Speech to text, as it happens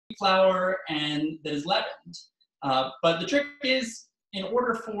flour and that is leavened. But the trick is, in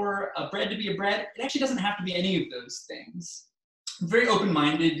order for a bread to be a bread, it actually doesn't have to be any of those things. I'm very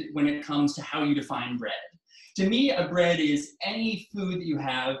open-minded when it comes to how you define bread. To me, a bread is any food that you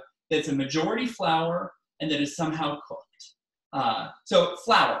have that's a majority flour and that is somehow cooked. So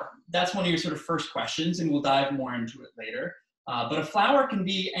flour, that's one of your sort of first questions, and we'll dive more into it later. But a flour can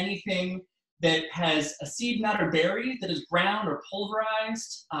be anything that has a seed, nut, or berry that is ground or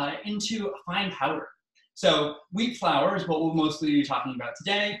pulverized into a fine powder. So wheat flour is what we'll mostly be talking about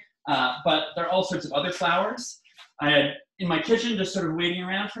today, but there are all sorts of other flours. I had in my kitchen, just sort of waiting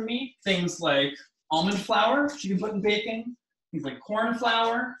around for me, things like almond flour, which you can put in baking, things like corn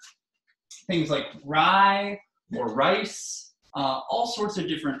flour, things like rye or rice, all sorts of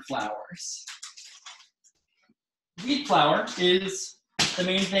different flours. Wheat flour is the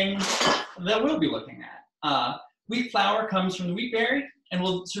main thing that we'll be looking at. Wheat flour comes from the wheat berry, and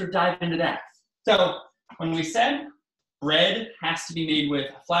we'll sort of dive into that. So when we said bread has to be made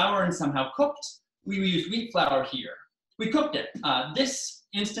with flour and somehow cooked, we used wheat flour here. We cooked it. This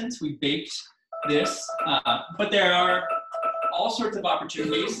instance, we baked this, but there are all sorts of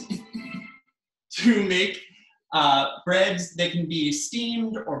opportunities to make breads that can be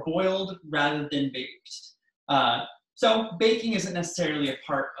steamed or boiled rather than baked. So baking isn't necessarily a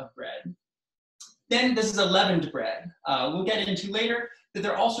part of bread. Then this is a leavened bread. We'll get into later that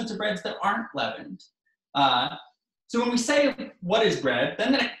there are all sorts of breads that aren't leavened. So when we say what is bread,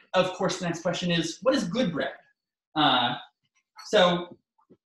 then of course the next question is, what is good bread? So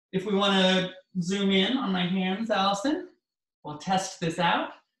if we want to zoom in on my hands, Allison, we'll test this out.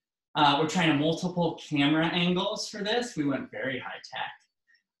 We're trying multiple camera angles for this. We went very high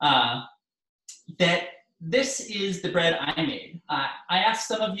tech. This is the bread I made. I asked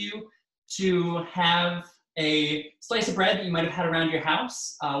some of you to have a slice of bread that you might have had around your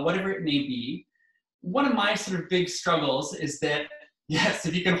house, whatever it may be. One of my sort of big struggles is that, yes,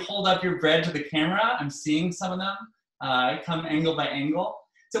 if you can hold up your bread to the camera, I'm seeing some of them come angle by angle.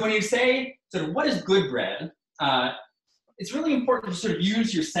 So when you say sort of what is good bread, it's really important to sort of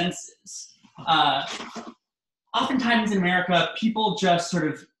use your senses. Oftentimes in America, people just sort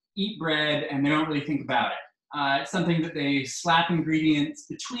of eat bread and they don't really think about it. It's something that they slap ingredients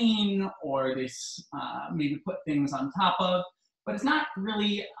between, or they maybe put things on top of, but it's not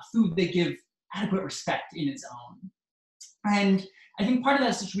really a food they give adequate respect in its own. And I think part of that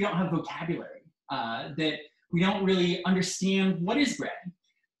is that we don't have vocabulary, that we don't really understand what is bread.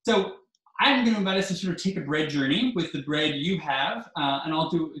 So I'm going to invite us to sort of take a bread journey with the bread you have, and I'll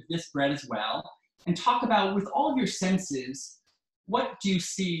do it with this bread as well, and talk about, with all of your senses, what do you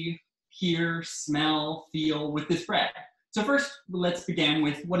see, hear, smell, feel with this bread? So first, let's begin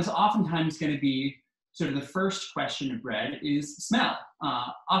with what is oftentimes going to be sort of the first question of bread is smell.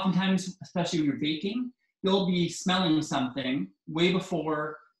 Oftentimes, especially when you're baking, you'll be smelling something way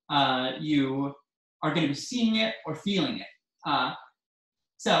before you are going to be seeing it or feeling it.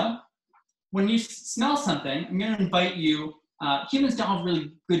 So when you smell something, I'm going to invite you, humans don't have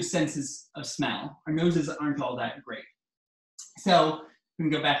really good senses of smell. Our noses aren't all that great. So we can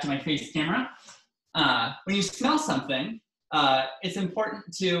go back to my face camera. When you smell something, it's important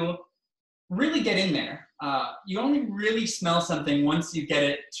to really get in there. You only really smell something once you get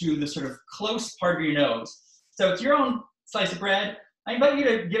it to the sort of close part of your nose. So it's your own slice of bread. I invite you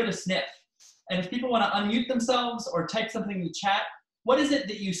to give it a sniff. And if people want to unmute themselves or type something in the chat, what is it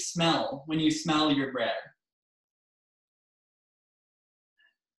that you smell when you smell your bread?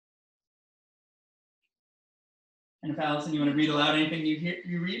 And if Allison, you want to read aloud anything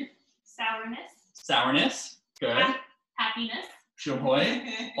you read? Sourness. Sourness, good. Happiness. Joy,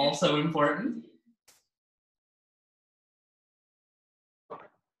 also important.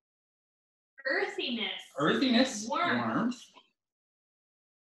 Earthiness. Earthiness, Warmth. warmth.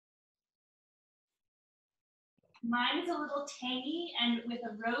 Mine is a little tangy and with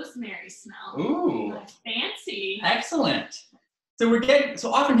a rosemary smell. Ooh. Fancy. Excellent.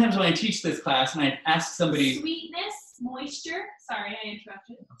 So oftentimes when I teach this class and I ask somebody. Sweetness, moisture. Sorry, I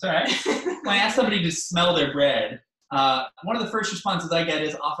interrupted. That's all right. When I ask somebody to smell their bread, one of the first responses I get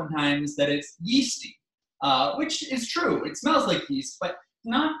is oftentimes that it's yeasty, which is true. It smells like yeast, but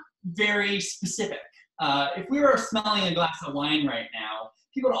not very specific. If we were smelling a glass of wine right now,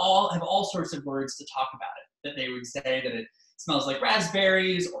 people would all have all sorts of words to talk about it. That they would say that it smells like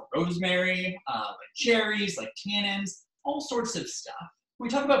raspberries or rosemary, like cherries, like tannins, all sorts of stuff. When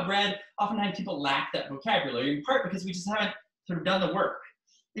we talk about bread, oftentimes people lack that vocabulary, in part because we just haven't sort of done the work.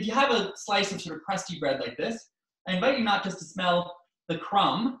 If you have a slice of sort of crusty bread like this, I invite you not just to smell the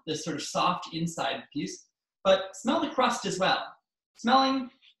crumb, this sort of soft inside piece, but smell the crust as well. Smelling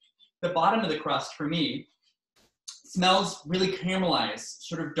the bottom of the crust for me smells really caramelized,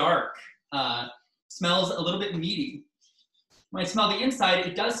 sort of dark, smells a little bit meaty. When I smell the inside,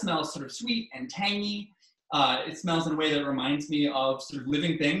 it does smell sort of sweet and tangy. It smells in a way that reminds me of sort of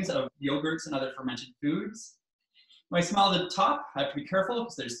living things, of yogurts and other fermented foods. When I smell the top, I have to be careful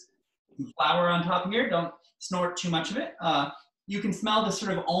because there's some flour on top here. Don't snort too much of it. You can smell the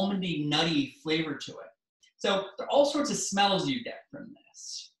sort of almondy, nutty flavor to it. So there are all sorts of smells you get from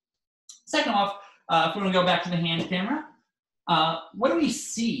this. Second off, if we want to go back to the hand camera, what do we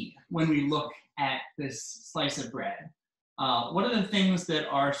see when we look at this slice of bread? What are the things that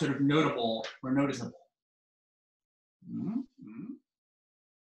are sort of notable or noticeable?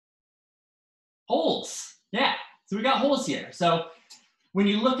 Holes, yeah. So we got holes here. So when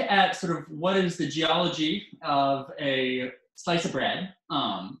you look at sort of what is the geology of a slice of bread,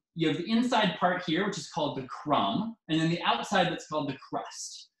 you have the inside part here, which is called the crumb, and then the outside that's called the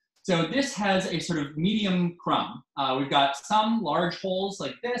crust. So this has a sort of medium crumb. We've got some large holes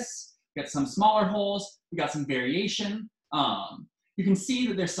like this, we've got some smaller holes, we've got some variation. You can see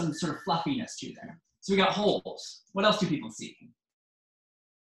that there's some sort of fluffiness to there. So we got holes. What else do people see?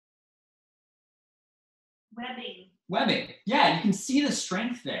 Webbing. Webbing, yeah, you can see the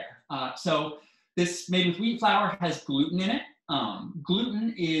strength there. So this made with wheat flour has gluten in it.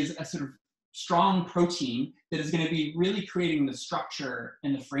 Gluten is a sort of strong protein that is going to be really creating the structure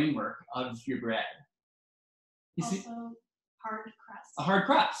and the framework of your bread. You also, see? hard crust. A hard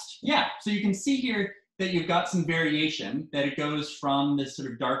crust, yeah. So you can see here that you've got some variation, that it goes from this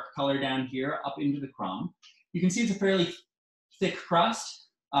sort of dark color down here up into the crumb. You can see it's a fairly thick crust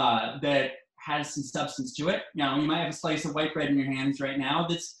that has some substance to it. Now, you might have a slice of white bread in your hands right now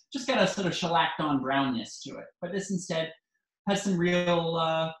that's just got a sort of shellacked on brownness to it. But this instead has some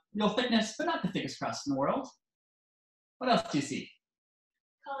real thickness, but not the thickest crust in the world. What else do you see?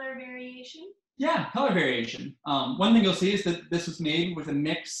 Color variation. Yeah, color variation. One thing you'll see is that this was made with a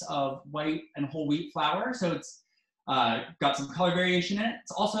mix of white and whole wheat flour. So it's got some color variation in it.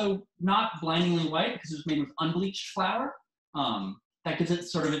 It's also not blindingly white because it was made with unbleached flour. That gives it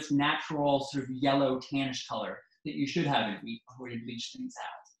sort of its natural sort of yellow tannish color that you should have in wheat before you bleach things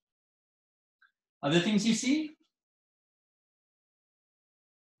out. Other things you see?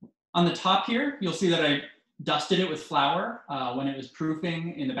 On the top here, you'll see that I dusted it with flour when it was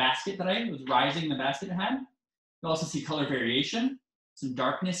proofing in the basket that it was rising in the basket it had. You'll also see color variation, some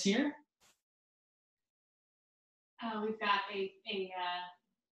darkness here. We've got a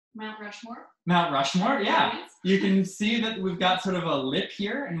Mount Rushmore. Mount Rushmore, yeah. You can see that we've got sort of a lip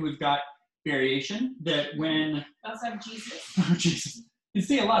here, and we've got variation that when... We also have Jesus. Oh, Jesus. You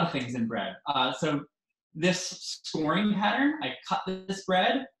see a lot of things in bread. So this scoring pattern, I cut this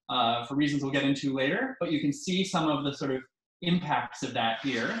bread for reasons we'll get into later, but you can see some of the sort of impacts of that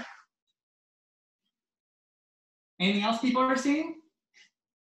here. Anything else people are seeing?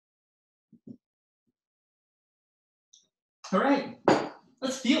 All right,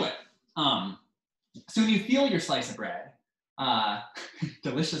 let's feel it. So when you feel your slice of bread,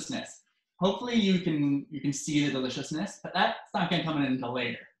 deliciousness. Hopefully you can see the deliciousness, but that's not going to come in until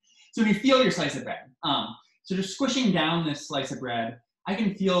later. So when you feel your slice of bread, so just squishing down this slice of bread, I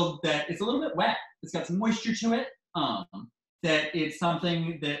can feel that it's a little bit wet. It's got some moisture to it. That it's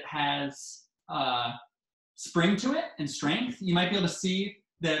something that has spring to it and strength. You might be able to see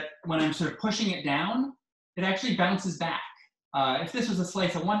that when I'm sort of pushing it down, it actually bounces back. If this was a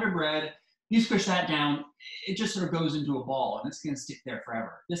slice of Wonder Bread, you squish that down, it just sort of goes into a ball and it's going to stick there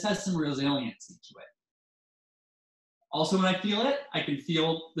forever. This has some resiliency to it. Also, when I feel it, I can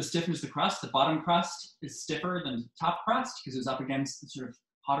feel the stiffness of the crust. The bottom crust is stiffer than the top crust because it's up against the sort of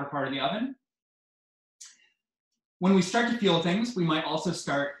hotter part of the oven. When we start to feel things, we might also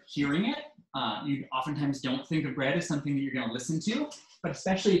start hearing it. You oftentimes don't think of bread as something that you're going to listen to, but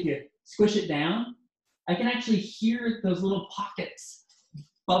especially if you squish it down, I can actually hear those little pockets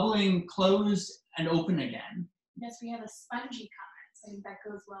bubbling, closed, and open again. Yes, we have a spongy comment. So I think that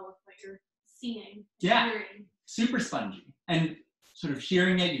goes well with what you're seeing. Yeah, hearing. Super spongy. And sort of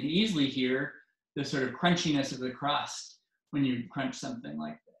hearing it, you can easily hear the sort of crunchiness of the crust when you crunch something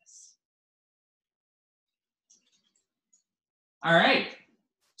like this. All right,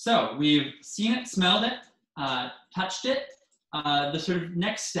 so we've seen it, smelled it, touched it. The sort of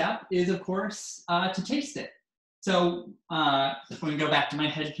next step is, of course, to taste it. So if we go back to my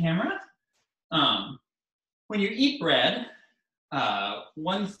head camera, when you eat bread,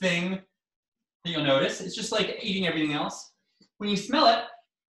 one thing that you'll notice, it's just like eating everything else. When you smell it,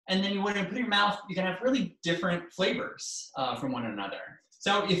 and then when you put it in your mouth, you can have really different flavors from one another.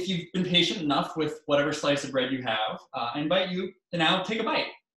 So if you've been patient enough with whatever slice of bread you have, I invite you to now take a bite.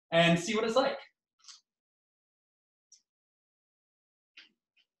 and see what it's like.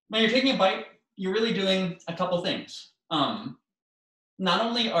 When you're taking a bite, you're really doing a couple things. Not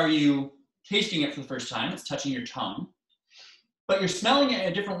only are you tasting it for the first time, it's touching your tongue, but you're smelling it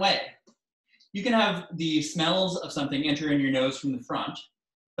in a different way. You can have the smells of something enter in your nose from the front,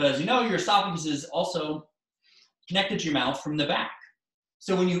 but as you know, your esophagus is also connected to your mouth from the back.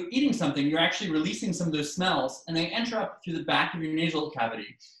 So when you're eating something, you're actually releasing some of those smells, and they enter up through the back of your nasal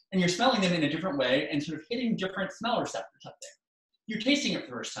cavity, and you're smelling them in a different way and sort of hitting different smell receptors up there. You're tasting it for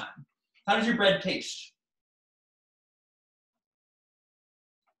the first time. How does your bread taste?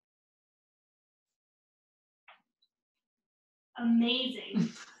 Amazing.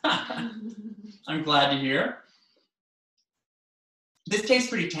 I'm glad to hear. This tastes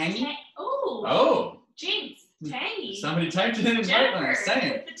pretty tangy. Oh. Oh. Jinx. Tangy. Somebody typed it in right when I was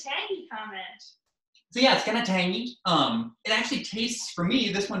saying it. With the tangy comment. So yeah, it's kind of tangy. It actually tastes, for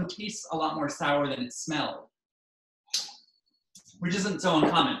me, this one tastes a lot more sour than it smelled, which isn't so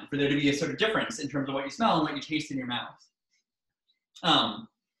uncommon for there to be a sort of difference in terms of what you smell and what you taste in your mouth.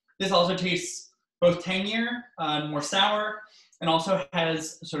 This also tastes both tangier, more sour, and also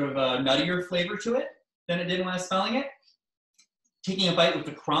has sort of a nuttier flavor to it than it did when I was smelling it. Taking a bite with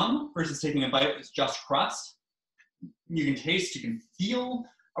the crumb versus taking a bite with just crust, you can taste, you can feel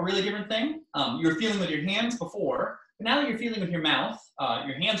a really different thing. You were feeling with your hands before, but now that you're feeling with your mouth,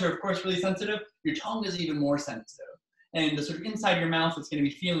 your hands are of course really sensitive, your tongue is even more sensitive. And the sort of inside your mouth is going to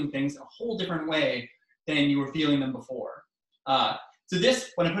be feeling things in a whole different way than you were feeling them before. So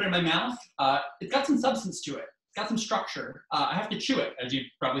this, when I put it in my mouth, it's got some substance to it. It's got some structure. I have to chew it, as you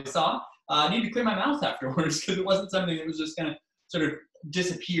probably saw. I need to clear my mouth afterwards because it wasn't something that was just going to sort of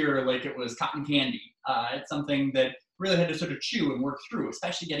disappear like it was cotton candy. It's something that really had to sort of chew and work through,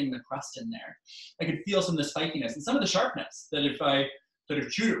 especially getting the crust in there. I could feel some of the spikiness and some of the sharpness that if I sort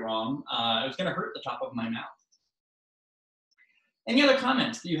of chewed it wrong, it was going to hurt the top of my mouth. Any other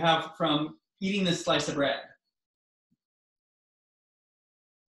comments that you have from eating this slice of bread?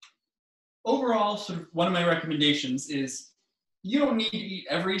 Overall, sort of one of my recommendations is you don't need to eat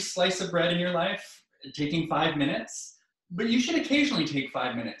every slice of bread in your life, taking 5 minutes, but you should occasionally take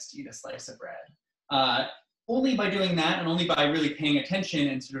 5 minutes to eat a slice of bread. Only by doing that and only by really paying attention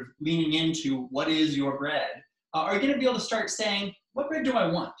and sort of leaning into what is your bread, are you going to be able to start saying, what bread do I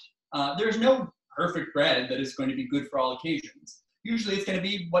want? There's no perfect bread that is going to be good for all occasions. Usually it's going to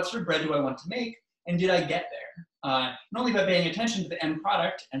be, what sort of bread do I want to make, and did I get there? And only by paying attention to the end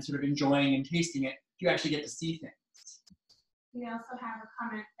product and sort of enjoying and tasting it, do you actually get to see things. We also have a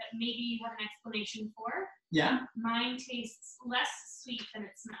comment that maybe you have an explanation for. Yeah? Mine tastes less sweet than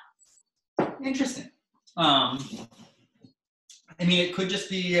it smells. Interesting. I mean, it could just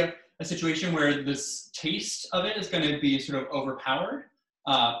be a situation where this taste of it is going to be sort of overpowered.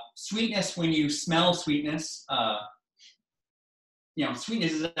 Sweetness, when you smell sweetness,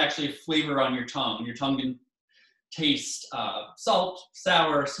 sweetness is actually a flavor on your tongue. Your tongue can taste salt,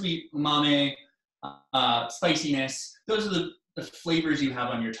 sour, sweet, umami, spiciness. Those are the flavors you have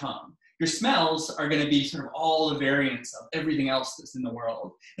on your tongue. Your smells are going to be sort of all the variants of everything else that's in the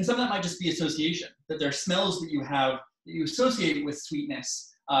world. And some of that might just be association, that there are smells that you have that you associate with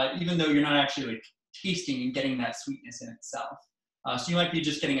sweetness, even though you're not actually like tasting and getting that sweetness in itself. So you might be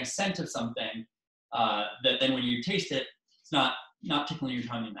just getting a scent of something that then when you taste it, it's not tickling your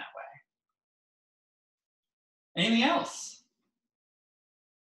tongue in that way. Anything else?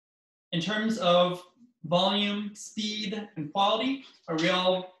 In terms of volume, speed, and quality, are we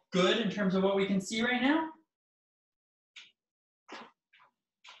all good in terms of what we can see right now?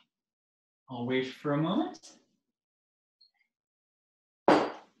 I'll wait for a moment.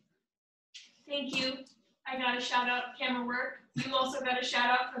 Thank you. I got a shout out camera work. You also got a shout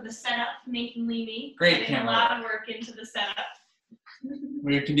out for the setup, Nathan Levy. Great putting a lot of work into the setup.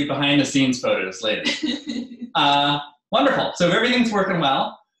 We can do behind the scenes photos later. Wonderful. So if everything's working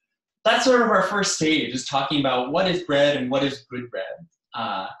well, that's sort of our first stage, is talking about what is bread and what is good bread.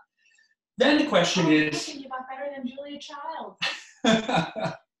 Then the question is... You got better than Julia Child.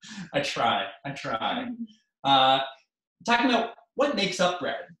 I try. Talking about what makes up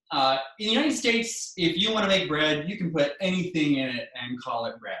bread. In the United States, if you want to make bread, you can put anything in it and call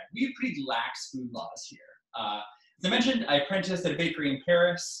it bread. We have pretty lax food laws here. As I mentioned, I apprenticed at a bakery in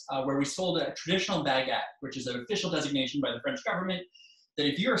Paris where we sold a traditional baguette, which is an official designation by the French government that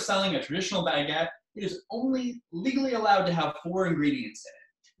if you're selling a traditional baguette, it is only legally allowed to have 4 ingredients in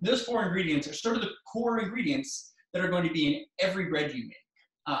it. Those 4 ingredients are sort of the core ingredients that are going to be in every bread you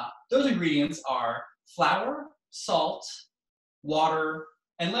make. Those ingredients are flour, salt, water,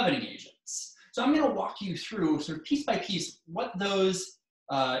 and leavening agents. So I'm going to walk you through sort of piece by piece what those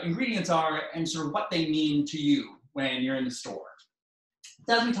ingredients are and sort of what they mean to you when you're in the store.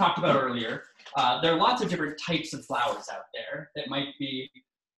 As we talked about earlier, there are lots of different types of flours out there that might be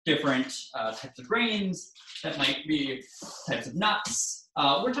different types of grains, that might be types of nuts.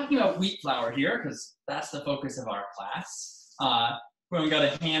 We're talking about wheat flour here because that's the focus of our class. We've got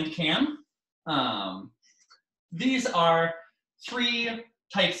a hand cam. These are 3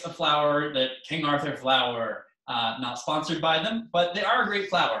 types of flour that King Arthur flour, not sponsored by them, but they are a great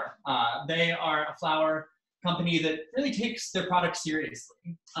flour. They are a flour company that really takes their product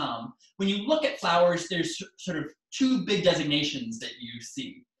seriously. When you look at flours, there's sort of 2 big designations that you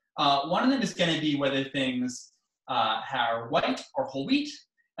see. One of them is going to be whether things are white or whole wheat,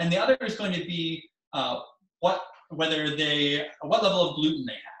 and the other is going to be what level of gluten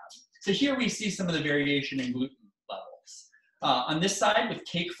they have. So here we see some of the variation in gluten levels. On this side with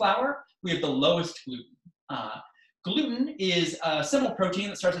cake flour, we have the lowest gluten. Gluten is a simple protein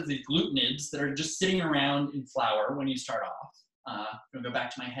that starts with these glutenids that are just sitting around in flour when you start off. I'm going to go back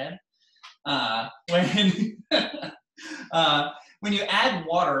to my head. When you add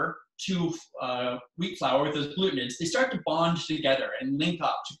water to wheat flour with those glutenids, they start to bond together and link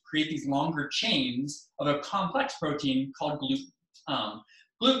up to create these longer chains of a complex protein called gluten.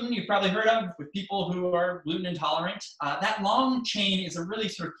 Gluten, you've probably heard of with people who are gluten intolerant. That long chain is a really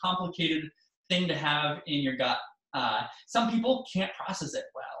sort of complicated thing to have in your gut. Some people can't process it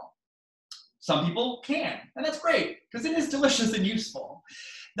well. Some people can, and that's great because it is delicious and useful.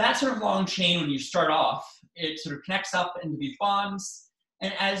 That sort of long chain, when you start off, it sort of connects up into these bonds,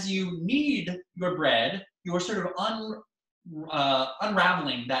 and as you knead your bread, you're sort of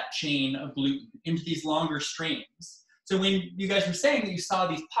unraveling that chain of gluten into these longer strains. So when you guys were saying that you saw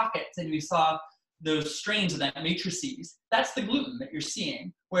these pockets and you saw those strains of that matrices, that's the gluten that you're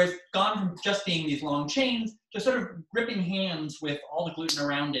seeing, where it's gone from just being these long chains to sort of gripping hands with all the gluten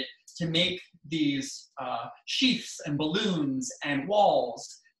around it to make these sheaths and balloons and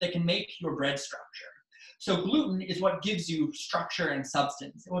walls that can make your bread structure. So gluten is what gives you structure and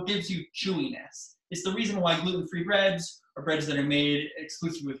substance, and what gives you chewiness. It's the reason why gluten-free breads or breads that are made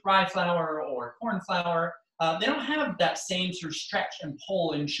exclusively with rye flour or corn flour, they don't have that same sort of stretch and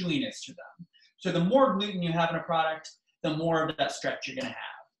pull and chewiness to them. So the more gluten you have in a product, the more of that stretch you're gonna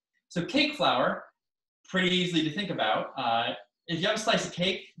have. So cake flour, pretty easily to think about. If you have a slice of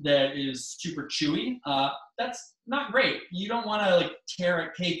cake that is super chewy, that's not great. You don't wanna like tear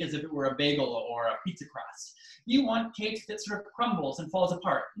a cake as if it were a bagel or a pizza crust. You want cake that sort of crumbles and falls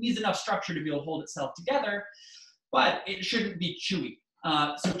apart. It needs enough structure to be able to hold itself together, but it shouldn't be chewy.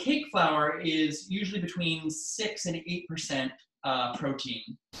 So cake flour is usually between 6 and 8%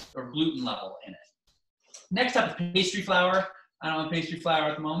 protein or gluten level in it. Next up is pastry flour. I don't have pastry flour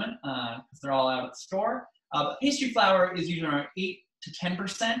at the moment because they're all out at the store. But pastry flour is usually around 8 to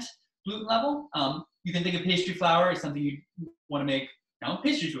 10% gluten level. You can think of pastry flour as something you want to make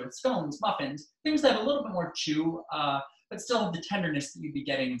pastries with, scones, muffins, things that have a little bit more chew, but still have the tenderness that you'd be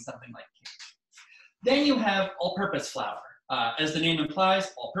getting in something like cake. Then you have all-purpose flour. As the name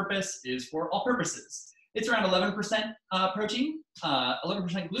implies, all-purpose is for all purposes. It's around 11% protein,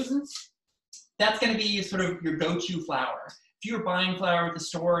 11% gluten. That's going to be sort of your go-to flour. If you're buying flour at the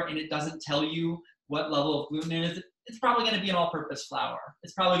store and it doesn't tell you what level of gluten it is, it's probably going to be an all-purpose flour.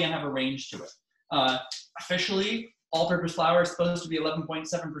 It's probably going to have a range to it. Officially, all-purpose flour is supposed to be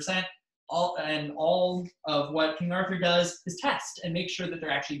 11.7%. All of what King Arthur does is test and make sure that they're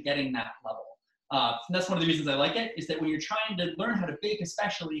actually getting that level. And that's one of the reasons I like it, is that when you're trying to learn how to bake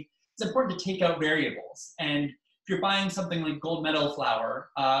especially, it's important to take out variables. And if you're buying something like gold medal flour,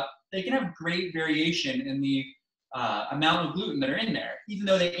 they can have great variation in the amount of gluten that are in there. Even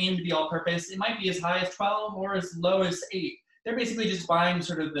though they aim to be all-purpose, it might be as high as 12 or as low as 8. They're basically just buying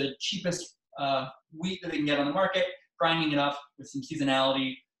sort of the cheapest wheat that they can get on the market, grinding it up with some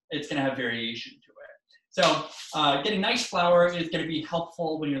seasonality. It's going to have variation to it. So getting nice flour is going to be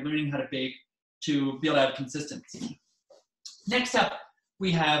helpful when you're learning how to bake to be able to have consistency. Next up,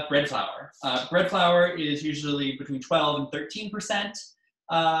 we have bread flour. Bread flour is usually between 12 and 13%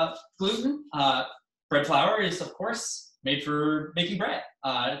 gluten. Bread flour is, of course, made for making bread.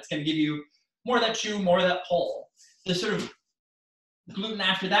 It's going to give you more of that chew, more of that pull. The sort of gluten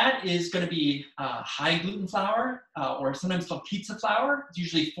after that is going to be high gluten flour, or sometimes called pizza flour. It's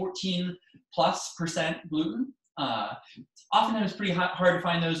usually 14+% gluten. Oftentimes pretty hard to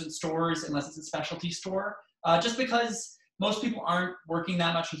find those in stores unless it's a specialty store, just because most people aren't working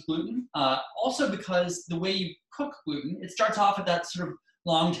that much with gluten. Also because the way you cook gluten, it starts off with that sort of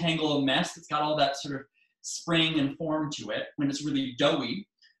long tangle of mess. It's got all that sort of spring and form to it when it's really doughy.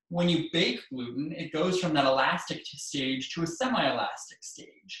 when you bake gluten, it goes from that elastic stage to a semi-elastic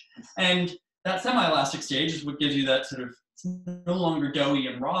stage. And that semi-elastic stage is what gives you that sort of, it's no longer doughy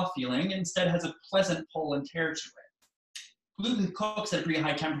and raw feeling, instead has a pleasant pull and tear to it. Gluten cooks at a pretty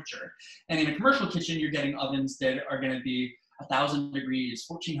high temperature. And in a commercial kitchen, you're getting ovens that are going to be 1,000 degrees,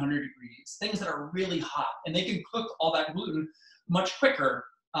 1,400 degrees, things that are really hot. And they can cook all that gluten much quicker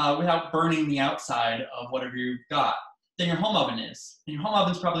without burning the outside of whatever you've got than your home oven is. And your home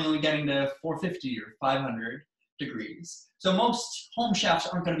oven's probably only getting to 450 or 500 degrees. So most home chefs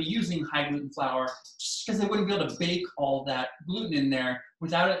aren't going to be using high gluten flour just because they wouldn't be able to bake all that gluten in there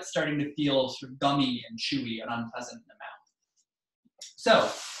without it starting to feel sort of gummy and chewy and unpleasant in the mouth. So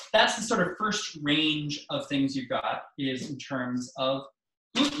that's the sort of first range of things you've got, is in terms of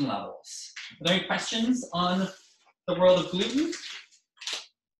gluten levels. Are there any questions on the world of gluten?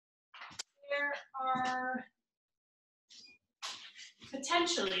 There are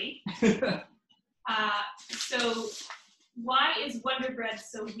potentially. So why is Wonder Bread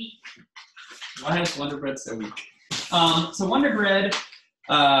so weak? Why is Wonder Bread so weak? So Wonder Bread,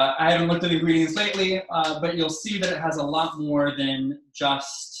 I haven't looked at the ingredients lately, but you'll see that it has a lot more than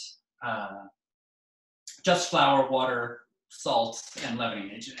just flour, water, salt, and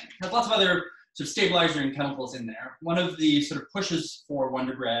leavening agent. It has lots of other sort of stabilizer and chemicals in there. One of the sort of pushes for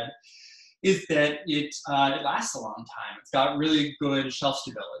Wonder Bread is that it lasts a long time. It's got really good shelf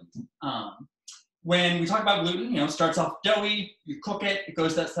stability. When we talk about gluten, it starts off doughy, you cook it, it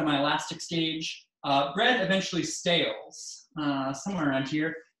goes to that semi-elastic stage. Bread eventually stales, somewhere around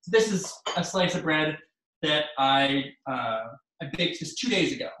here. So this is a slice of bread that I baked just 2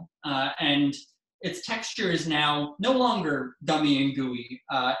 days ago. And its texture is now no longer gummy and gooey.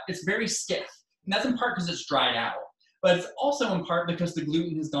 It's very stiff. And that's in part because it's dried out. But it's also in part because the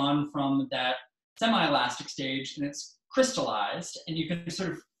gluten has gone from that semi-elastic stage and it's crystallized, and you can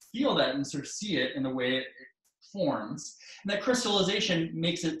sort of feel that and sort of see it in the way it forms. And that crystallization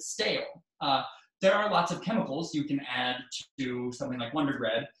makes it stale. There are lots of chemicals you can add to something like Wonder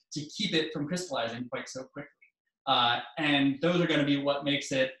Bread to keep it from crystallizing quite so quickly. And those are going to be what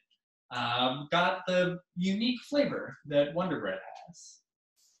makes it got the unique flavor that Wonder Bread has.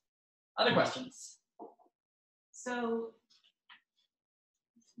 Other questions? So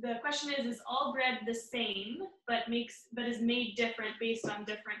the question is all bread the same, but is made different based on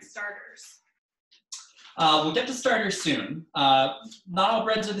different starters? We'll get to starters soon. Not all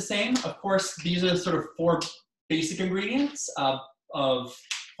breads are the same. Of course, these are sort of 4 basic ingredients of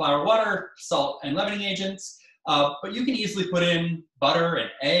flour, water, salt, and leavening agents. But you can easily put in butter and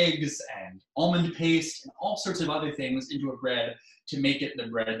eggs and almond paste and all sorts of other things into a bread to make it the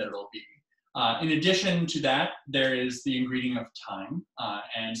bread that it'll be. In addition to that, there is the ingredient of time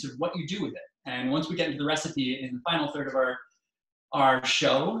and sort of what you do with it. And once we get into the recipe in the final third of our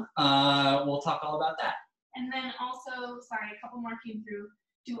show, we'll talk all about that. And then also, sorry, a couple more came through.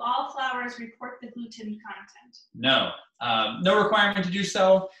 Do all flours report the gluten content? No, no requirement to do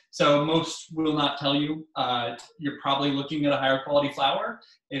so. So most will not tell you. You're probably looking at a higher quality flour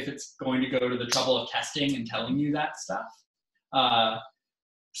if it's going to go to the trouble of testing and telling you that stuff.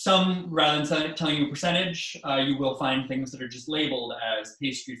 Some, rather than telling you a percentage, you will find things that are just labeled as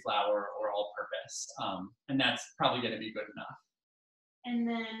pastry flour or all-purpose, and that's probably going to be good enough. And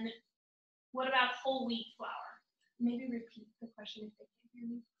then, what about whole wheat flour? Maybe repeat the question if they can't hear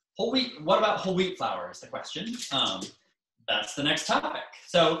me. Whole wheat. What about whole wheat flour is the question. That's the next topic.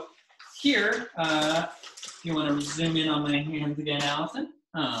 So here, if you want to zoom in on my hands again, Allison.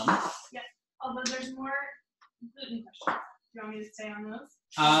 Yeah, although there's more gluten questions. Do you want me to stay on those?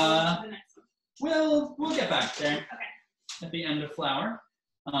 The next one? We'll get back there. Okay. At the end of flour.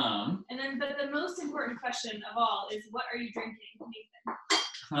 And then, but the most important question of all is, what are you drinking,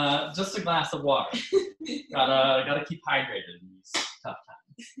 Nathan? Just a glass of water. gotta keep hydrated in these tough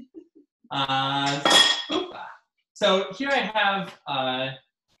times. So here I have a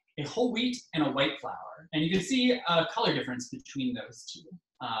whole wheat and a white flour, and you can see a color difference between those two.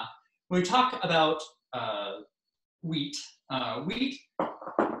 When we talk about wheat, wheat,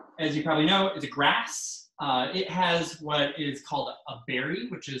 as you probably know, is a grass. It has what is called a berry,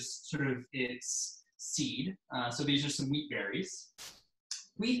 which is sort of its seed. So these are some wheat berries.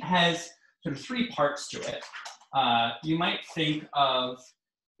 Wheat has sort of 3 parts to it. You might think of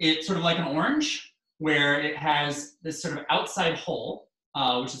it sort of like an orange, where it has this sort of outside hull,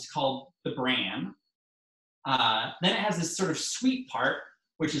 which is called the bran. Then it has this sort of sweet part,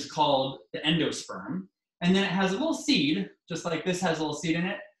 which is called the endosperm. And then it has a little seed, just like this has a little seed in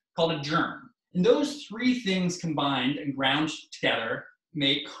it, called a germ. And those 3 things combined and ground together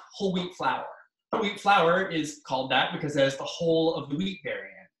make whole wheat flour. Whole wheat flour is called that because it has the whole of the wheat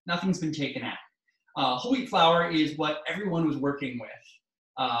berry in it. Nothing's been taken out. Whole wheat flour is what everyone was working with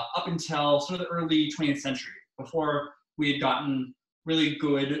up until sort of the early 20th century, before we had gotten really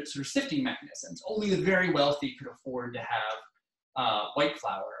good sort of sifting mechanisms. Only the very wealthy could afford to have white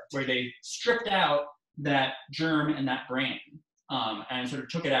flour, where they stripped out that germ and that bran and sort of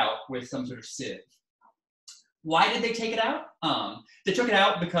took it out with some sort of sieve. Why did they take it out? They took it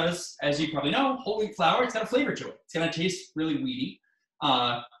out because, as you probably know, whole wheat flour, it's got a flavor to it. It's gonna taste really wheaty.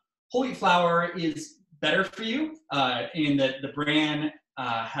 Whole wheat flour is better for you in that the bran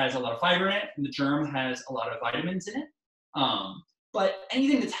has a lot of fiber in it and the germ has a lot of vitamins in it. But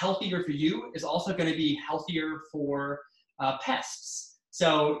anything that's healthier for you is also gonna be healthier for pests.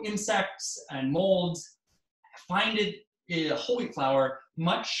 So insects and molds find whole wheat flour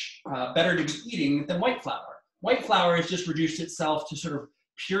much better to be eating than white flour. White flour has just reduced itself to sort of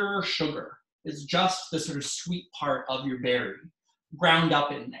pure sugar. It's just the sort of sweet part of your berry ground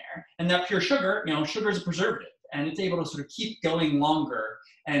up in there. And that pure sugar, sugar is a preservative, and it's able to sort of keep going longer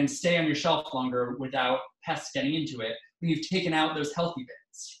and stay on your shelf longer without pests getting into it when you've taken out those healthy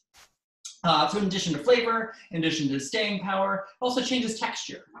bits. So in addition to flavor, in addition to staying power, it also changes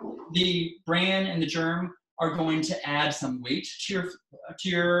texture. The bran and the germ are going to add some weight to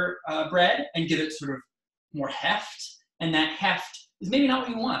your bread and give it sort of more heft, and that heft is maybe not what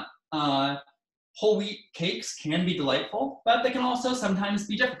you want. Whole wheat cakes can be delightful, but they can also sometimes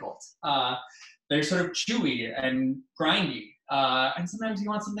be difficult. They're sort of chewy and grindy, and sometimes you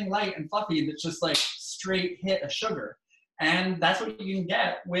want something light and fluffy that's just like straight hit of sugar, and that's what you can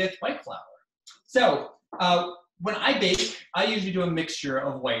get with white flour. So when I bake, I usually do a mixture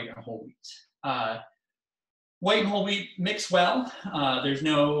of white and whole wheat. White and whole wheat mix well. There's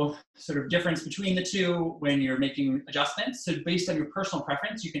no sort of difference between the two when you're making adjustments. So based on your personal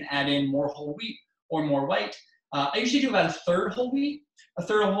preference, you can add in more whole wheat or more white. I usually do about a third whole wheat. A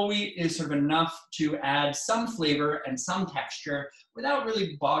third of whole wheat is sort of enough to add some flavor and some texture without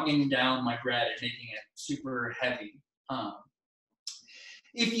really bogging down my bread and making it super heavy.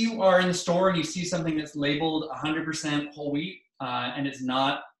 If you are in the store and you see something that's labeled 100% whole wheat and it's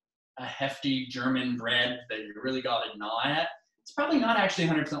not a hefty German bread that you really got to gnaw at, it's probably not actually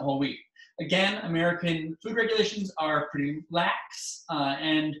 100% whole wheat. Again, American food regulations are pretty lax,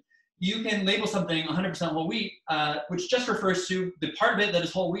 and you can label something 100% whole wheat, which just refers to the part of it that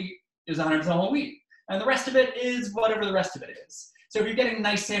is whole wheat is 100% whole wheat, and the rest of it is whatever the rest of it is. So if you're getting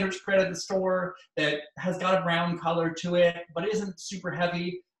nice sandwich bread at the store that has got a brown color to it, but isn't super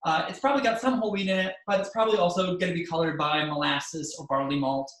heavy, it's probably got some whole wheat in it, but it's probably also going to be colored by molasses or barley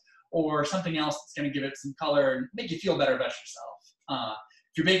malt, or something else that's going to give it some color and make you feel better about yourself.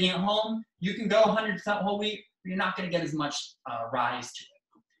 If you're baking at home, you can go 100% whole wheat, but you're not going to get as much rise to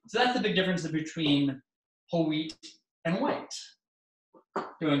it. So that's the big difference between whole wheat and white. Do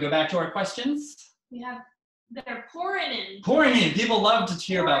you want to go back to our questions? They're pouring in. Pouring in. People love to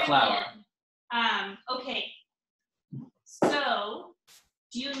hear about flour. Okay. So,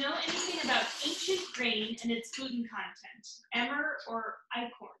 do you know anything about ancient grain and its gluten content? Emmer or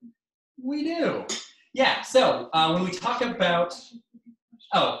einkorn? We do. Yeah, so when we talk about,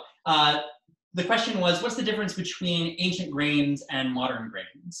 the question was, what's the difference between ancient grains and modern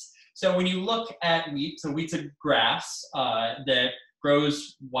grains? So when you look at wheat, so wheat's a grass that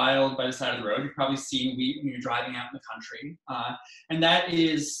grows wild by the side of the road. You've probably seen wheat when you're driving out in the country. And that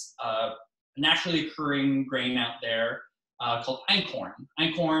is a naturally occurring grain out there called einkorn.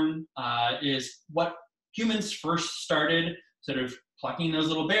 Einkorn is what humans first started sort of plucking those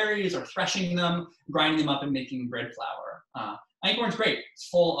little berries or threshing them, grinding them up and making bread flour. Einkorn's great. It's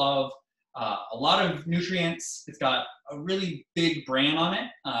full of a lot of nutrients. It's got a really big bran on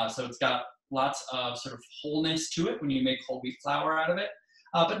it, so it's got lots of sort of wholeness to it when you make whole wheat flour out of it,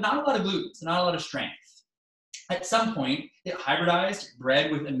 but not a lot of gluten, so not a lot of strength. At some point, it hybridized,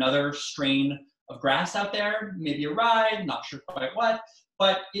 bred with another strain of grass out there, maybe a rye, not sure quite what,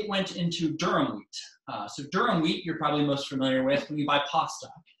 but it went into durum wheat. So durum wheat you're probably most familiar with when you buy pasta,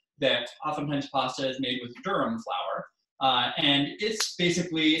 that oftentimes pasta is made with durum flour, and it's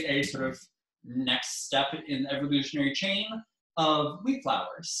basically a sort of next step in the evolutionary chain of wheat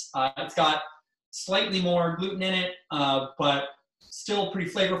flours. It's got slightly more gluten in it, but still pretty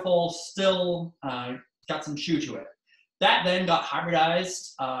flavorful, still got some chew to it. That then got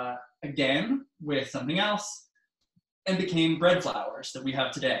hybridized again with something else and became bread flours that we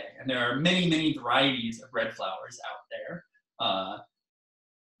have today. And there are many, many varieties of bread flours out there,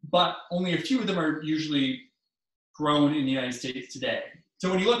 but only a few of them are usually grown in the United States today. So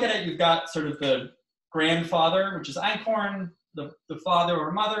when you look at it, you've got sort of the grandfather, which is einkorn, the father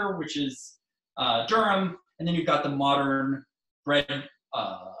or mother, which is durum, and then you've got the modern bread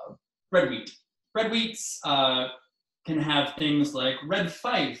red wheat. Red wheats can have things like red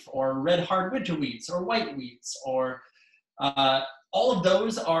fife or red hard winter wheats or white wheats, or all of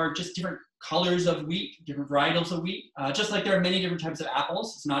those are just different colors of wheat, different varietals of wheat. Just like there are many different types of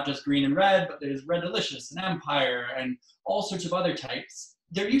apples. It's not just green and red, but there's Red Delicious and Empire and all sorts of other types.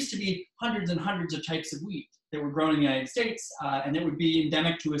 There used to be hundreds and hundreds of types of wheat that were grown in the United States, and it would be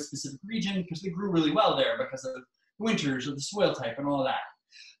endemic to a specific region because they grew really well there because of the winters or the soil type and all of that.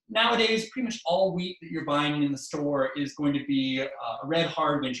 Nowadays, pretty much all wheat that you're buying in the store is going to be a red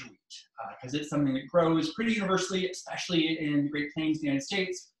hard winter wheat because it's something that grows pretty universally, especially in the Great Plains of the United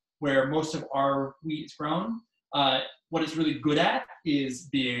States, where most of our wheat is grown. What it's really good at is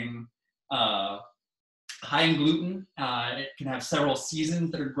being high in gluten. It can have several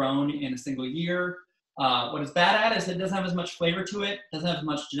seasons that are grown in a single year. What it's bad at is it doesn't have as much flavor to it, doesn't have as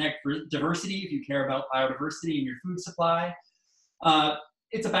much genetic diversity if you care about biodiversity in your food supply.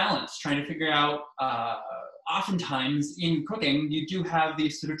 It's a balance, trying to figure out, oftentimes in cooking, you do have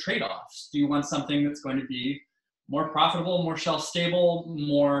these sort of trade-offs. Do you want something that's going to be more profitable, more shelf-stable,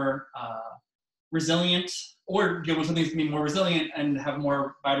 more resilient, or do you want something that's going to be more resilient and have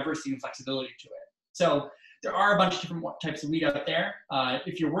more biodiversity and flexibility to it? So there are a bunch of different types of wheat out there.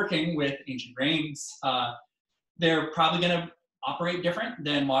 If you're working with ancient grains, they're probably going to operate different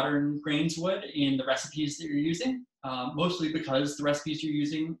than modern grains would in the recipes that you're using, mostly because the recipes you're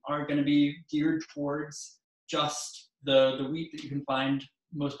using are going to be geared towards just the wheat that you can find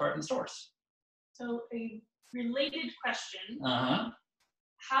most part in the stores. So a related question.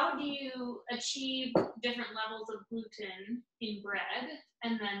 How do you achieve different levels of gluten in bread?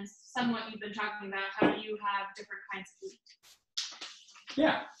 And then somewhat you've been talking about, how do you have different kinds of wheat?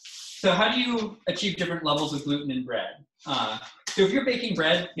 Yeah, so how do you achieve different levels of gluten in bread? So if you're baking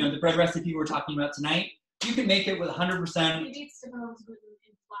bread, the bread recipe we're talking about tonight, you can make it with 100%. It needs different levels of gluten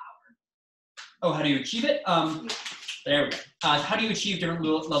in flour. Oh, how do you achieve it? Yeah. There we go. How do you achieve different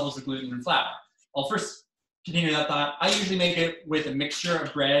levels of gluten in flour? Well, first, continue that thought. I usually make it with a mixture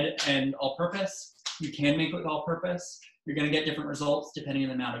of bread and all-purpose. You can make it with all-purpose. You're going to get different results depending on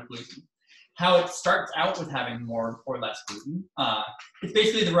the amount of gluten. How it starts out with having more or less gluten, it's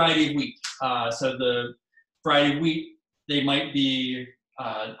basically the variety of wheat. So the variety of wheat, they might be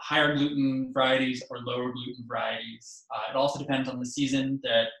higher gluten varieties or lower gluten varieties. It also depends on the season.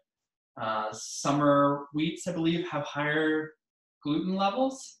 That summer wheats, I believe, have higher gluten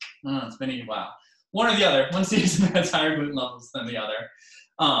levels. It's been a while. One or the other. One season has higher gluten levels than the other.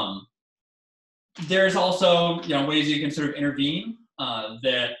 There's also ways you can sort of intervene.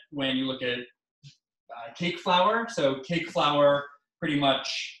 That when you look at cake flour, so cake flour, pretty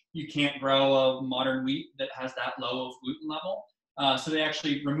much you can't grow a modern wheat that has that low of gluten level. So they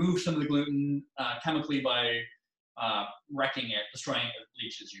actually remove some of the gluten chemically by wrecking it, destroying it with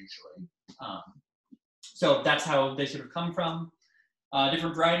bleaches usually. So that's how they sort of come from.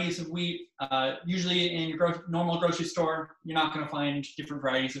 Different varieties of wheat. Usually in your normal grocery store, you're not going to find different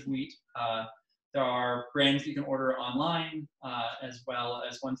varieties of wheat. There are brands that you can order online, as well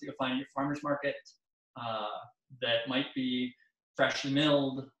as ones that you'll find at your farmer's market that might be freshly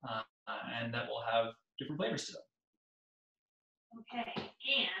milled and that will have different flavors to them. Okay,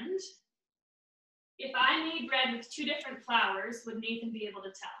 and if I made bread with two different flours, would Nathan be able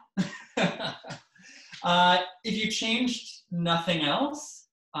to tell? If you changed nothing else,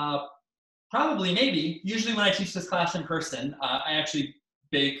 probably, maybe. Usually when I teach this class in person, I actually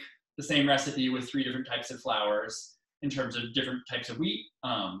bake the same recipe with 3 different types of flours in terms of different types of wheat.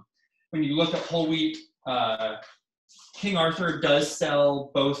 When you look at whole wheat, King Arthur does sell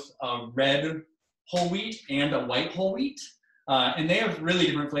both a red whole wheat and a white whole wheat, and they have really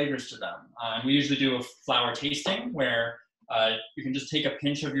different flavors to them. And we usually do a flour tasting where you can just take a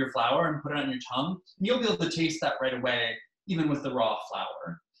pinch of your flour and put it on your tongue, and you'll be able to taste that right away, even with the raw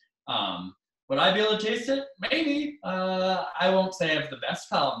flour. Would I be able to taste it? Maybe. I won't say I have the best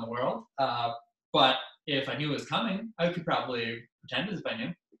palate in the world, but if I knew it was coming, I could probably pretend as if I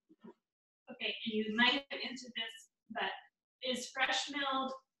knew. Okay, and you might have answered this, but is fresh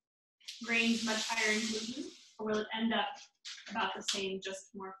milled grains much higher in gluten, or will it end up about the same, just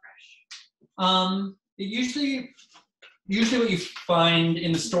more fresh? Usually what you find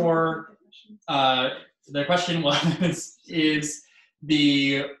in the store, the question was, is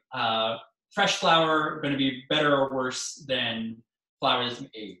the fresh flour going to be better or worse than flour that's been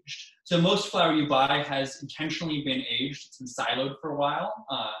aged? So most flour you buy has intentionally been aged. It's been siloed for a while.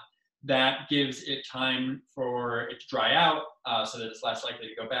 That gives it time for it to dry out so that it's less likely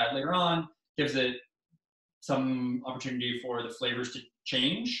to go bad later on. Gives it some opportunity for the flavors to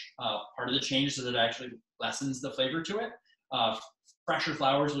change. Part of the change is that it actually lessens the flavor to it. fresher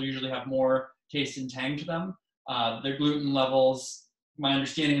flours will usually have more taste and tang to them. Their gluten levels, my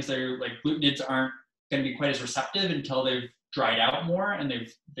understanding is they're like glutenids aren't going to be quite as receptive until they've dried out more and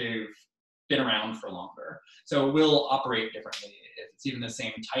they've been around for longer. So it will operate differently if it's even the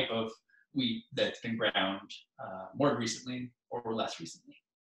same type of wheat that's been ground more recently or less recently.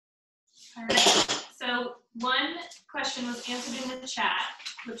 All right. So one question was answered in the chat,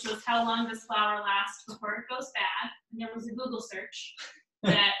 which was how long does flour last before it goes bad? And there was a Google search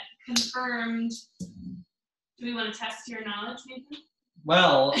that confirmed. Do we want to test your knowledge, Nathan?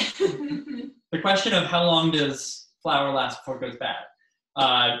 Well, the question of how long does flour last before it goes bad?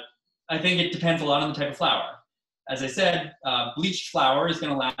 I think it depends a lot on the type of flour. As I said, bleached flour is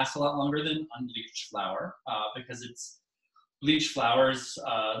going to last a lot longer than unbleached flour because it's bleached flour is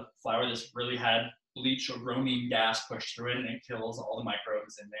flour that's really had bleach or bromine gas pushed through it, and it kills all the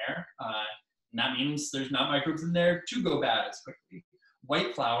microbes in there. And that means there's not microbes in there to go bad as quickly.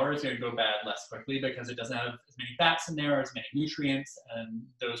 White flour is going to go bad less quickly because it doesn't have as many fats in there or as many nutrients, and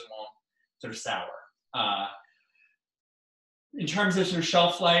those won't sort of sour. In terms of sort of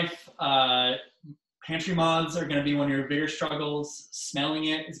shelf life, pantry moths are going to be one of your bigger struggles. Smelling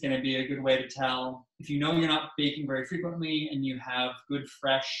it is going to be a good way to tell. If you know you're not baking very frequently and you have good,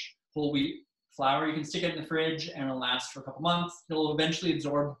 fresh, whole wheat flour, you can stick it in the fridge and it'll last for a couple months. It'll eventually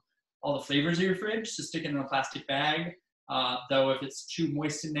absorb all the flavors of your fridge, so stick it in a plastic bag. Though if it's too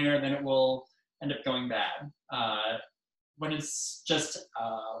moist in there, then it will end up going bad. When it's just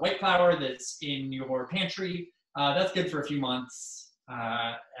white flour that's in your pantry, that's good for a few months.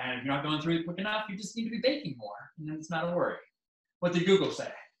 And if you're not going through it quick enough, you just need to be baking more, and then it's not a worry. What did Google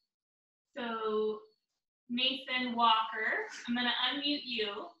say? So, Nathan Walker, I'm going to unmute you,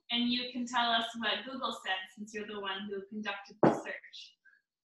 and you can tell us what Google said, since you're the one who conducted the search.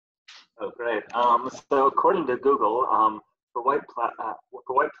 Oh, great. So according to Google, for white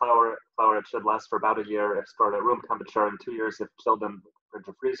flour, it should last for about a year if stored at room temperature, and 2 years if chilled in the fridge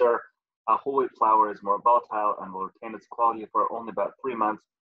or freezer. Whole wheat flour is more volatile and will retain its quality for only about 3 months,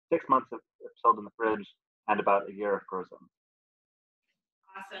 6 months if chilled in the fridge, and about a year if frozen.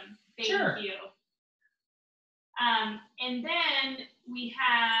 Awesome. Thank you. And then we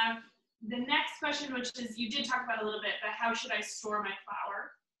have the next question, which is, you did talk about it a little bit, but how should I store my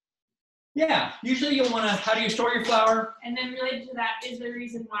flour? Yeah, usually you'll want to, how do you store your flour? And then related to that is the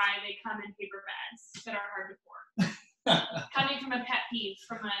reason why they come in paper bags that are hard to pour. Coming from a pet peeve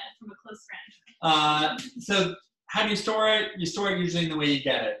from a close friend. So how do you store it? You store it usually in the way you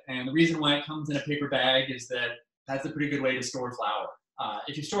get it. And the reason why it comes in a paper bag is that that's a pretty good way to store flour.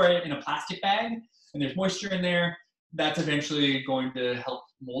 If you store it in a plastic bag and there's moisture in there, that's eventually going to help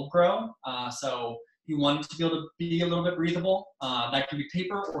mold grow. So you want it to be able to be a little bit breathable. That can be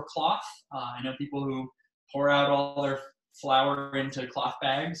paper or cloth. I know people who pour out all their flour into cloth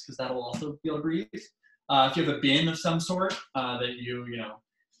bags because that'll also be able to breathe. If you have a bin of some sort that you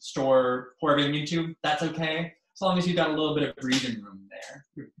pour everything into, that's okay. As long as you've got a little bit of breathing room there,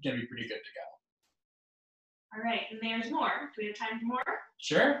 you're gonna be pretty good to go. All right, and there's more. Do we have time for more?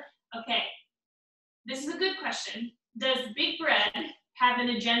 Sure. Okay. This is a good question. Does Big Bread have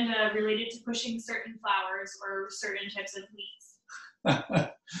an agenda related to pushing certain flours or certain types of wheats?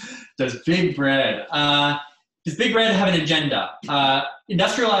 Does Big Bread have an agenda?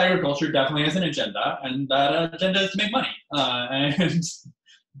 Industrial agriculture definitely has an agenda, and that agenda is to make money. And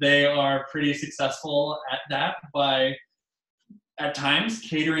they are pretty successful at that by, at times,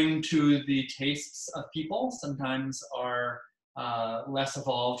 catering to the tastes of people. Sometimes our less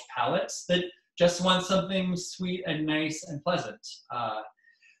evolved palates that just want something sweet and nice and pleasant.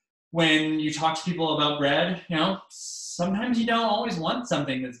 When you talk to people about bread, sometimes you don't always want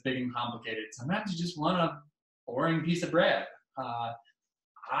something that's big and complicated. Sometimes you just want a boring piece of bread.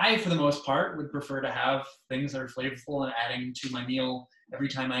 I, for the most part, would prefer to have things that are flavorful and adding to my meal every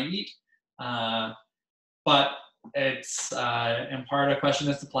time I eat. But it's in part a question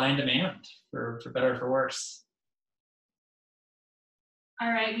of supply and demand, for better or for worse.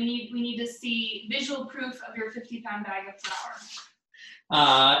 All right, we need to see visual proof of your 50-pound bag of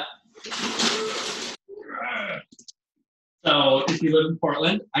flour. So if you live in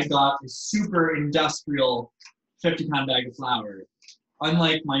Portland, I got a super industrial 50-pound bag of flour.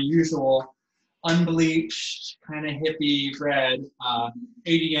 Unlike my usual unbleached kind of hippie bread,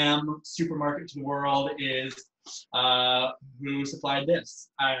 ADM, Supermarket to the World, is who supplied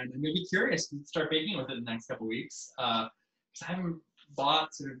this. And I'm maybe curious to start baking with it in the next couple weeks. Because I haven't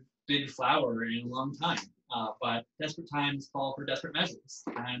bought sort of big flour in a long time. But desperate times call for desperate measures.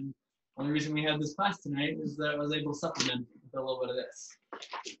 And the only reason we have this class tonight is that I was able to supplement with a little bit of this.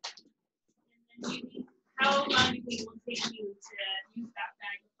 And then How long do you think it will take you to use that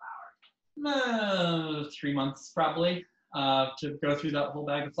bag of flour? 3 months probably to go through that whole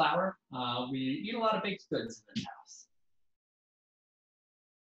bag of flour. We eat a lot of baked goods in this house.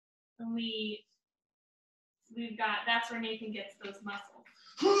 And we've got, that's where Nathan gets those muscles.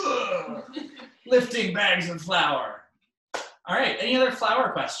 Lifting bags of flour. All right, any other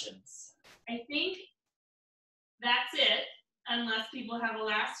flour questions? I think that's it, unless people have a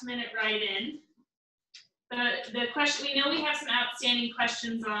last minute write-in. The question, we know we have some outstanding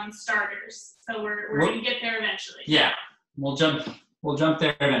questions on starters, so we're going to get there eventually. Yeah, we'll jump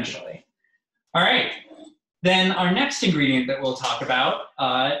there eventually. All right, then our next ingredient that we'll talk about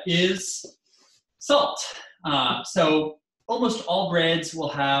is salt. So almost all breads will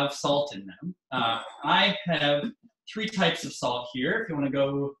have salt in them. I have 3 types of salt here, if you want to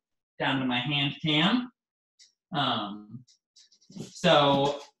go down to my hand cam.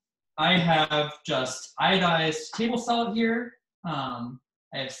 So I have just iodized table salt here. I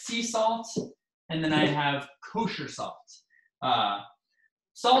have sea salt, and then I have kosher salt.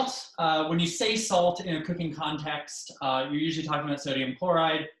 Salt, when you say salt in a cooking context, you're usually talking about sodium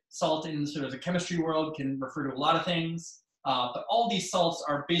chloride. Salt in sort of the chemistry world can refer to a lot of things, but all these salts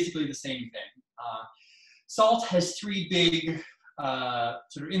are basically the same thing. Salt has 3 big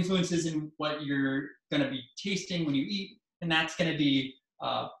sort of influences in what you're going to be tasting when you eat, and that's going to be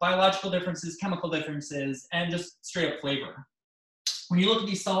biological differences, chemical differences, and just straight up flavor. When you look at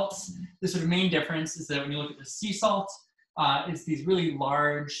these salts, the sort of main difference is that when you look at the sea salt, it's these really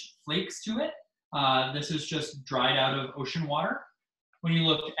large flakes to it. This is just dried out of ocean water. When you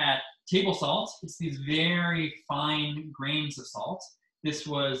look at table salt, it's these very fine grains of salt. This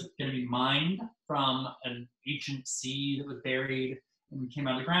was going to be mined from an ancient sea that was buried and came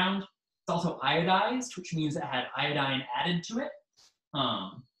out of the ground. It's also iodized, which means it had iodine added to it.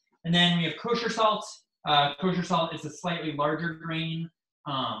 And then we have kosher salt. Kosher salt is a slightly larger grain.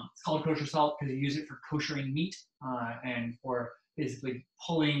 It's called kosher salt because you use it for koshering meat and for basically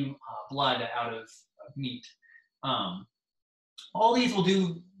pulling blood out of meat. All these will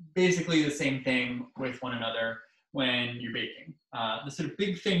do basically the same thing with one another when you're baking. The sort of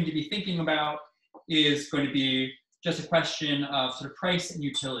big thing to be thinking about is going to be just a question of sort of price and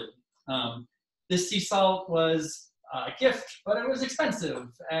utility. This sea salt was a gift, but it was expensive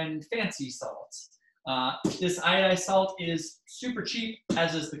and fancy salt. This iodized salt is super cheap,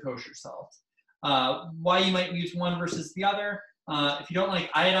 as is the kosher salt. Why you might use one versus the other, if you don't like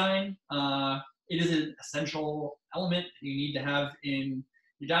iodine, it is an essential element that you need to have in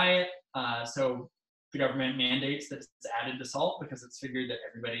your diet. So the government mandates that it's added to salt because it's figured that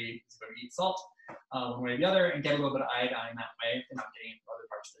everybody is going to eat salt one way or the other and get a little bit of iodine that way if they're not getting it from other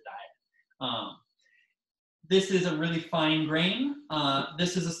parts of their diet. This is a really fine grain.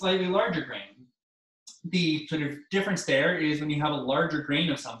 This is a slightly larger grain. The sort of difference there is when you have a larger grain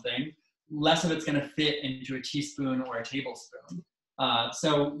of something, less of it's going to fit into a teaspoon or a tablespoon.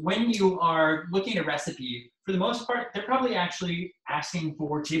 So when you are looking at a recipe, for the most part, they're probably actually asking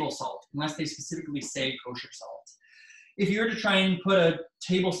for table salt, unless they specifically say kosher salt. If you were to try and put a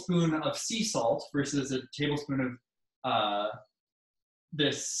tablespoon of sea salt versus a tablespoon of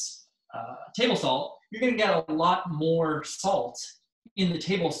this table salt, you're going to get a lot more salt in the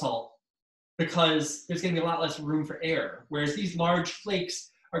table salt because there's going to be a lot less room for air, whereas these large flakes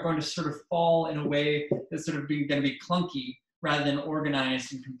are going to sort of fall in a way that's sort of going to be clunky rather than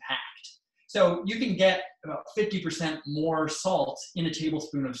organized and compact. So you can get about 50% more salt in a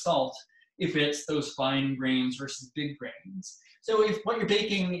tablespoon of salt if it's those fine grains versus big grains. So if what you're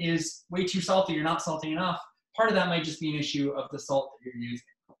baking is way too salty, you're not salting enough, part of that might just be an issue of the salt that you're using.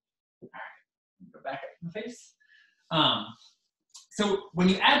 All right, go back up in the face. So when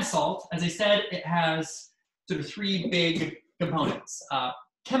you add salt, as I said, it has sort of 3 big components.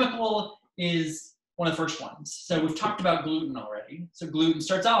 Chemical is one of the first ones. So we've talked about gluten already. So gluten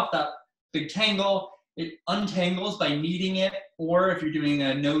starts out with that big tangle. It untangles by kneading it, or if you're doing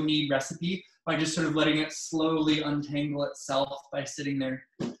a no-knead recipe, by just sort of letting it slowly untangle itself by sitting there.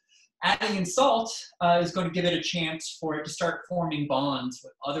 Adding in salt is going to give it a chance for it to start forming bonds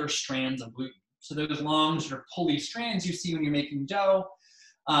with other strands of gluten. So those long sort of pulley strands you see when you're making dough,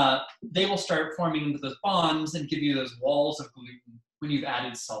 they will start forming into those bonds and give you those walls of gluten when you've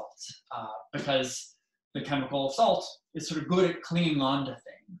added salt, because the chemical of salt is sort of good at clinging on to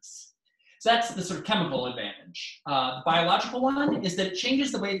things. So that's the sort of chemical advantage. The biological one is that it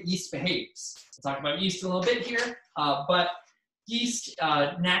changes the way yeast behaves. We'll talk about yeast a little bit here, but yeast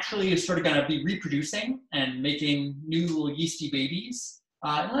naturally is sort of going to be reproducing and making new little yeasty babies,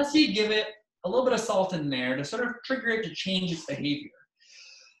 unless you give it a little bit of salt in there to sort of trigger it to change its behavior.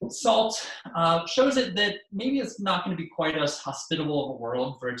 Salt shows it that maybe it's not going to be quite as hospitable of a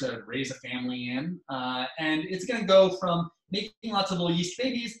world for it to raise a family in. And it's going to go from making lots of little yeast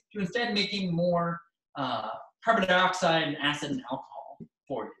babies to instead making more carbon dioxide and acid and alcohol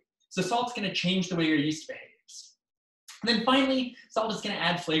for you. So salt's going to change the way your yeast behaves. And then finally, salt is going to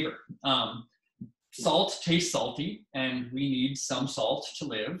add flavor. Salt tastes salty, and we need some salt to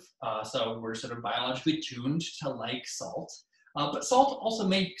live. So we're sort of biologically tuned to like salt. But salt also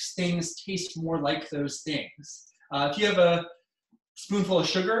makes things taste more like those things. If you have a spoonful of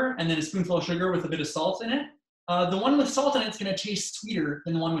sugar and then a spoonful of sugar with a bit of salt in it, the one with salt in it is going to taste sweeter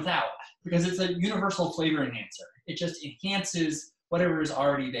than the one without, because it's a universal flavor enhancer. It just enhances whatever is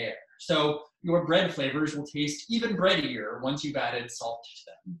already there. So your bread flavors will taste even breadier once you've added salt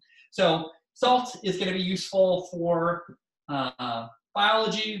to them. So salt is going to be useful for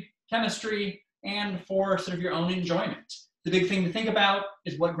biology, chemistry, and for sort of your own enjoyment. The big thing to think about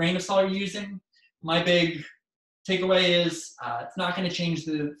is what grain of salt you're using. My big takeaway is it's not going to change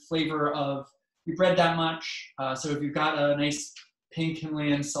the flavor of your bread that much. So if you've got a nice pink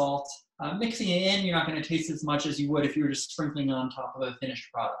Himalayan salt, mixing it in, you're not going to taste as much as you would if you were just sprinkling it on top of a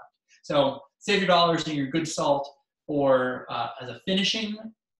finished product. So save your dollars in your good salt or as a finishing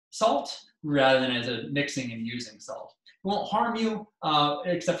salt rather than as a mixing and using salt. It won't harm you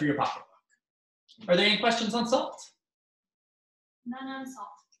except for your pocketbook. Are there any questions on salt? None on salt.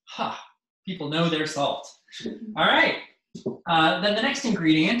 Ha, people know their salt. All right, then the next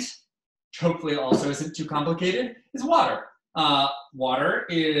ingredient, which hopefully also isn't too complicated, is water. Water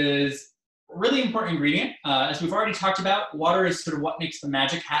is a really important ingredient. As we've already talked about, water is sort of what makes the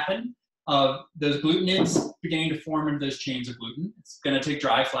magic happen of those glutenids beginning to form into those chains of gluten. It's going to take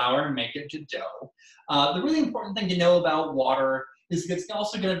dry flour and make it to dough. The really important thing to know about water is that it's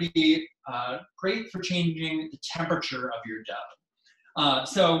also going to be great for changing the temperature of your dough.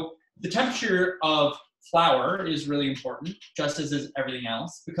 So the temperature of flour is really important, just as is everything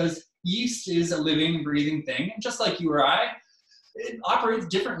else, because yeast is a living, breathing thing. And just like you or I, it operates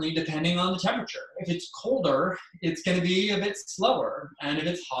differently depending on the temperature. If it's colder, it's going to be a bit slower. And if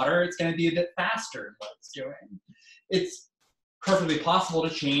it's hotter, it's going to be a bit faster in what it's doing. It's perfectly possible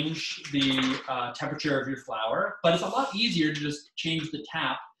to change the temperature of your flour, but it's a lot easier to just change the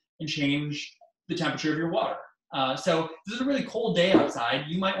tap and change the temperature of your water. So if it's a really cold day outside,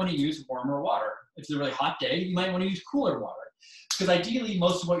 you might want to use warmer water. If it's a really hot day, you might want to use cooler water. Because ideally,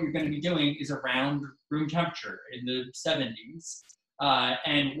 most of what you're going to be doing is around room temperature in the 70s.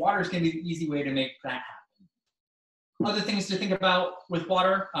 And water is going to be the easy way to make that happen. Other things to think about with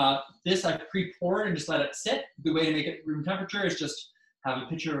water, this I've pre-poured and just let it sit. A good way to make it room temperature is just have a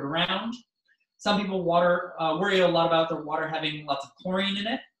pitcher of it around. Some people worry a lot about the water having lots of chlorine in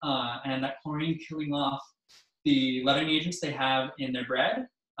it, and that chlorine killing off the leavening agents they have in their bread.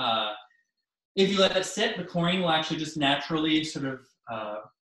 If you let it sit, the chlorine will actually just naturally sort of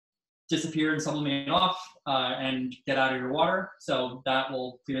disappear and sublimate off and get out of your water. So that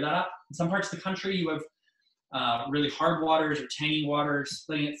will clear that up. In some parts of the country, you have really hard waters or tangy waters.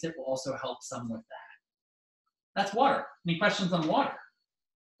 Letting it sit will also help some with that. That's water. Any questions on water?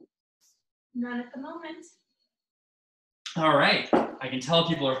 None at the moment. All right. I can tell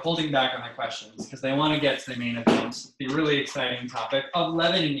people are holding back on their questions because they want to get to the main event, the really exciting topic of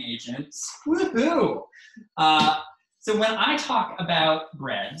leavening agents. Woohoo! So when I talk about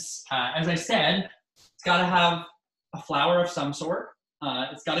breads, as I said, it's got to have a flour of some sort.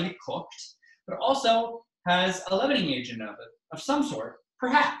 It's got to be cooked, but it also has a leavening agent of some sort,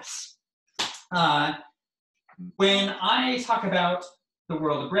 perhaps. When I talk about the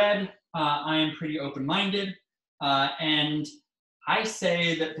world of bread, I am pretty open-minded, and I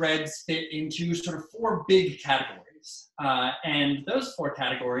say that breads fit into sort of 4 big categories. And those 4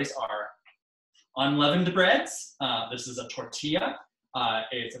 categories are unleavened breads. This is a tortilla.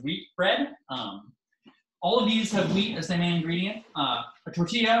 It's a wheat bread. All of these have wheat as the main ingredient. A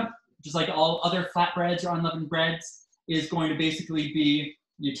tortilla, just like all other flatbreads or unleavened breads, is going to basically be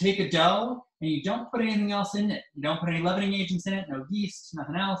you take a dough and you don't put anything else in it. You don't put any leavening agents in it, no yeast,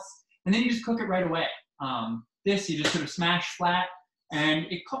 nothing else. And then you just cook it right away. This you just sort of smash flat and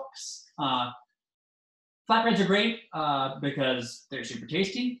it cooks. Flatbreads are great because they're super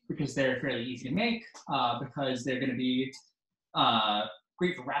tasty, because they're fairly easy to make, because they're going to be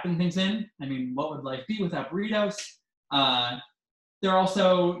great for wrapping things in. I mean, what would life be without burritos? They're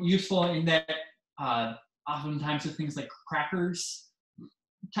also useful in that oftentimes with things like crackers,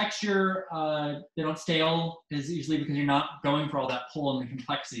 texture, they don't stale is usually because you're not going for all that pull and the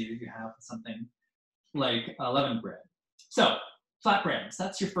complexity that you have with something like leavened bread. So flatbreads,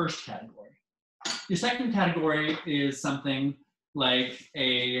 that's your first category. Your second category is something like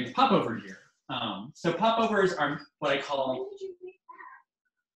a popover here. So popovers are what I call... When did you make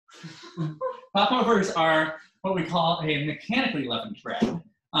that? Popovers are what we call a mechanically leavened bread.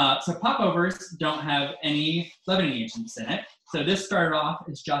 So popovers don't have any leavening agents in it. So this started off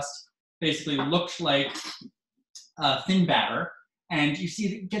as just basically looked like thin batter, and you see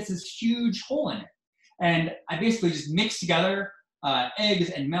it gets this huge hole in it. And I basically just mix together eggs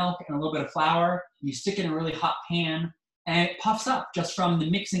and milk and a little bit of flour. You stick it in a really hot pan, and it puffs up just from the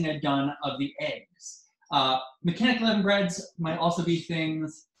mixing I've done of the eggs. Mechanically leavened breads might also be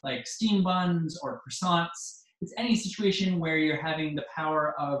things like steam buns or croissants. It's any situation where you're having the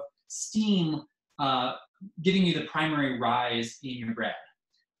power of steam giving you the primary rise in your bread.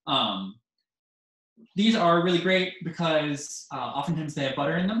 These are really great because oftentimes they have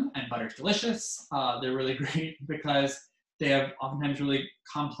butter in them, and butter is delicious. They're really great because they have oftentimes really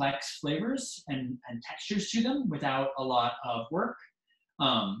complex flavors and textures to them without a lot of work.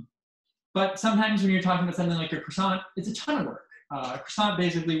 But sometimes when you're talking about something like a croissant, it's a ton of work. A croissant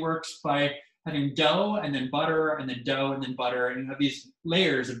basically works by having dough and then butter and then dough and then butter, and you have these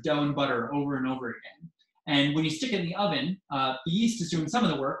layers of dough and butter over and over again. And when you stick it in the oven, the yeast is doing some of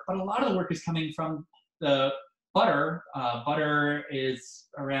the work, but a lot of the work is coming from the butter. Butter is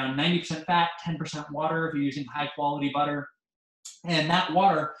around 90% fat, 10% water if you're using high quality butter. And that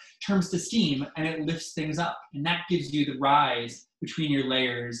water turns to steam and it lifts things up. And that gives you the rise between your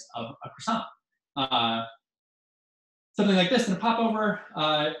layers of a croissant. Something like this in a popover,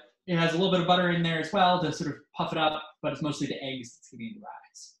 it has a little bit of butter in there as well to sort of puff it up, but it's mostly the eggs that's giving you the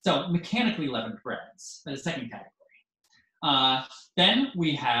rise. So mechanically leavened breads, that's the second category. Then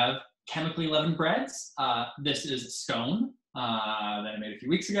we have chemically leavened breads. This is scone that I made a few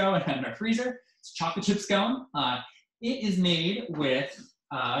weeks ago and had in our freezer. It's chocolate chip scone. It is made with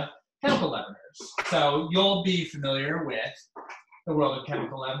chemical leaveners. So you'll be familiar with the world of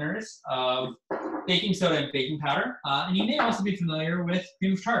chemical leaveners, of baking soda and baking powder, and you may also be familiar with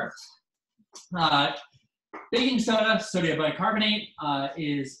cream of tartar. Baking soda, sodium bicarbonate,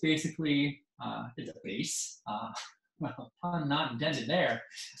 is basically, it's a base. Well, pun not intended there.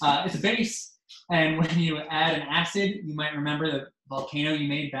 It's a base, and when you add an acid, you might remember the volcano you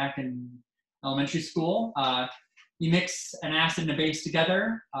made back in elementary school. You mix an acid and a base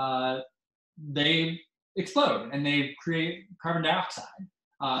together, they explode and they create carbon dioxide.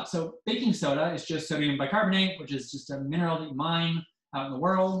 So baking soda is just sodium bicarbonate, which is just a mineral that you mine out in the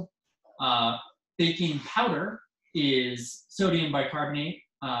world. Baking powder is sodium bicarbonate,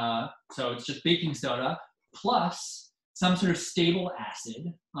 so it's just baking soda plus some sort of stable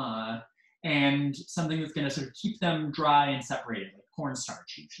acid and something that's going to sort of keep them dry and separated, like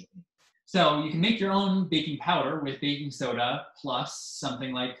cornstarch usually. So you can make your own baking powder with baking soda plus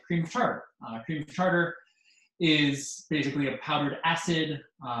something like cream of tartar. Cream of tartar is basically a powdered acid,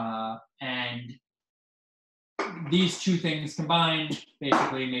 and these two things combined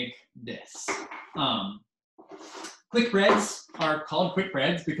basically make this. Quick breads are called quick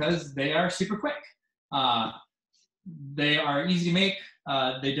breads because they are super quick. They are easy to make.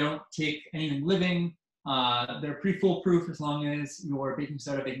 They don't take anything living. They're pretty foolproof as long as your baking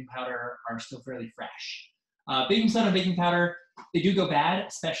soda, baking powder are still fairly fresh. Baking soda and baking powder, they do go bad,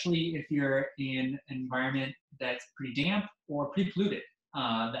 especially if you're in an environment that's pretty damp or pretty polluted.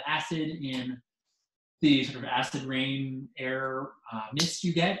 The acid in the sort of acid rain air mist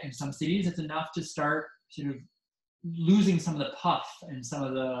you get in some cities, it's enough to start sort of losing some of the puff and some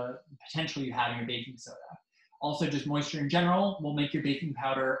of the potential you have in your baking soda. Also, just moisture in general will make your baking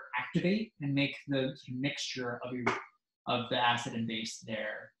powder activate and make the mixture of the acid and base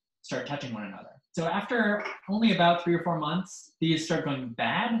there start touching one another. So after only about 3 or 4 months, these start going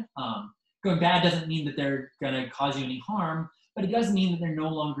bad. Going bad doesn't mean that they're going to cause you any harm, but it does mean that they're no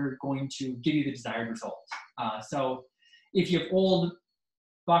longer going to give you the desired result. So if you have old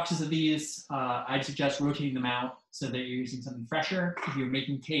boxes of these, I'd suggest rotating them out so that you're using something fresher. If you're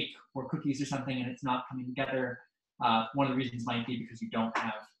making cake or cookies or something and it's not coming together, one of the reasons might be because you don't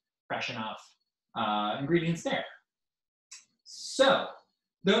have fresh enough ingredients there. So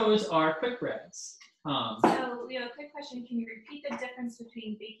those are quick breads. So we have a quick question. Can you repeat the difference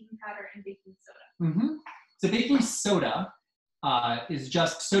between baking powder and baking soda? Mm-hmm. So baking soda is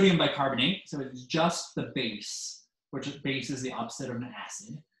just sodium bicarbonate. So it's just the base, which base is the opposite of an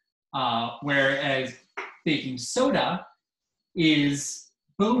acid. Whereas baking soda is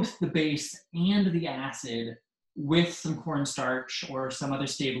both the base and the acid with some cornstarch or some other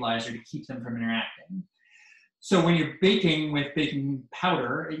stabilizer to keep them from interacting. So when you're baking with baking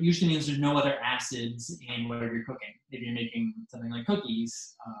powder, it usually means there's no other acids in whatever you're cooking. If you're making something like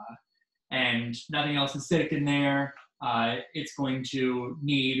cookies and nothing else is acidic in there, it's going to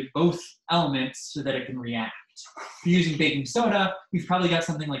need both elements so that it can react. If you're using baking soda, you've probably got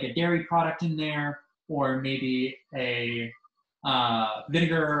something like a dairy product in there, or maybe a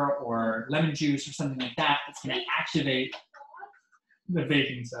vinegar or lemon juice or something like that that's going to activate the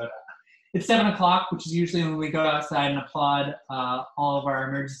baking soda. It's 7 o'clock, which is usually when we go outside and applaud all of our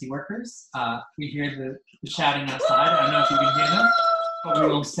emergency workers. We hear the shouting outside. I don't know if you can hear them, but we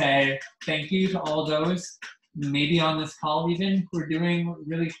will say thank you to all those, maybe on this call even, who are doing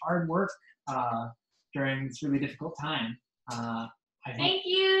really hard work during this really difficult time. Thank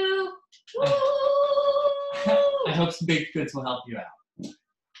you. I hope some baked goods will help you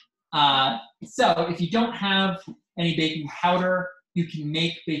out. So if you don't have any baking powder, you can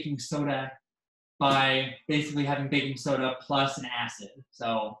make baking soda by basically having baking soda plus an acid.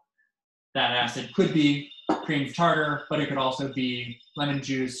 So that acid could be cream tartar, but it could also be lemon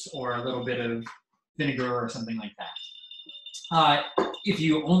juice or a little bit of vinegar or something like that. If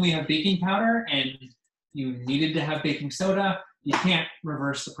you only have baking powder and you needed to have baking soda, you can't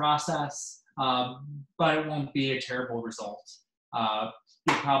reverse the process, but it won't be a terrible result.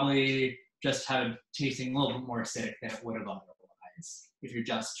 You'll probably just have it tasting a little bit more acidic than it would have otherwise if you're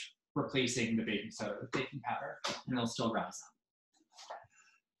just replacing the baking soda with baking powder, and it'll still rise up.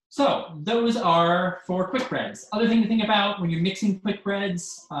 So those are for quick breads. Other thing to think about when you're mixing quick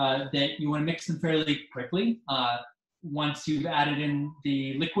breads, that you want to mix them fairly quickly. Once you've added in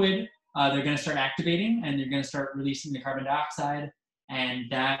the liquid, they're going to start activating and they're going to start releasing the carbon dioxide, and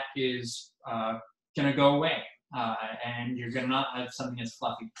that is going to go away. And you're going to not have something that's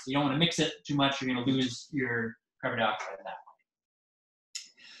fluffy. So you don't want to mix it too much. You're going to lose your carbon dioxide that way.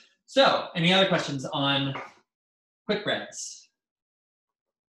 So, any other questions on quick breads?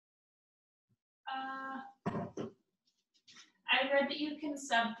 I read that you can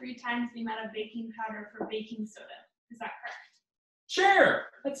sub 3 times the amount of baking powder for baking soda. Is that correct? Sure,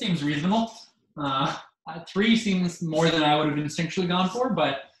 that seems reasonable. 3 seems more than I would have instinctually gone for,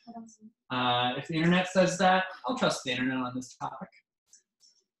 but if the internet says that, I'll trust the internet on this topic.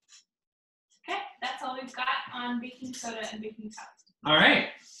 Okay, that's all we've got on baking soda and baking powder. All right,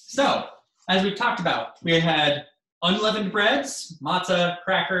 so as we've talked about, we had unleavened breads, matzah,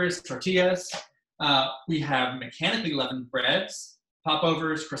 crackers, tortillas. We have mechanically leavened breads,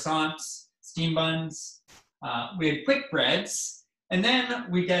 popovers, croissants, steam buns. We had quick breads, and then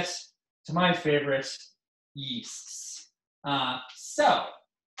we get to my favorite, yeasts. So,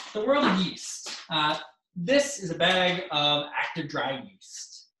 the world of yeast. This is a bag of active dry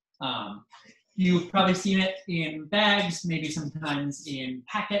yeast. You've probably seen it in bags, maybe sometimes in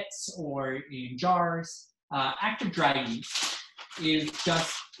packets or in jars. Active dry yeast is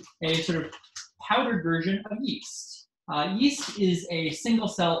just a sort of powdered version of yeast. Yeast is a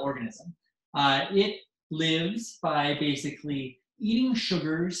single-cell organism. It lives by basically eating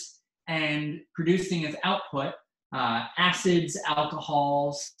sugars and producing as output acids,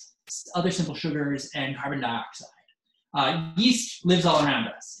 alcohols, other simple sugars, and carbon dioxide. Yeast lives all around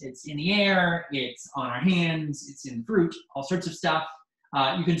us. It's in the air, it's on our hands, it's in fruit, all sorts of stuff.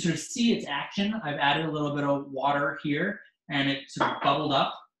 You can sort of see its action. I've added a little bit of water here, and it sort of bubbled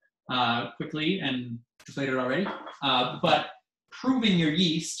up quickly and deflated already. But proving your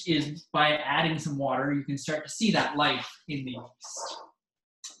yeast is by adding some water, you can start to see that life in the yeast.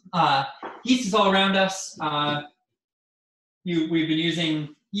 Yeast is all around us. We've been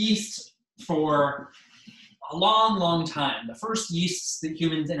using yeast for a long, long time. The first yeasts that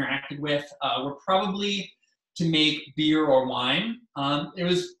humans interacted with were probably to make beer or wine. It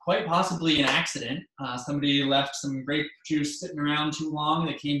was quite possibly an accident. Somebody left some grape juice sitting around too long.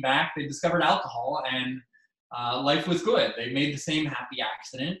 They came back, they discovered alcohol, and life was good. They made the same happy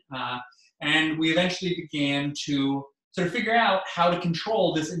accident. And we eventually began to sort of figure out how to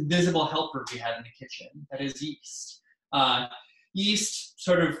control this invisible helper we had in the kitchen, that is yeast. Yeast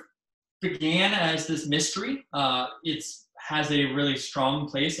sort of began as this mystery. It has a really strong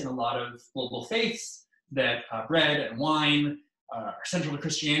place in a lot of global faiths, that bread and wine are central to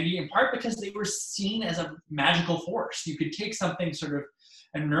Christianity, in part because they were seen as a magical force. You could take something sort of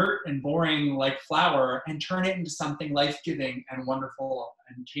inert and boring like flour and turn it into something life-giving and wonderful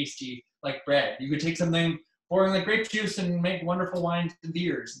and tasty like bread. You could take something boring like grape juice and make wonderful wines and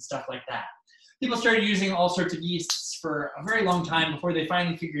beers and stuff like that. People started using all sorts of yeasts for a very long time before they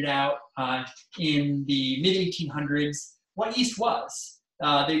finally figured out in the mid-1800s what yeast was.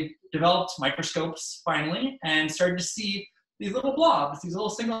 They developed microscopes finally and started to see these little blobs, these little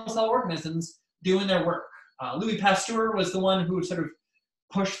single-cell organisms doing their work. Louis Pasteur was the one who sort of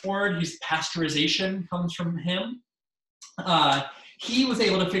pushed forward. Pasteurization comes from him. he was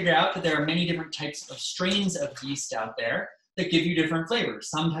able to figure out that there are many different types of strains of yeast out there that give you different flavors.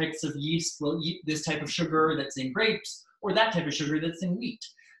 Some types of yeast will eat this type of sugar that's in grapes, or that type of sugar that's in wheat.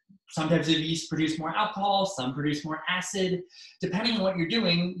 Some types of yeast produce more alcohol, some produce more acid. Depending on what you're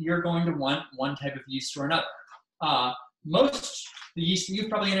doing, you're going to want one type of yeast or another. Most the yeast that you've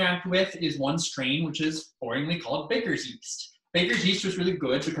probably interacted with is one strain, which is boringly called baker's yeast. Baker's yeast was really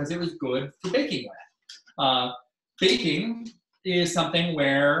good because it was good for baking with. Baking is something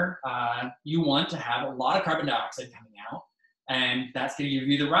where you want to have a lot of carbon dioxide coming out, and that's going to give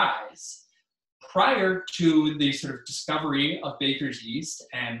you the rise. Prior to the sort of discovery of baker's yeast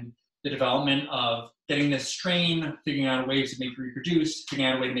and the development of getting this strain, figuring out ways to make it reproduce,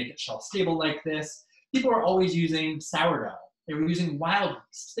 figuring out a way to make it shelf stable like this, people were always using sourdough. They were using wild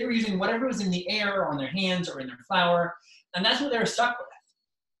yeast. They were using whatever was in the air or on their hands or in their flour, and that's what they were stuck with.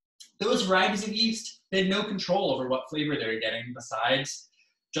 Those varieties of yeast, they had no control over what flavor they were getting besides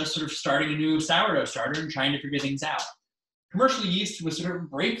just sort of starting a new sourdough starter and trying to figure things out. Commercial yeast was sort of a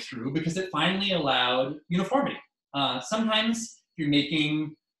breakthrough because it finally allowed uniformity. Sometimes if you're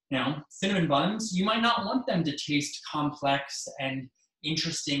making, cinnamon buns, you might not want them to taste complex and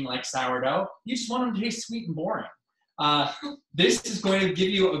interesting like sourdough. You just want them to taste sweet and boring. This is going to give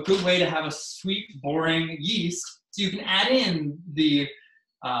you a good way to have a sweet, boring yeast, so you can add in the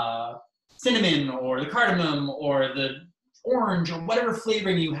cinnamon or the cardamom or the orange or whatever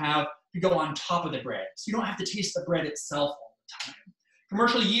flavoring you have to go on top of the bread. So you don't have to taste the bread itself all the time.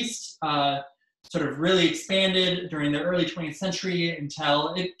 Commercial yeast sort of really expanded during the early 20th century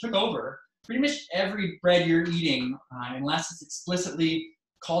until it took over. Pretty much every bread you're eating, unless it's explicitly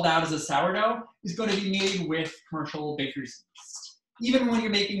called out as a sourdough, is going to be made with commercial baker's yeast. Even when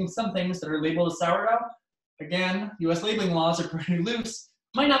you're making some things that are labeled as sourdough, again, US labeling laws are pretty loose,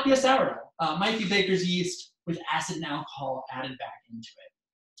 might not be a sourdough. Might be baker's yeast with acid and alcohol added back into it.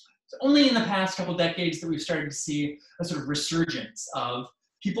 So only in the past couple decades that we've started to see a sort of resurgence of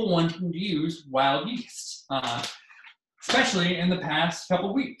people wanting to use wild yeast, especially in the past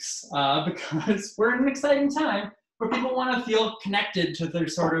couple weeks, because we're in an exciting time where people want to feel connected to their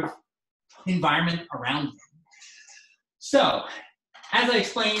sort of environment around them. So, as I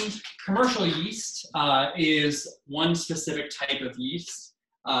explained, commercial yeast is one specific type of yeast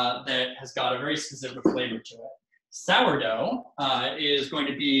that has got a very specific flavor to it. Sourdough is going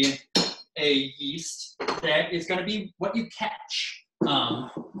to be a yeast that is going to be what you catch.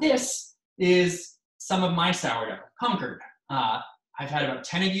 This is some of my sourdough, Concord. I've had about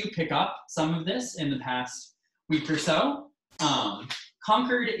 10 of you pick up some of this in the past week or so.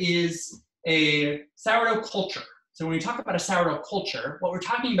 Concord is a sourdough culture. So when we talk about a sourdough culture, what we're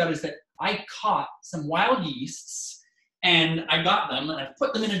talking about is that I caught some wild yeasts and I got them and I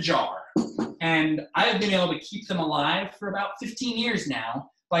put them in a jar. And I've been able to keep them alive for about 15 years now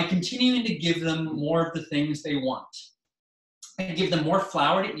by continuing to give them more of the things they want. I give them more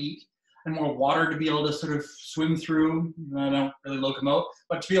flour to eat and more water to be able to sort of swim through. I don't really locomote,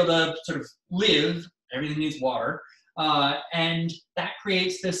 but to be able to sort of live, everything needs water. And that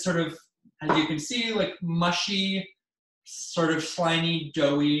creates this sort of, as you can see, like mushy, sort of slimy,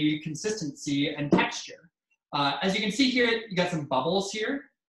 doughy consistency and texture. As you can see here, you got some bubbles here.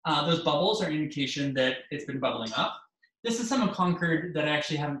 Those bubbles are an indication that it's been bubbling up. This is some of Concord that I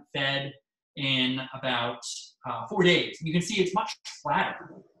actually haven't fed in about 4 days. You can see it's much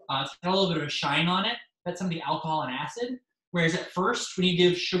flatter. It's got a little bit of a shine on it. That's some of the alcohol and acid. Whereas at first, when you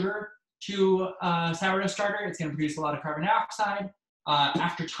give sugar to a sourdough starter, it's going to produce a lot of carbon dioxide.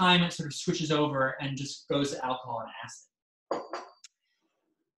 After time, it sort of switches over and just goes to alcohol and acid.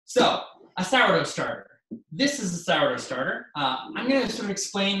 So, a sourdough starter. This is a sourdough starter. I'm going to sort of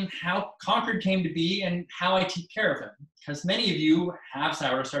explain how Concord came to be and how I take care of them, because many of you have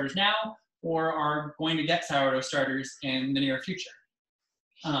sourdough starters now or are going to get sourdough starters in the near future.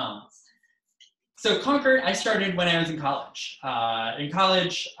 So Concord, I started when I was in college. In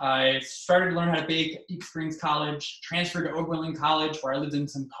college, I started to learn how to bake at Deep Springs College, transferred to Oberlin College, where I lived in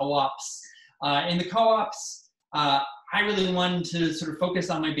some co-ops. In the co-ops, I really wanted to sort of focus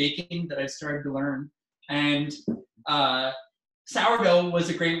on my baking that I started to learn. And sourdough was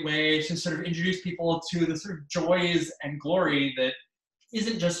a great way to sort of introduce people to the sort of joys and glory that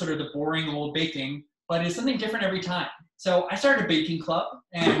isn't just sort of the boring old baking, but is something different every time. So I started a baking club,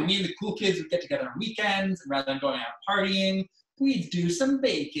 and me and the cool kids would get together on weekends, and rather than going out partying, we'd do some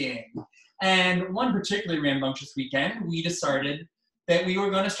baking. And one particularly rambunctious weekend, we decided that we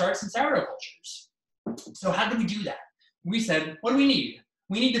were going to start some sourdough cultures. So how did we do that? We said, what do we need?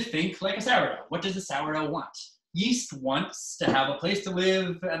 We need to think like a sourdough. What does a sourdough want? Yeast wants to have a place to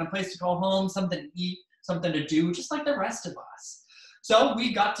live and a place to call home, something to eat, something to do, just like the rest of us. So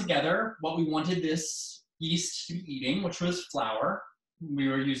we got together what we wanted this yeast to be eating, which was flour. We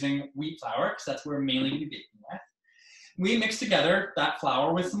were using wheat flour because that's what we're mainly going to be baking with. We mixed together that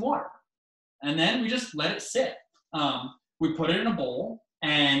flour with some water, and then we just let it sit. We put it in a bowl,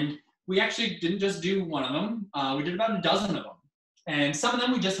 and we actually didn't just do one of them. We did about a dozen of them. And some of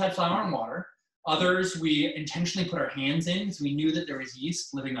them we just had flour and water. Others we intentionally put our hands in because we knew that there was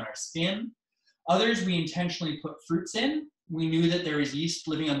yeast living on our skin. Others we intentionally put fruits in. We knew that there was yeast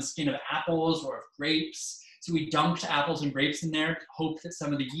living on the skin of apples or of grapes. So we dunked apples and grapes in there to hope that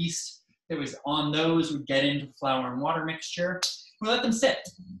some of the yeast that was on those would get into the flour and water mixture. We let them sit.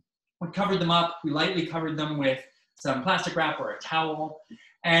 We covered them up. We lightly covered them with some plastic wrap or a towel.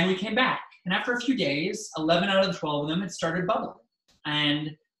 And we came back. And after a few days, 11 out of the 12 of them had started bubbling.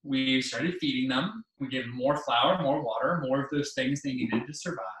 And we started feeding them. We gave them more flour, more water, more of those things they needed to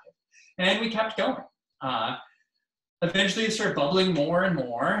survive. And we kept going. Eventually, they started bubbling more and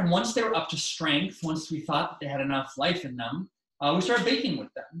more. And once they were up to strength, once we thought that they had enough life in them, we started baking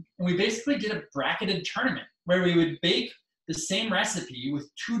with them. And we basically did a bracketed tournament where we would bake the same recipe with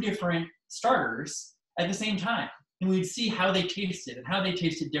 2 different starters at the same time. And we'd see how they tasted and how they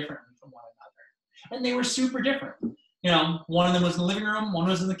tasted differently from one another. And they were super different. You know, one of them was in the living room, one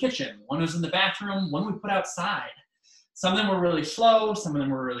was in the kitchen, one was in the bathroom, one we put outside. Some of them were really slow, some of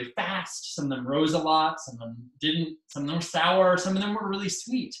them were really fast, some of them rose a lot, some of them didn't, some of them were sour, some of them were really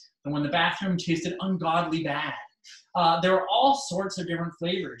sweet. The one in the bathroom tasted ungodly bad. There were all sorts of different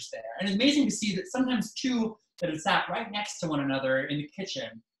flavors there. And it's amazing to see that sometimes 2 that had sat right next to one another in the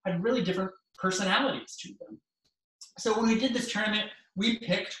kitchen had really different personalities to them. So when we did this tournament, we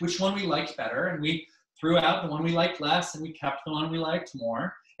picked which one we liked better, and we threw out the one we liked less, and we kept the one we liked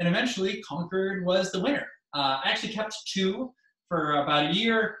more. And eventually, Concord was the winner. I actually kept 2 for about a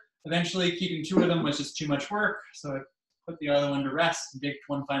year. Eventually, keeping 2 of them was just too much work, so I put the other one to rest and baked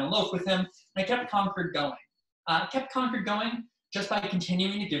one final loaf with him, and I kept Concord going. I kept Concord going just by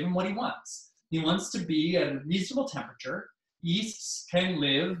continuing to give him what he wants. He wants to be at a reasonable temperature. Yeasts can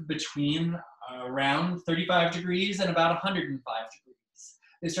live between around 35 degrees and about 105 degrees.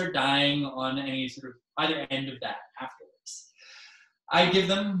 They start dying on any sort of either end of that afterwards. I give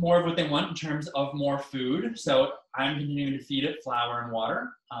them more of what they want in terms of more food. So I'm continuing to feed it flour and water.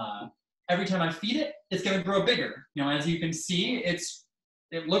 Every time I feed it, it's going to grow bigger. You know, as you can see,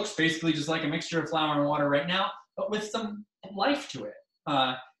 it looks basically just like a mixture of flour and water right now, but with some life to it.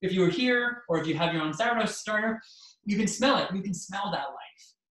 If you were here, or if you have your own sourdough starter, you can smell it. You can smell that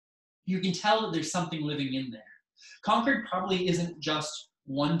life. You can tell that there's something living in there. Concord probably isn't just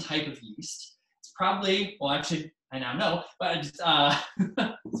one type of yeast. It's probably, well, actually, I now know, but it's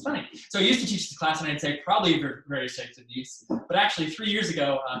funny. So I used to teach the class, and I'd say probably various types of yeast. But actually, 3 years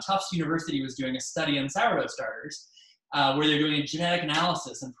ago, Tufts University was doing a study on sourdough starters, where they're doing a genetic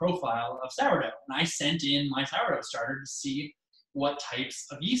analysis and profile of sourdough. And I sent in my sourdough starter to see what types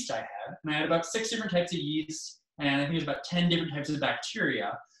of yeast I had. And I had about 6 different types of yeast, and I think it was about 10 different types of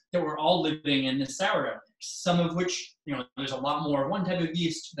bacteria that were all living in this sourdough mix. Some of which, you know, there's a lot more of one type of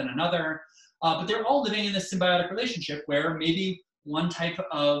yeast than another, but they're all living in this symbiotic relationship where maybe one type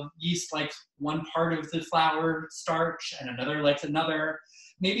of yeast likes one part of the flour starch and another likes another.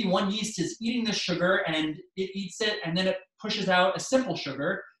 Maybe one yeast is eating the sugar and it eats it, and then it pushes out a simple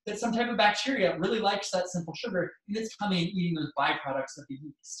sugar that some type of bacteria really likes that simple sugar, and it's coming and eating those byproducts of the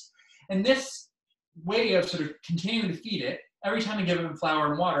yeast. And this way of sort of continuing to feed it, every time you give it flour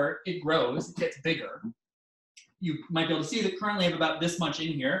and water, it grows, it gets bigger. You might be able to see that currently I have about this much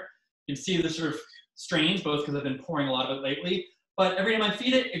in here. You can see the sort of strains, both because I've been pouring a lot of it lately, but every time I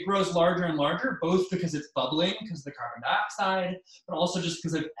feed it, it grows larger and larger, both because it's bubbling because of the carbon dioxide, but also just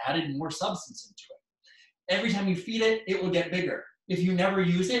because I've added more substance into it. Every time you feed it, it will get bigger. If you never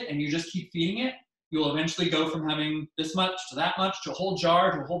use it and you just keep feeding it, you will eventually go from having this much to that much to a whole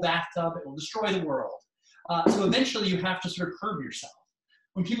jar to a whole bathtub. It will destroy the world. So eventually you have to sort of curb yourself.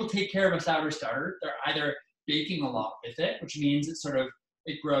 When people take care of a sourdough starter, they're either baking a lot with it, which means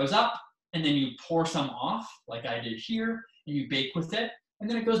it grows up, and then you pour some off, like I did here, and you bake with it, and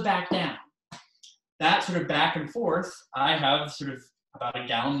then it goes back down. That sort of back and forth, I have sort of about 1.5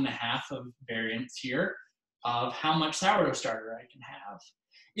 gallons of variance here of how much sourdough starter I can have.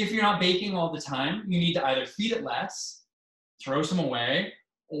 If you're not baking all the time, you need to either feed it less, throw some away,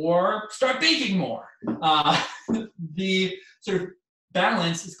 or start baking more. The sort of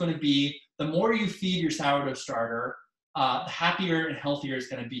balance is going to be the more you feed your sourdough starter, the happier and healthier it's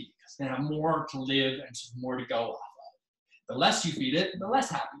going to be, because it's going to have more to live and sort of more to go off of. The less you feed it, the less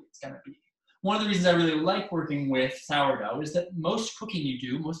happy it's going to be. One of the reasons I really like working with sourdough is that most cooking you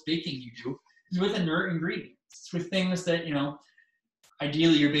do, most baking you do, is with inert ingredients. It's with things that, you know,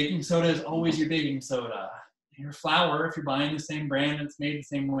 Ideally, your baking soda is always your baking soda. Your flour, if you're buying the same brand and it's made the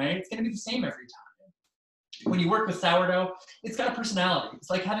same way, it's going to be the same every time. When you work with sourdough, it's got a personality. It's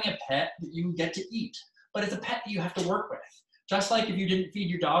like having a pet that you get to eat, but it's a pet that you have to work with. Just like if you didn't feed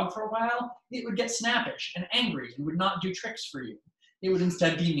your dog for a while, it would get snappish and angry and would not do tricks for you. It would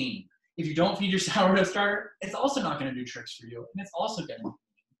instead be mean. If you don't feed your sourdough starter, it's also not going to do tricks for you, and it's also going to be mean.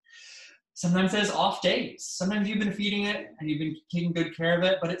 Sometimes it has off days. Sometimes you've been feeding it and you've been taking good care of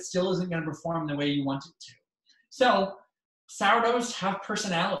it, but it still isn't going to perform the way you want it to. So sourdoughs have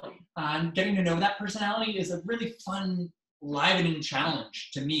personality, and getting to know that personality is a really fun, livening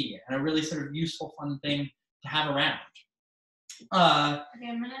challenge to me, and a really sort of useful, fun thing to have around. Okay,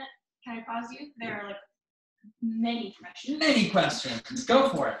 a minute. Can I pause you? There are like many questions. Many questions. Go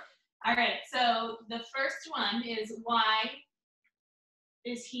for it. All right. So the first one is, why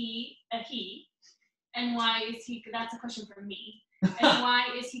is he a he? And why is he? That's a question for me. And why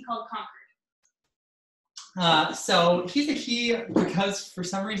is he called Concord? So he's a he because for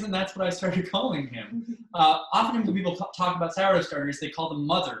some reason that's what I started calling him. Often when people talk about sourdough starters, they call them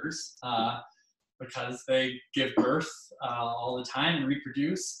mothers because they give birth all the time and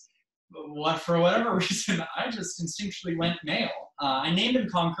reproduce. But for whatever reason, I just instinctually went male. I named him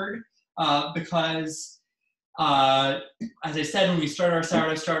Concord because, as I said, when we started our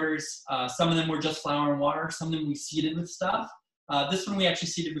sourdough starters, some of them were just flour and water. Some of them we seeded with stuff. This one we actually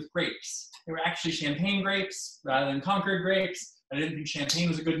seeded with grapes. They were actually champagne grapes rather than Concord grapes. I didn't think champagne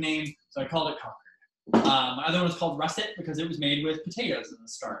was a good name, so I called it Concord. My other one was called russet because it was made with potatoes in the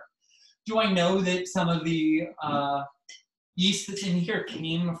start. Do I know that some of the yeast that's in here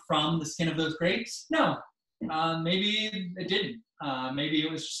came from the skin of those grapes? No. Maybe it didn't. Maybe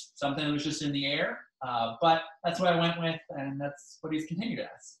it was just something that was just in the air. But that's what I went with, and that's what he's continued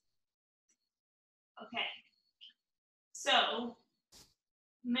as. Okay. So,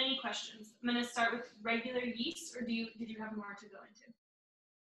 many questions. I'm going to start with regular yeast, or did you have more to go into?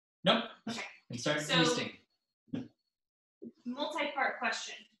 Nope. Okay. And start So, yeasting. Multi-part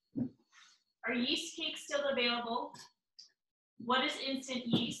question. Are yeast cakes still available? What is instant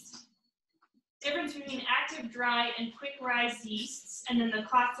yeast? Difference between active, dry, and quick rise yeasts, and then the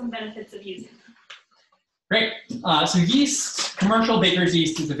costs and benefits of using them. Great. So yeast, commercial baker's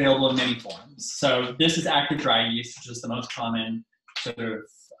yeast is available in many forms. So this is active dry yeast, which is the most common sort of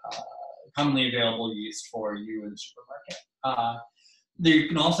commonly available yeast for you in the supermarket. You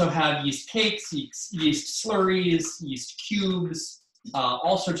can also have yeast cakes, yeast slurries, yeast cubes,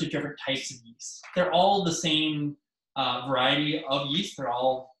 all sorts of different types of yeast. They're all the same variety of yeast. They're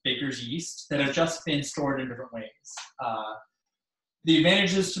all baker's yeast that have just been stored in different ways. The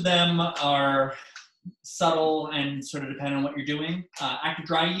advantages to them are subtle and sort of depend on what you're doing. Active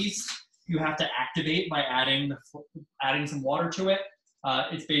dry yeast, you have to activate by adding some water to it.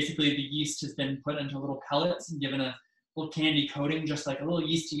 It's basically the yeast has been put into little pellets and given a little candy coating, just like a little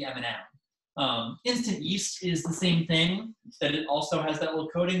yeasty M&M. Instant yeast is the same thing, that it also has that little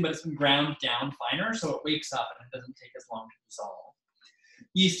coating, but it's been ground down finer, so it wakes up and it doesn't take as long to dissolve.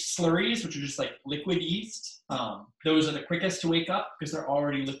 Yeast slurries, which are just like liquid yeast, those are the quickest to wake up because they're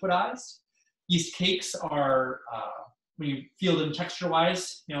already liquidized. Yeast cakes are, when you feel them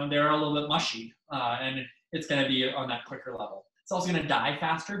texture-wise, they're a little bit mushy, and it's going to be on that quicker level. It's also going to die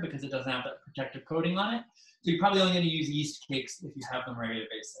faster because it doesn't have that protective coating on it. So you're probably only going to use yeast cakes if you have them on a regular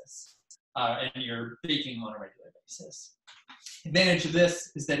basis, and you're baking on a regular basis. Advantage of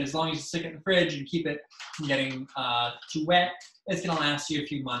this is that as long as you stick it in the fridge and keep it from getting too wet, it's going to last you a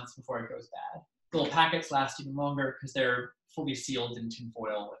few months before it goes bad. The little packets last even longer because they're fully sealed in tin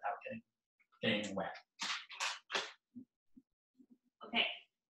foil without getting wet. Okay.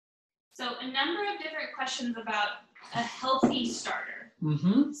 So a number of different questions about a healthy starter.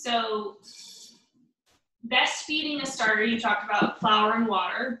 Mm-hmm. So best feeding a starter, you talked about flour and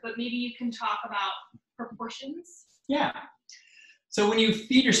water, but maybe you can talk about proportions. Yeah. So when you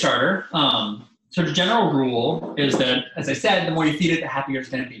feed your starter, sort of general rule is that, as I said, the more you feed it, the happier it's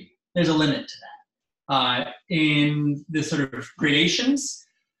going to be. There's a limit to that. In the sort of gradations,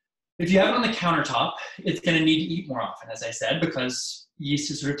 if you have it on the countertop, it's going to need to eat more often, as I said, because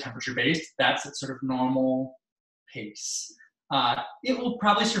yeast is sort of temperature-based. That's its sort of normal pace. It will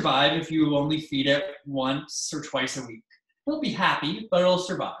probably survive if you only feed it once or twice a week. It won't be happy, but it'll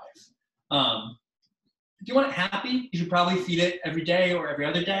survive. If you want it happy, you should probably feed it every day or every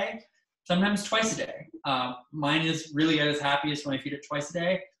other day, sometimes twice a day. Mine is really at its happiest when I feed it twice a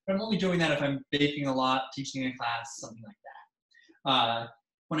day, but I'm only doing that if I'm baking a lot, teaching in class, something like that.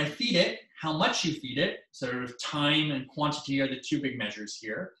 When I feed it, how much you feed it, sort of time and quantity are the two big measures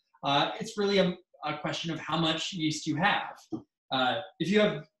here. It's really a question of how much yeast you have. If you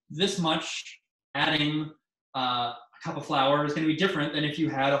have this much, adding a cup of flour is going to be different than if you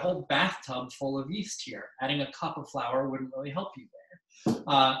had a whole bathtub full of yeast here. Adding a cup of flour wouldn't really help you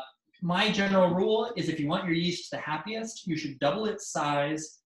there. My general rule is if you want your yeast the happiest, you should double its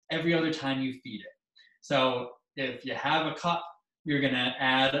size every other time you feed it. So if you have a cup, you're going to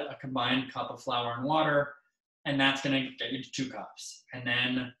add a combined cup of flour and water, and that's going to get you to 2 cups. And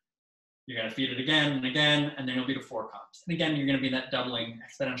then you're going to feed it again and again, and then you'll be to 4 cups. And again, you're going to be in that doubling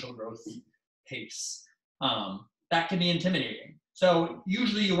exponential growth pace. That can be intimidating. So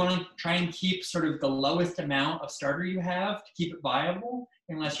usually you want to try and keep sort of the lowest amount of starter you have to keep it viable,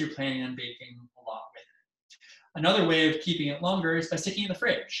 unless you're planning on baking a lot with it. Another way of keeping it longer is by sticking it in the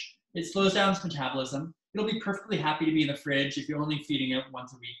fridge. It slows down its metabolism. It'll be perfectly happy to be in the fridge. If you're only feeding it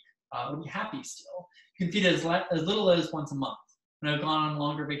once a week, it'll be happy still. You can feed it as little as once a month. When I've gone on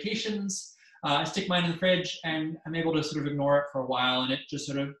longer vacations, I stick mine in the fridge and I'm able to sort of ignore it for a while, and it just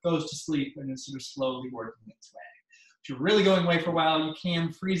sort of goes to sleep and is sort of slowly working its way. If you're really going away for a while, you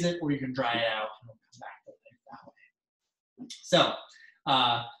can freeze it or you can dry it out and it'll come back to life that way. So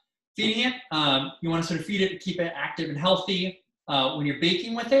feeding it, you want to sort of feed it to keep it active and healthy. When you're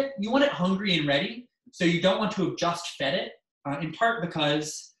baking with it, you want it hungry and ready. So you don't want to have just fed it, in part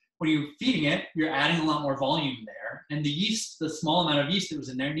because when you're feeding it, you're adding a lot more volume there. And the yeast, the small amount of yeast that was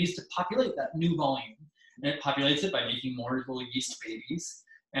in there, needs to populate that new volume. And it populates it by making more little yeast babies.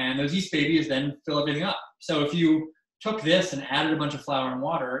 And those yeast babies then fill everything up. So if you took this and added a bunch of flour and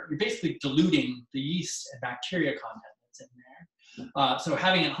water, you're basically diluting the yeast and bacteria content that's in there. So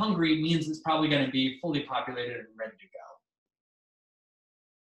having it hungry means it's probably going to be fully populated and ready to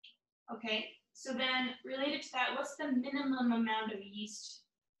go. Okay, so then related to that, what's the minimum amount of yeast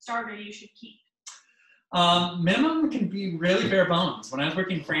starter you should keep? Minimum can be really bare bones. When I was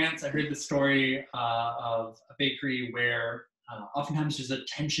working in France, I heard the story of a bakery where oftentimes there's a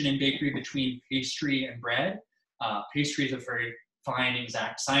tension in bakery between pastry and bread. Pastry is a very fine,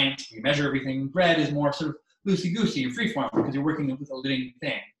 exact science. We measure everything. Bread is more sort of loosey-goosey and freeform because you're working with a living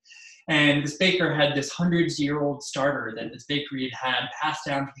thing. And this baker had this hundreds-year-old starter that this bakery had passed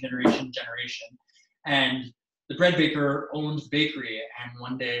down from generation to generation. And the bread baker owned the bakery and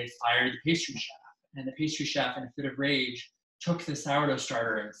one day fired the pastry chef. And the pastry chef, in a fit of rage, took the sourdough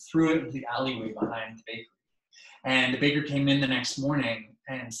starter and threw it into the alleyway behind the bakery. And the baker came in the next morning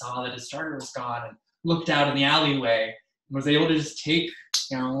and saw that his starter was gone and looked out in the alleyway and was able to just take,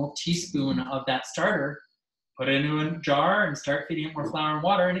 a little teaspoon of that starter, put it into a jar and start feeding it more flour and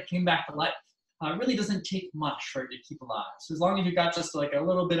water, and it came back to life. It really doesn't take much for it to keep alive. So as long as you've got just like a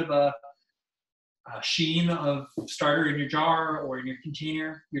little bit of a sheen of starter in your jar or in your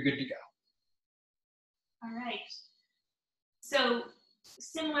container, you're good to go. All right. So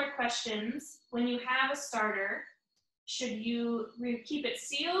similar questions. When you have a starter, should you keep it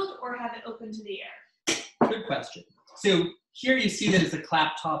sealed or have it open to the air? Good question. So here you see that it's a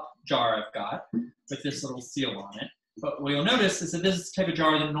clap top jar I've got with this little seal on it. But what you'll notice is that this is the type of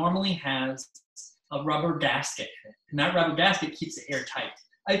jar that normally has a rubber gasket in it. And that rubber gasket keeps it airtight.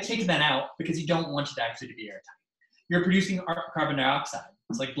 I've taken that out because you don't want it actually to be airtight. You're producing carbon dioxide.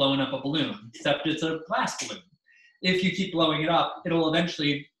 It's like blowing up a balloon, except it's a glass balloon. If you keep blowing it up, it'll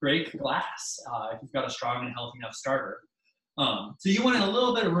eventually break glass if you've got a strong and healthy enough starter. So you want a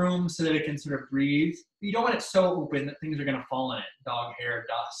little bit of room so that it can sort of breathe. You don't want it so open that things are going to fall in it. Dog hair,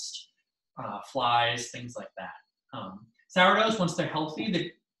 dust, flies, things like that. Sourdoughs, once they're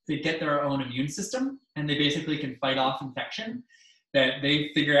healthy, they get their own immune system, and they basically can fight off infection. That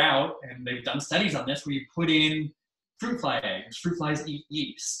they figure out, and they've done studies on this, where you put in fruit fly eggs. Fruit flies eat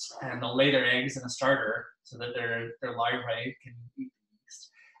yeast, and they'll lay their eggs in a starter so that their larvae can eat the yeast.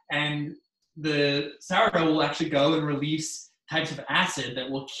 And the sourdough will actually go and release types of acid that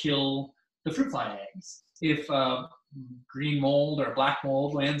will kill the fruit fly eggs. If green mold or black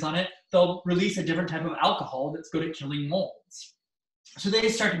mold lands on it, they'll release a different type of alcohol that's good at killing molds. So they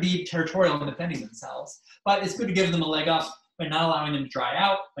start to be territorial and defending themselves. But it's good to give them a leg up by not allowing them to dry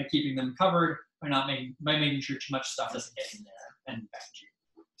out, by keeping them covered, by making sure too much stuff doesn't get in there and infect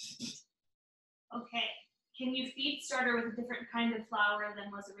you. Okay. Can you feed starter with a different kind of flour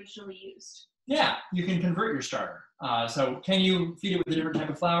than was originally used? Yeah, you can convert your starter. So can you feed it with a different type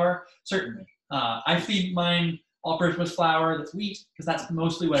of flour? Certainly. I feed mine all-purpose flour that's wheat because that's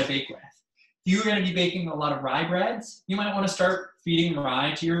mostly what I bake with. If you're going to be baking a lot of rye breads, you might want to start feeding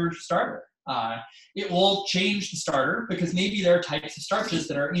rye to your starter. It will change the starter because maybe there are types of starches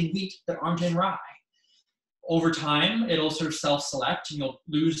that are in wheat that aren't in rye. Over time, it'll sort of self-select and you'll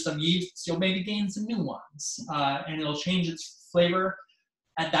lose some yeasts, you'll maybe gain some new ones, and it'll change its flavor.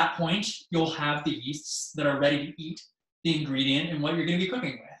 At that point, you'll have the yeasts that are ready to eat the ingredient and what you're going to be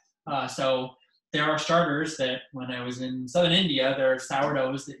cooking with. So there are starters that, when I was in southern India, there are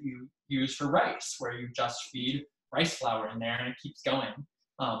sourdoughs that you use for rice, where you just feed rice flour in there and it keeps going.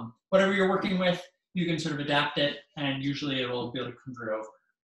 Whatever you're working with, you can sort of adapt it, and usually it will be able to convert over.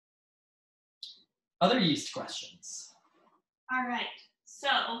 Other yeast questions? All right,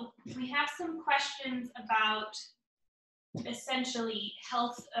 so we have some questions about essentially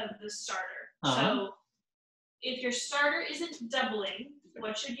health of the starter. So if your starter isn't doubling,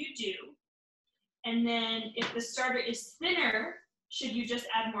 what should you do? And then if the starter is thinner, should you just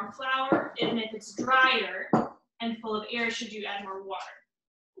add more flour? And if it's drier and full of air, should you add more water?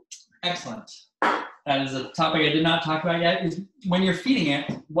 Excellent. That is a topic I did not talk about yet. Is when you're feeding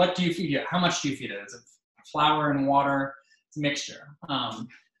it, what do you feed it? How much do you feed it? Is it flour and water? It's a mixture.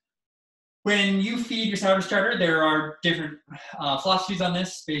 When you feed your sourdough starter, there are different philosophies on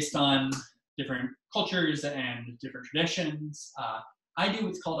this based on different cultures and different traditions. I do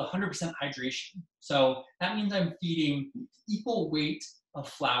what's called 100% hydration. So that means I'm feeding equal weight of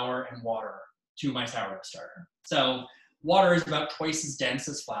flour and water to my sourdough starter. So water is about twice as dense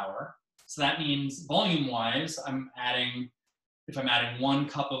as flour. So that means volume-wise, if I'm adding 1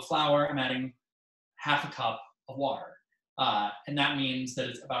 cup of flour, I'm adding half a cup of water. And that means that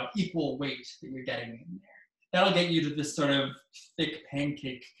it's about equal weight that you're getting in there. That'll get you to this sort of thick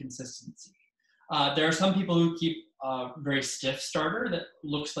pancake consistency. There are some people who keep a very stiff starter that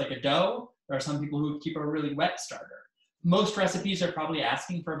looks like a dough. There are some people who keep a really wet starter. Most recipes are probably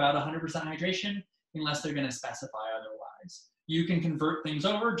asking for about 100% hydration, unless they're going to specify otherwise. You can convert things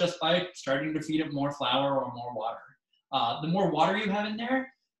over just by starting to feed it more flour or more water. The more water you have in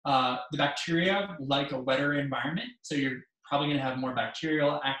there, the bacteria like a wetter environment, so you're probably going to have more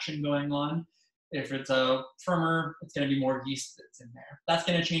bacterial action going on. If it's a firmer, it's going to be more yeast that's in there. That's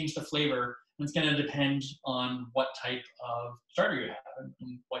going to change the flavor, and it's going to depend on what type of starter you have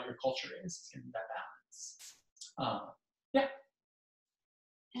and what your culture is. It's going to be that balance. Yeah.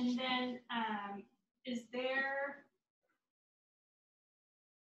 And then,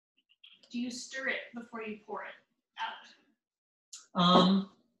 do you stir it before you pour it out?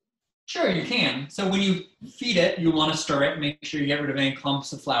 Sure, you can. So when you feed it, you want to stir it, make sure you get rid of any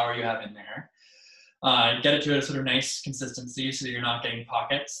clumps of flour you have in there. Get it to a sort of nice consistency so you're not getting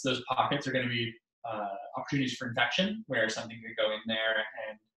pockets. Those pockets are going to be opportunities for infection, where something could go in there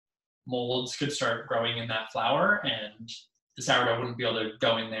and molds could start growing in that flour, and the sourdough wouldn't be able to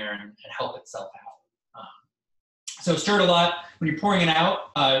go in there and help itself out. So stir it a lot. When you're pouring it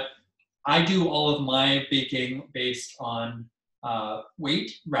out, I do all of my baking based on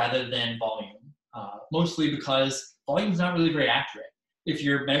weight rather than volume, mostly because volume is not really very accurate. If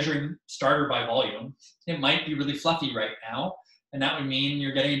you're measuring starter by volume, it might be really fluffy right now, and that would mean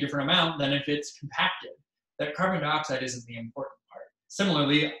you're getting a different amount than if it's compacted. That carbon dioxide isn't the important part.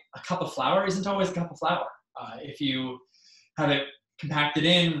 Similarly, a cup of flour isn't always a cup of flour. If you have it compacted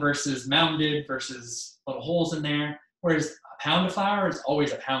in versus mounded versus little holes in there, whereas a pound of flour is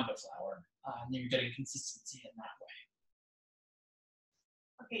always a pound of flour, and you're getting consistency in that way.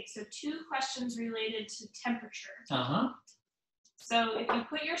 Okay, so 2 questions related to temperature. Uh-huh. So if you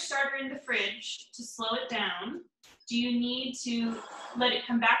put your starter in the fridge to slow it down, do you need to let it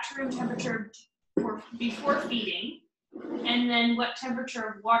come back to room temperature before feeding? And then what temperature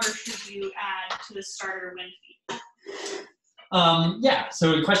of water should you add to the starter when feeding? Yeah,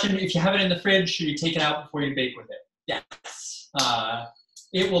 so the question, if you have it in the fridge, should you take it out before you bake with it? Yes.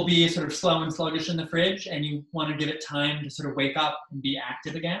 It will be sort of slow and sluggish in the fridge, and you want to give it time to sort of wake up and be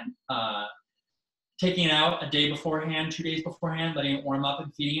active again. Taking it out a day beforehand, 2 days beforehand, letting it warm up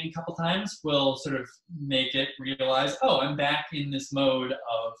and feeding it a couple times will sort of make it realize, oh, I'm back in this mode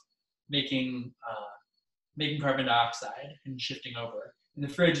of making carbon dioxide and shifting over. In the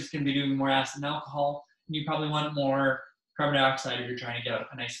fridge, it's going to be doing more acid and alcohol, and you probably want more carbon dioxide if you're trying to get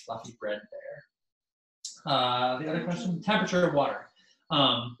a nice fluffy bread there. The other question, temperature of water.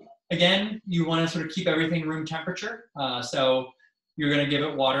 Again, you want to sort of keep everything room temperature. So you're going to give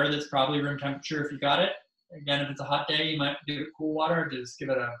it water that's probably room temperature if you got it. Again, if it's a hot day, you might give it cool water, just give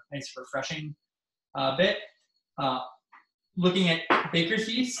it a nice refreshing bit. Looking at baker's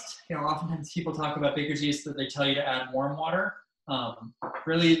yeast, oftentimes people talk about baker's yeast that they tell you to add warm water.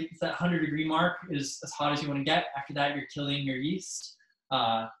 Really, that 100-degree mark is as hot as you want to get. After that, you're killing your yeast.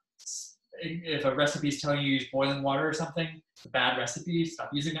 If a recipe is telling you to use boiling water or something, it's a bad recipe.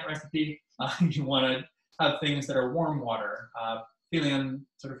 Stop using that recipe. You want to have things that are warm water, feeling on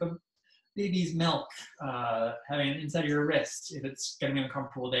sort of a baby's milk, having it inside of your wrist. If it's getting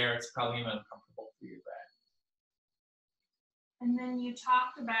uncomfortable there, it's probably going to be uncomfortable for your bread. And then you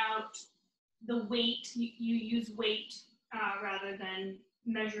talked about the weight. You use weight rather than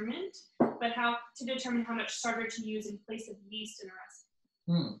measurement, but how to determine how much starter to use in place of yeast in a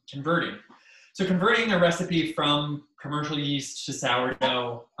recipe. Converting. So converting a recipe from commercial yeast to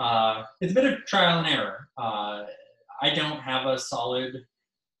sourdough, it's a bit of trial and error. I don't have a solid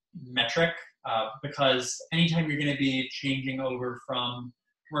metric because anytime you're going to be changing over from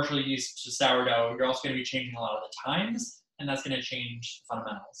commercial yeast to sourdough, you're also going to be changing a lot of the times, and that's going to change the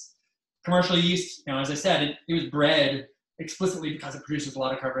fundamentals. Commercial yeast, as I said, it was bred explicitly because it produces a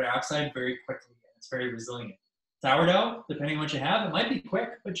lot of carbon dioxide very quickly, and it's very resilient. Sourdough, depending on what you have, it might be quick,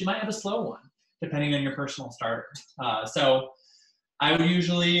 but you might have a slow one, depending on your personal starter. So I would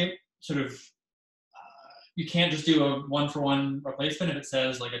usually you can't just do a one-for-one replacement. If it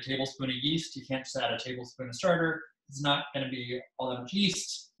says like a tablespoon of yeast, you can't just add a tablespoon of starter. It's not going to be all that much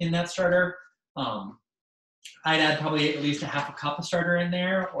yeast in that starter. I'd add probably at least a half a cup of starter in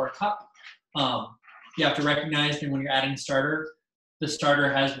there, or a cup. You have to recognize that when you're adding starter, the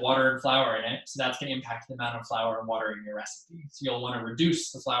starter has water and flour in it, so that's going to impact the amount of flour and water in your recipe. So you'll want to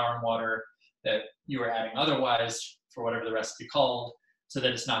reduce the flour and water that you are adding otherwise for whatever the recipe called, so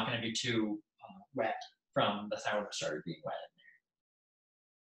that it's not going to be too wet from the sourdough starter being wet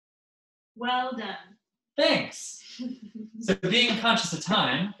in there. Well done. Thanks. So being conscious of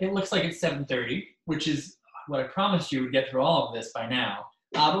time, it looks like it's 7:30, which is what I promised you would get through all of this by now.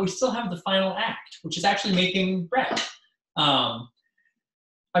 But we still have the final act, which is actually making bread.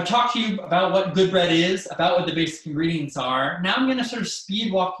 I've talked to you about what good bread is, about what the basic ingredients are. Now I'm going to sort of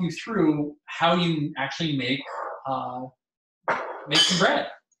speed walk you through how you actually make some bread.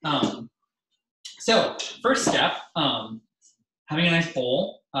 So first step, having a nice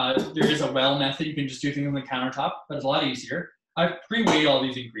bowl. There is a well method. You can just do things on the countertop, but it's a lot easier. I've pre-weighed all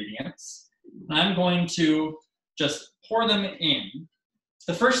these ingredients, and I'm going to just pour them in.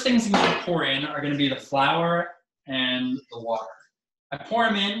 The first things I'm going to pour in are going to be the flour and the water. I pour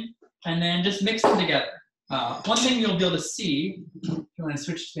them in and then just mix them together. One thing you'll be able to see, if you want to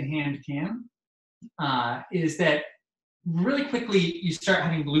switch to the hand cam, is that really quickly you start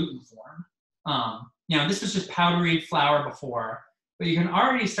having gluten form. This was just powdery flour before, but you can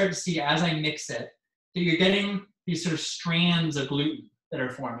already start to see as I mix it that you're getting these sort of strands of gluten that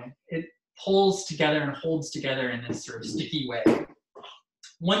are forming. It pulls together and holds together in this sort of sticky way.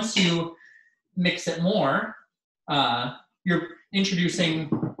 Once you mix it more, you're introducing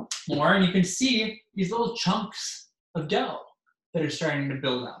more, and you can see these little chunks of dough that are starting to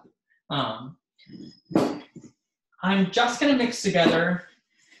build up. I'm just going to mix together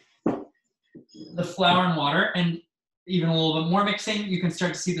the flour and water, and even a little bit more mixing, you can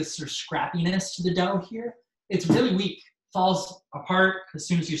start to see this sort of scrappiness to the dough here. It's really weak, falls apart as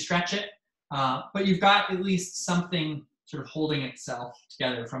soon as you stretch it, but you've got at least something sort of holding itself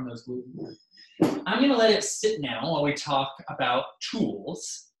together from those gluten. I'm going to let it sit now while we talk about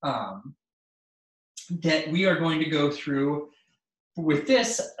tools that we are going to go through with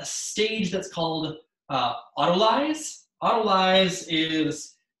this, a stage that's called autolyze. Autolyze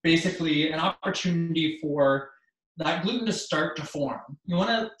is basically an opportunity for that gluten to start to form. You want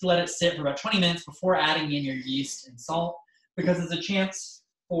to let it sit for about 20 minutes before adding in your yeast and salt, because it's a chance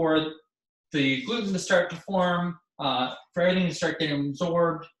for the gluten to start to form, for everything to start getting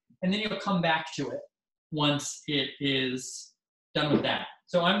absorbed, and then you'll come back to it once it is done with that.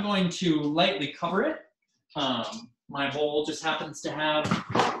 So I'm going to lightly cover it. My bowl just happens to have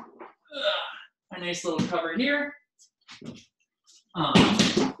a nice little cover here.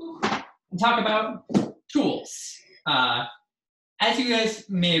 And talk about tools. As you guys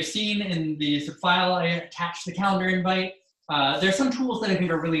may have seen in the file I attached the calendar invite, there's some tools that I think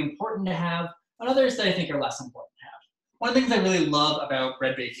are really important to have, and others that I think are less important to have. One of the things I really love about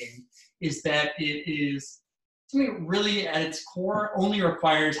bread baking is that it is something that really at its core only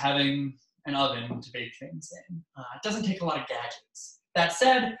requires having an oven to bake things in. It doesn't take a lot of gadgets. That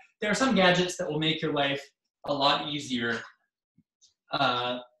said, there are some gadgets that will make your life a lot easier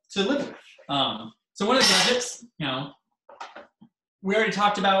to live with. So one of the gadgets, we already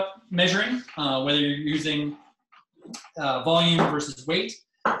talked about measuring, whether you're using volume versus weight.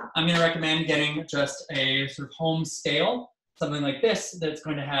 I'm going to recommend getting just a sort of home scale, something like this, that's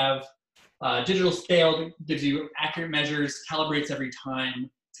going to have a digital scale that gives you accurate measures, calibrates every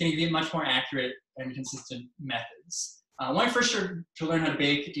time. It's going to give you much more accurate and consistent methods. When I first started to learn how to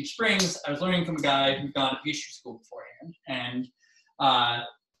bake at Deep Springs, I was learning from a guy who'd gone to pastry school beforehand. And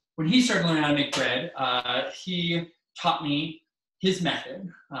when he started learning how to make bread, he taught me his method,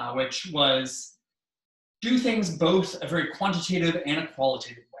 which was do things both a very quantitative and a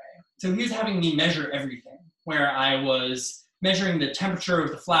qualitative way. So he was having me measure everything, where I was measuring the temperature of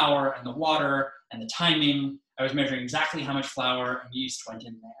the flour and the water and the timing. I I was measuring exactly how much flour and yeast went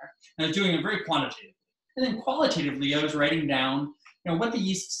in there. And I was doing it very quantitatively. And then qualitatively, I was writing down, what the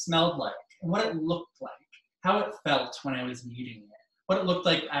yeast smelled like and what it looked like, how it felt when I was kneading it, what it looked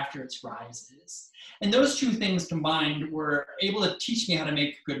like after its rises. And those two things combined were able to teach me how to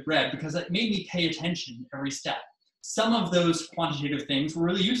make good bread because it made me pay attention every step. Some of those quantitative things were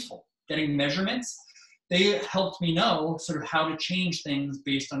really useful. Getting measurements, they helped me know sort of how to change things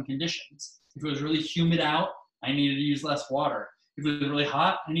based on conditions. If it was really humid out, I needed to use less water. If it was really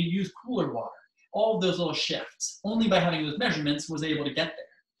hot, I needed to use cooler water. All of those little shifts, only by having those measurements was I able to get there.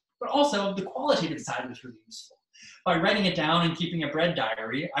 But also the qualitative side was really useful. By writing it down and keeping a bread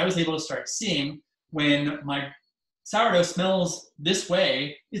diary, I was able to start seeing when my sourdough smells this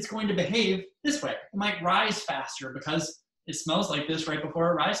way, it's going to behave this way. It might rise faster because it smells like this right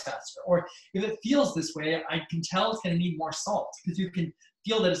before it rises faster. Or if it feels this way, I can tell it's going to need more salt because you can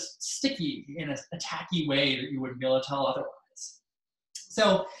feel that it's sticky in a tacky way that you wouldn't be able to tell otherwise.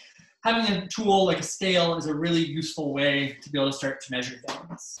 So having a tool like a scale is a really useful way to be able to start to measure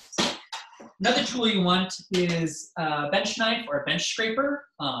things. Another tool you want is a bench knife or a bench scraper.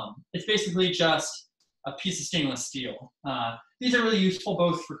 It's basically just a piece of stainless steel. These are really useful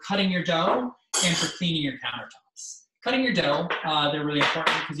both for cutting your dough and for cleaning your countertops. Cutting your dough, they're really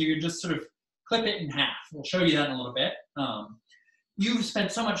important because you can just sort of clip it in half. We'll show you that in a little bit. You've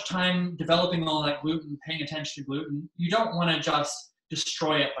spent so much time developing all that gluten, paying attention to gluten, you don't want to just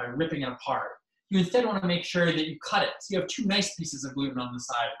destroy it by ripping it apart. You instead want to make sure that you cut it. So you have two nice pieces of gluten on the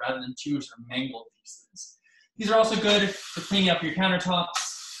side rather than two sort of mangled pieces. These are also good for cleaning up your countertops.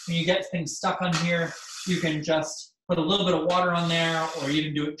 When you get things stuck on here, you can just put a little bit of water on there or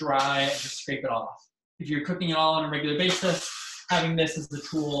even do it dry and just scrape it off. If you're cooking it all on a regular basis, having this as the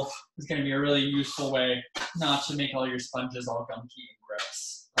tool is going to be a really useful way not to make all your sponges all gunky and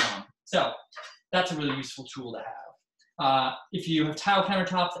gross. So that's a really useful tool to have. If you have tile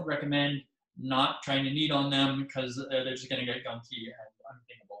countertops, I'd recommend not trying to knead on them because they're just going to get gunky and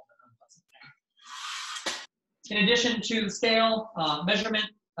unthinkable and unpleasant. In addition to the scale, measurement,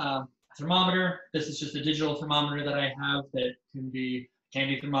 thermometer. This is just a digital thermometer that I have that can be a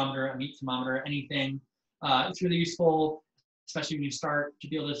candy thermometer, a meat thermometer, anything. It's really useful, especially when you start to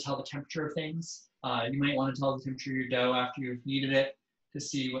be able to tell the temperature of things. You might want to tell the temperature of your dough after you've kneaded it to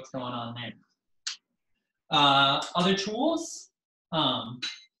see what's going on there. Other tools, a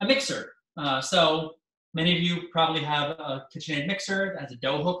mixer. So many of you probably have a KitchenAid mixer that has a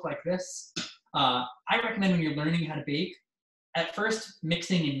dough hook like this. I recommend when you're learning how to bake, at first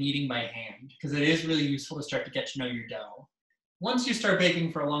mixing and kneading by hand, because it is really useful to start to get to know your dough. Once you start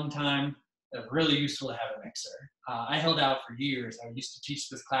baking for a long time, it's really useful to have a mixer. I held out for years. I used to teach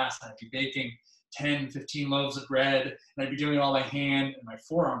this class and I'd be baking 10, 15 loaves of bread, and I'd be doing it all by hand, and my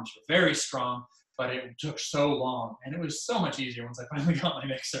forearms were very strong, but it took so long, and it was so much easier once I finally got my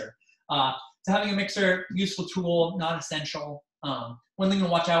mixer. So having a mixer, useful tool, not essential. One thing to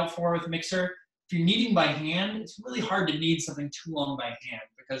watch out for with a mixer, if you're kneading by hand, it's really hard to knead something too long by hand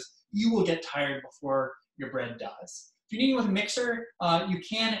because you will get tired before your bread does. If you're kneading with a mixer, you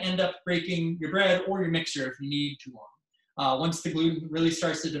can end up breaking your bread or your mixer if you knead too long. Once the gluten really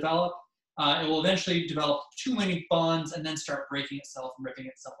starts to develop, it will eventually develop too many bonds and then start breaking itself and ripping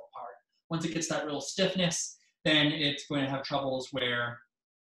itself apart. Once it gets that real stiffness, then it's going to have troubles where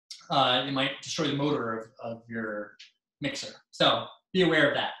it might destroy the motor of your mixer. So be aware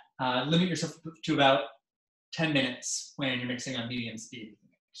of that. Limit yourself to about 10 minutes when you're mixing on medium speed with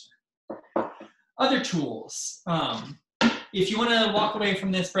the mixer. Other tools. If you want to walk away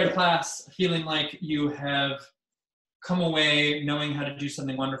from this bread class feeling like you have come away knowing how to do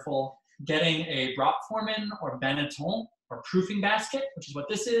something wonderful, getting a Bratformen or Banneton or proofing basket, which is what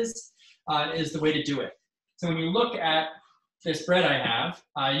this is the way to do it. So when you look at this bread I have,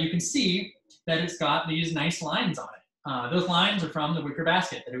 you can see that it's got these nice lines on it. Those lines are from the wicker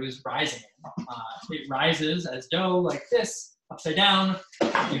basket that it was rising in. It rises as dough like this, upside down.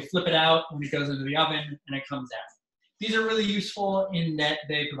 You flip it out when it goes into the oven and it comes out. These are really useful in that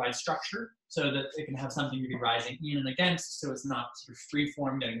they provide structure so that it can have something to be rising in and against, so it's not sort of free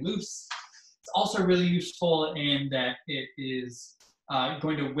form getting loose. It's also really useful in that it is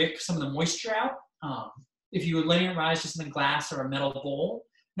going to wick some of the moisture out. If you were letting it rise just in a glass or a metal bowl,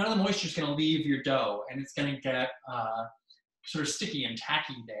 none of the moisture is going to leave your dough, and it's going to get sort of sticky and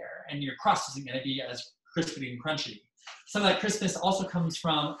tacky there, and your crust isn't going to be as crispy and crunchy. Some of that crispness also comes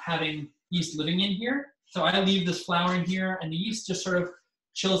from having yeast living in here. So I leave this flour in here, and the yeast just sort of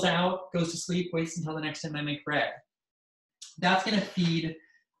chills out, goes to sleep, waits until the next time I make bread. That's going to feed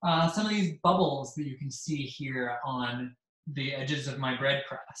some of these bubbles that you can see here on the edges of my bread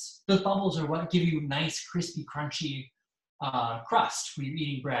crust. Those bubbles are what give you nice, crispy, crunchy crust when you're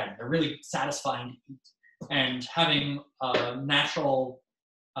eating bread. They're really satisfying to eat. And having a natural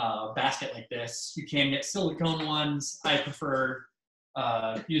basket like this, you can get silicone ones. I prefer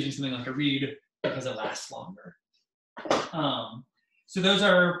using something like a reed because it lasts longer. So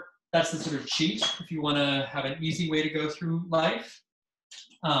that's the sort of cheat if you want to have an easy way to go through life.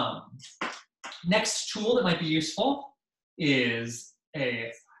 Next tool that might be useful is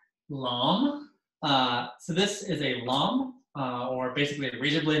a lom. So this is a lom, or basically a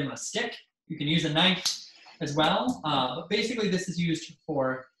razor blade on a stick. You can use a knife as well, but basically this is used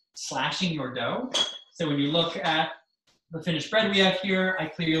for slashing your dough. So when you look at the finished bread we have here, I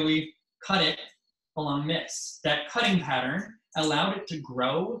clearly cut it along this. That cutting pattern allowed it to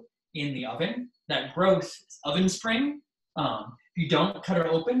grow in the oven. That growth is oven spring. If you don't cut it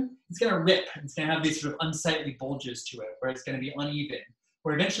open, it's gonna rip. It's gonna have these sort of unsightly bulges to it where it's gonna be uneven,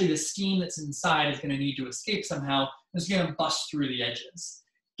 where eventually the steam that's inside is gonna need to escape somehow. It's gonna bust through the edges.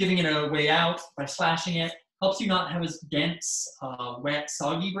 Giving it a way out by slashing it helps you not have as dense, wet,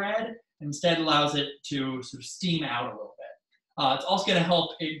 soggy bread. Instead allows it to sort of steam out a little bit. It's also gonna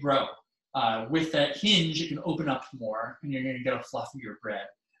help it grow. With that hinge, it can open up more and you're gonna get a fluffier bread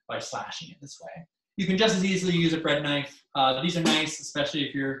by slashing it this way. You can just as easily use a bread knife. These are nice, especially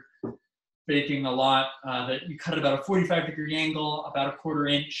if you're baking a lot, that you cut it about a 45-degree angle, about 1/4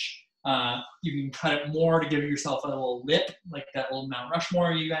 inch. You can cut it more to give yourself a little lip, like that little Mount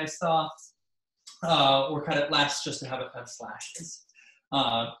Rushmore you guys saw, or cut it less just to have it have slashes.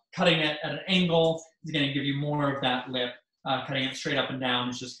 Cutting it at an angle is going to give you more of that lip. Cutting it straight up and down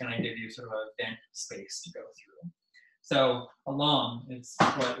is just going to give you sort of a vent space to go through. So a lom is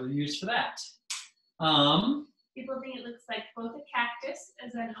what we use for that. People think it looks like both a cactus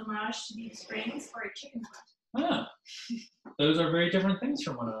as an homage to these springs or a chicken foot. Ah, those are very different things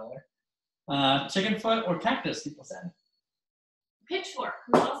from one another. Chicken foot or cactus, people said. Pitchfork.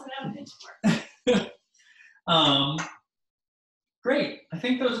 Who else would have a pitchfork? Great. I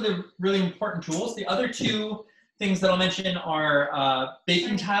think those are the really important tools. The other two things that I'll mention are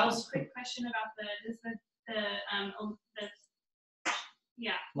baking tiles. Quick question about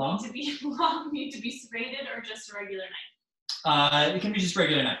Long? need to be serrated or just a regular knife? It can be just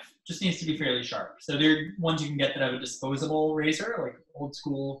regular knife. Just needs to be fairly sharp. So there are ones you can get that have a disposable razor, like old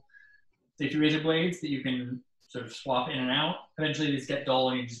school safety razor blades that you can sort of swap in and out. Eventually these get dull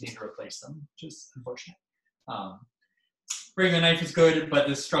and you just need to replace them, which is unfortunate. Regular knife is good, but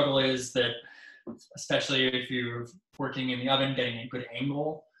the struggle is that, especially if you're working in the oven, getting a good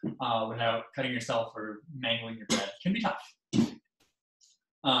angle without cutting yourself or mangling your bread can be tough.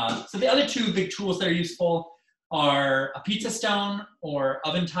 So the other two big tools that are useful are a pizza stone or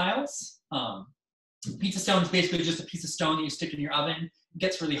oven tiles. Pizza stone is basically just a piece of stone that you stick in your oven. It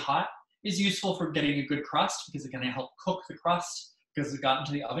gets really hot. It's useful for getting a good crust because it's going to help cook the crust because it's gotten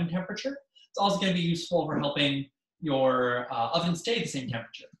to the oven temperature. It's also going to be useful for helping your oven stay at the same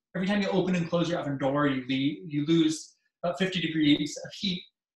temperature. Every time you open and close your oven door, you lose about 50 degrees of heat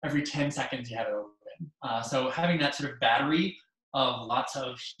every 10 seconds you have it open. So having that sort of battery of lots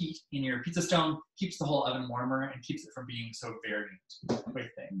of heat in your pizza stone keeps the whole oven warmer and keeps it from being so variant with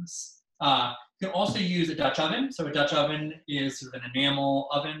things. You can also use a Dutch oven. So a Dutch oven is sort of an enamel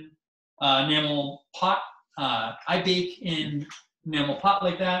oven, enamel pot. I bake in an enamel pot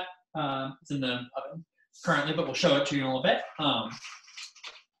like that. It's in the oven currently, but we'll show it to you in a little bit.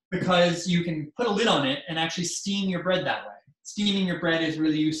 Because you can put a lid on it and actually steam your bread that way. Steaming your bread is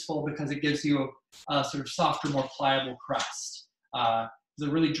really useful because it gives you a sort of softer, more pliable crust. It's a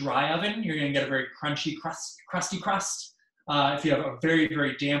really dry oven, you're going to get a very crunchy, crusty crust. If you have a very,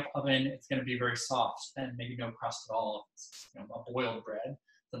 very damp oven, it's going to be very soft and maybe no crust at all. It's, a boiled bread,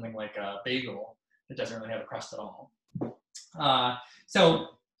 something like a bagel, it doesn't really have a crust at all. So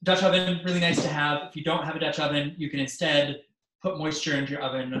Dutch oven, really nice to have. If you don't have a Dutch oven, you can instead put moisture into your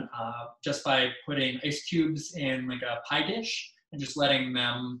oven just by putting ice cubes in like a pie dish and just letting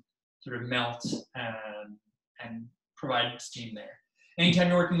them sort of melt and provide steam there. Anytime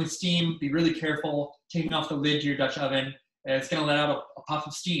you're working with steam, be really careful taking off the lid to your Dutch oven. It's going to let out a puff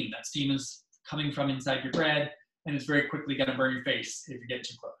of steam. That steam is coming from inside your bread, and it's very quickly going to burn your face if you get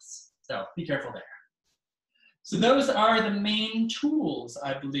too close. So be careful there. So those are the main tools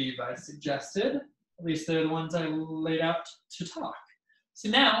I believe I suggested. At least they're the ones I laid out to talk. So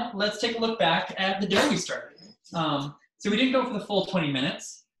now let's take a look back at the dough we started. So we didn't go for the full 20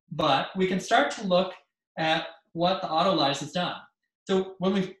 minutes, but we can start to look at what the autolyse has done. So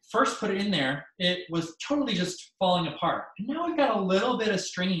when we first put it in there, it was totally just falling apart. And now we've got a little bit of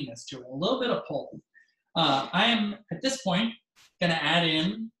stringiness to it, a little bit of pull. I am, at this point, going to add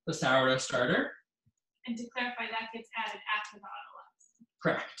in the sourdough starter. And to clarify, that gets added after the autolyze.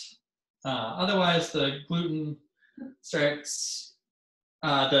 Correct. Otherwise, the gluten starts,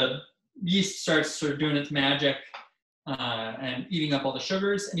 the yeast starts sort of doing its magic and eating up all the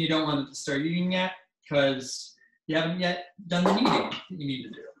sugars, and you don't want it to start eating yet because you haven't yet done the kneading that you need to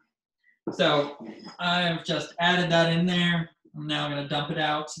do. So I've just added that in there. I'm now going to dump it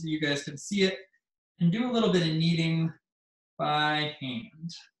out so that you guys can see it and do a little bit of kneading by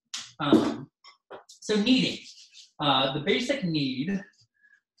hand. So kneading, the basic knead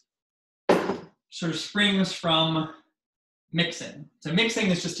sort of springs from mixing. So mixing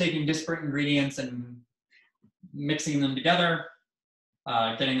is just taking disparate ingredients and mixing them together,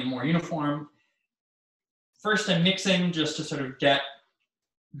 getting them more uniform. First, I'm mixing just to sort of get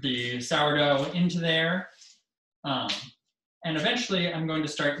the sourdough into there. And eventually, I'm going to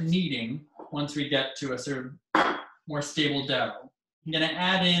start kneading once we get to a sort of more stable dough. I'm going to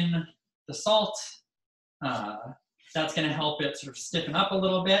add in the salt. That's going to help it sort of stiffen up a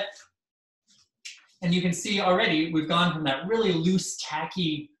little bit. And you can see already we've gone from that really loose,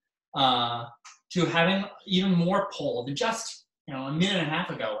 tacky to having even more pull than just a minute and a half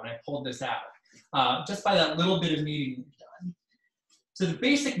ago when I pulled this out, just by that little bit of kneading we've done. So the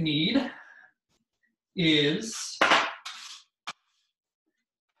basic knead is,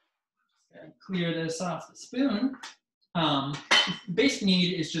 clear this off the spoon. Basic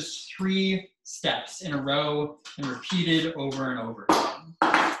knead is just 3 steps in a row and repeated over and over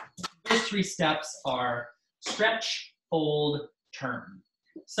again. Those 3 steps are stretch, fold, turn.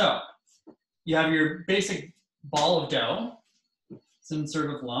 So you have your basic ball of dough, some sort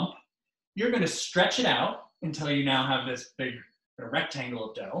of lump. You're going to stretch it out until you now have this big rectangle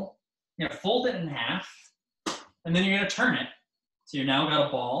of dough. You're going to fold it in half, and then you're going to turn it. So you've now got a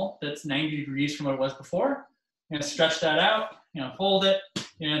ball that's 90 degrees from what it was before. You're going to stretch that out, fold it,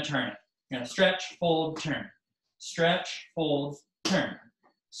 you're going to turn it. You're going to stretch, fold, turn. Stretch, fold, turn.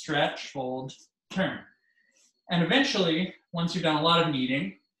 Stretch, fold, turn. And eventually, once you've done a lot of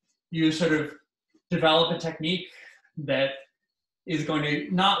kneading, you sort of develop a technique that is going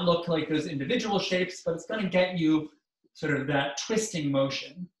to not look like those individual shapes, but it's going to get you sort of that twisting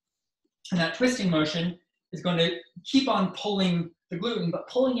motion. And that twisting motion is going to keep on pulling the gluten, but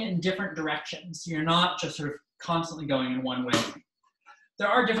pulling it in different directions. So you're not just sort of constantly going in one way. There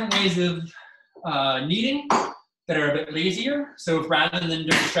are different ways of kneading that are a bit lazier. So if rather than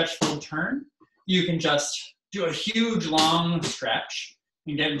doing stretch, fold, turn, you can just do a huge long stretch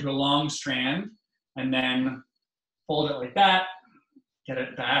and get into a long strand, and then fold it like that, get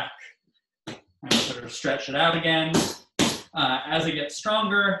it back, and sort of stretch it out again. As it gets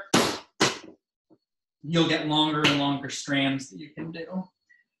stronger, you'll get longer and longer strands that you can do.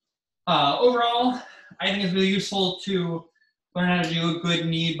 Overall, I think it's really useful to learn how to do a good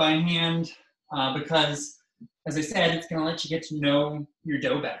knead by hand because, as I said, it's going to let you get to know your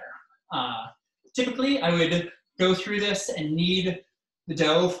dough better. Typically, I would go through this and knead the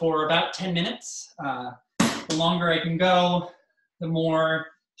dough for about 10 minutes. The longer I can go, the more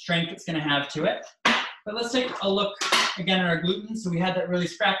strength it's going to have to it. But let's take a look again at our gluten. So we had that really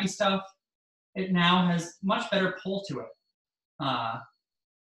scrappy stuff. It now has much better pull to it.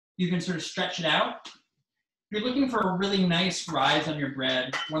 You can sort of stretch it out. If you're looking for a really nice rise on your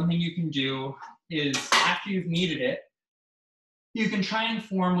bread, one thing you can do is after you've kneaded it, you can try and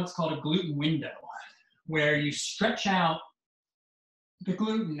form what's called a gluten window, where you stretch out the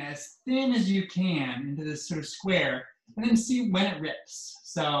gluten as thin as you can into this sort of square, and then see when it rips.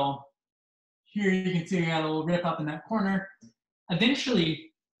 So here you can see we got a little rip up in that corner.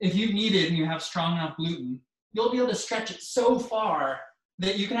 Eventually, if you've kneaded and you have strong enough gluten, you'll be able to stretch it so far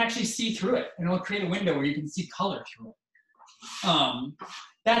that you can actually see through it, and it'll create a window where you can see color through it.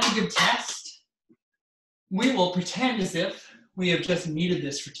 That's a good test. We will pretend as if we have just kneaded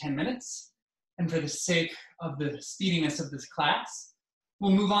this for 10 minutes, and for the sake of the speediness of this class,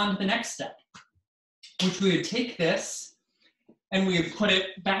 we'll move on to the next step, which we would take this and we would put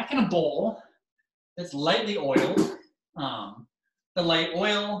it back in a bowl that's lightly oiled. The light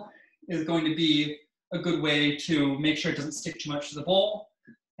oil is going to be a good way to make sure it doesn't stick too much to the bowl.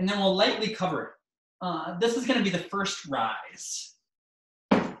 And then we'll lightly cover it. This is going to be the first rise.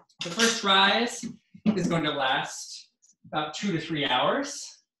 The first rise is going to last about 2 to 3 hours.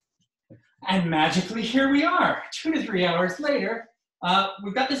 And magically, here we are. 2 to 3 hours later,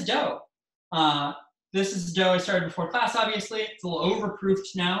 we've got this dough. This is dough I started before class, obviously. It's a little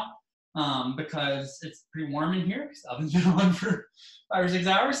overproofed now because it's pretty warm in here because the oven's been on for 5 or 6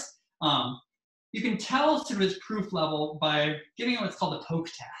 hours. You can tell sort of its proof level by giving it what's called a poke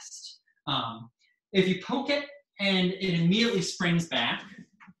test. if you poke it and it immediately springs back,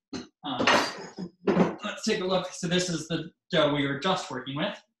 let's take a look. So this is the dough we were just working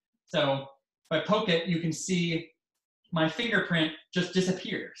with. So if I poke it, you can see my fingerprint just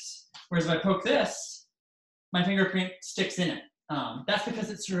disappears. Whereas if I poke this, my fingerprint sticks in it. That's because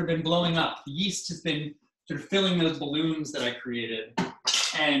it's sort of been blowing up. The yeast has been sort of filling those balloons that I created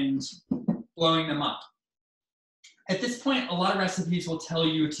and blowing them up. At this point, a lot of recipes will tell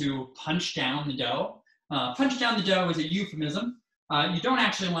you to punch down the dough. Punch down the dough is a euphemism. You don't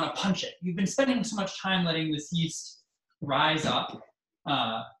actually want to punch it. You've been spending so much time letting this yeast rise up.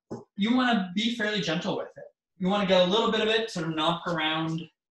 You want to be fairly gentle with it. You want to get a little bit of it, sort of knock around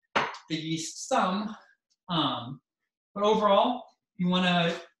the yeast some. But overall, you want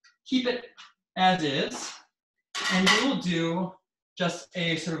to keep it as is. And we will do just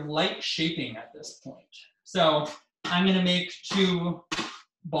a sort of light shaping at this point. So I'm going to make 2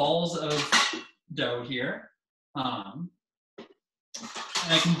 balls of dough here. And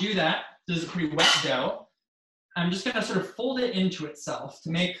I can do that. This is a pretty wet dough. I'm just going to sort of fold it into itself to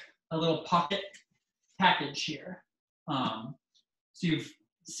make a little pocket package here. So you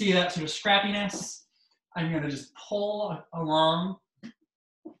see that sort of scrappiness. I'm going to just pull along.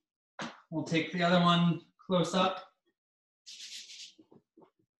 We'll take the other one close up.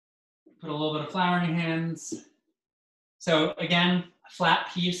 Put a little bit of flour in your hands. So again, a flat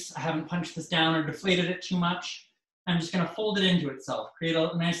piece. I haven't punched this down or deflated it too much. I'm just going to fold it into itself, create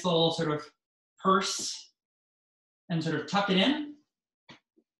a nice little sort of purse, and sort of tuck it in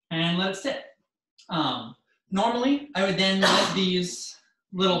and let it sit. Normally, I would then let these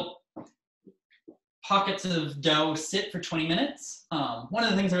little pockets of dough sit for 20 minutes. One of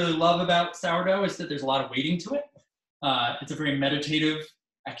the things I really love about sourdough is that there's a lot of waiting to it. It's a very meditative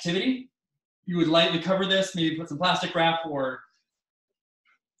activity. You would lightly cover this, maybe put some plastic wrap, or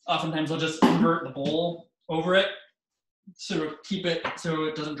oftentimes I'll just invert the bowl over it, sort of keep it so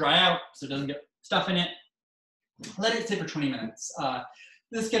it doesn't dry out, so it doesn't get stuff in it. Let it sit for 20 minutes.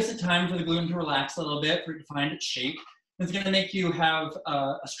 This gives it time for the gluten to relax a little bit, for it to find its shape. It's going to make you have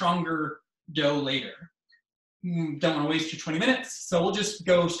a stronger dough later. You don't want to waste your 20 minutes, so we'll just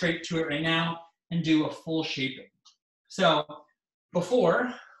go straight to it right now and do a full shaping. So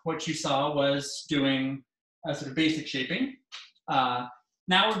before, what you saw was doing a sort of basic shaping. Now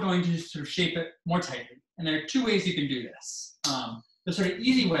we're going to sort of shape it more tightly. And there are 2 ways you can do this. The sort of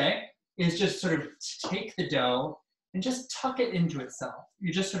easy way is just sort of take the dough and just tuck it into itself.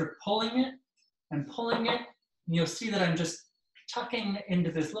 You're just sort of pulling it, and you'll see that I'm just tucking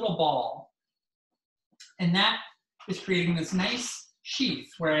into this little ball. And that is creating this nice sheath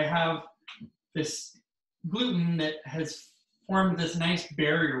where I have this gluten that has formed this nice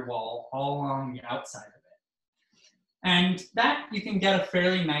barrier wall all along the outside of it. And that you can get a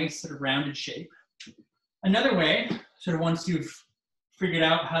fairly nice sort of rounded shape. Another way, sort of once you've figured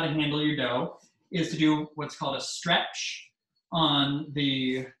out how to handle your dough, is to do what's called a stretch on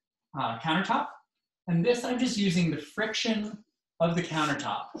the countertop. And this, I'm just using the friction of the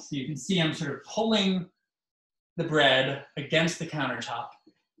countertop. So you can see I'm sort of pulling the bread against the countertop,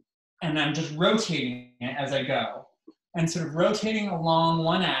 and I'm just rotating it as I go, and sort of rotating along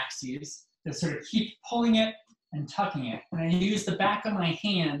one axis to sort of keep pulling it and tucking it. And I use the back of my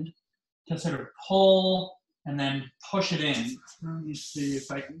hand to sort of pull and then push it in. Let me see if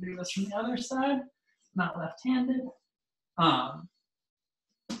I can do this from the other side, not left-handed. And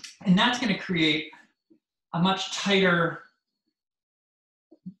that's going to create a much tighter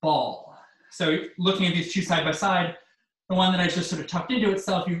ball. So looking at these 2 side by side, the one that I just sort of tucked into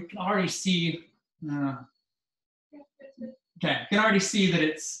itself, you can already see, you can already see that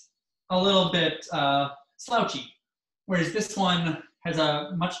it's a little bit slouchy, whereas this one has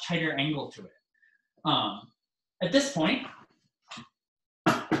a much tighter angle to it. At this point,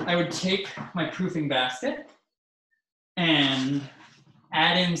 I would take my proofing basket and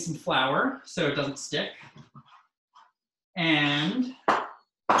add in some flour so it doesn't stick. And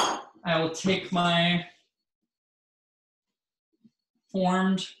I will take my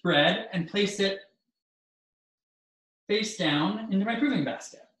formed bread and place it face down into my proofing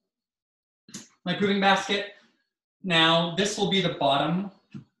basket. My proofing basket, now this will be the bottom.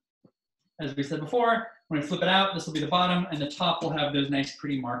 As we said before, when I flip it out, this will be the bottom, and the top will have those nice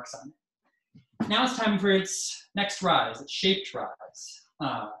pretty marks on it. Now it's time for its next rise, its shaped rise.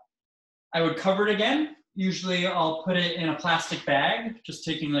 I would cover it again. Usually I'll put it in a plastic bag, just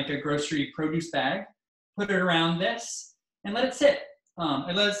taking like a grocery produce bag, put it around this, and let it sit.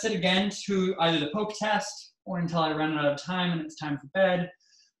 I let it sit again to either the poke test or until I run out of time and it's time for bed.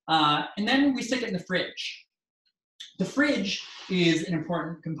 And then we stick it in the fridge. The fridge is an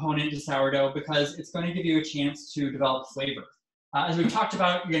important component to sourdough because it's going to give you a chance to develop flavor. As we've talked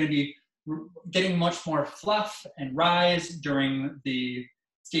about, you're going to be getting much more fluff and rise during the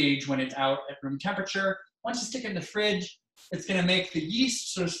stage when it's out at room temperature. Once you stick it in the fridge, it's going to make the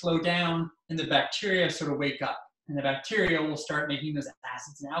yeast sort of slow down and the bacteria sort of wake up. And the bacteria will start making those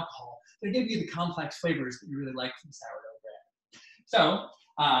acids and alcohol that give you the complex flavors that you really like from sourdough bread. So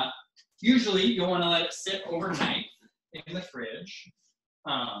usually you'll want to let it sit overnight in the fridge.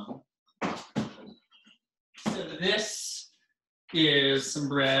 So this is some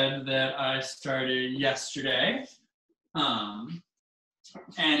bread that I started yesterday. And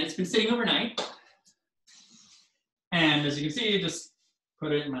it's been sitting overnight. And as you can see, just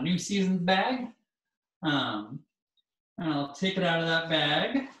put it in my new seasoned bag. And I'll take it out of that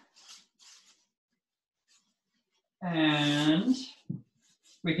bag. And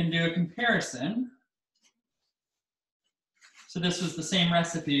we can do a comparison. So this was the same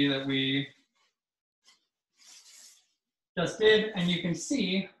recipe that we just did. And you can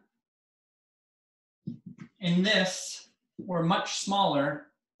see in this, we're much smaller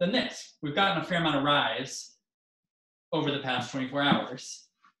than this. We've gotten a fair amount of rise over the past 24 hours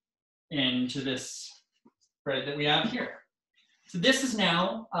into this bread that we have here. So this is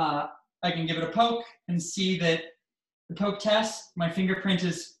now, I can give it a poke and see that the poke test, my fingerprint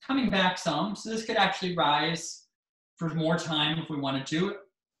is coming back some. So this could actually rise for more time if we wanted to.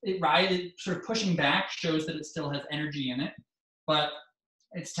 It sort of pushing back shows that it still has energy in it, but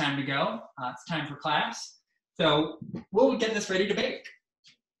it's time to go. It's time for class. So we'll get this ready to bake.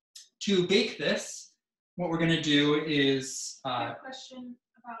 To bake this, what we're going to do is... I have a question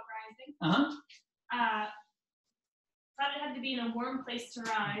about rising. Thought it had to be in a warm place to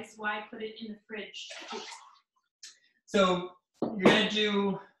rise. Why put it in the fridge? So you're going to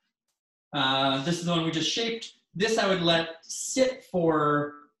do, this is the one we just shaped. This I would let sit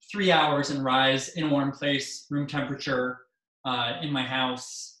for 3 hours and rise in a warm place, room temperature, in my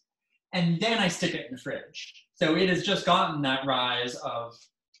house. And then I stick it in the fridge. So it has just gotten that rise of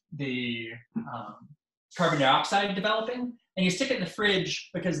the carbon dioxide developing. And you stick it in the fridge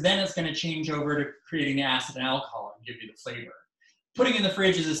because then it's going to change over to creating the acid and alcohol and give you the flavor. Putting in the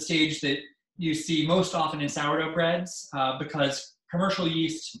fridge is a stage that you see most often in sourdough breads because commercial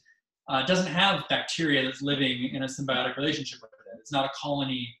yeast doesn't have bacteria that's living in a symbiotic relationship with it. It's not a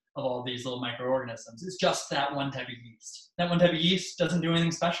colony of all these little microorganisms. It's just that one type of yeast. That one type of yeast doesn't do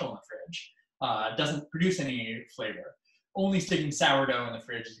anything special in the fridge. Doesn't produce any flavor. Only sticking sourdough in the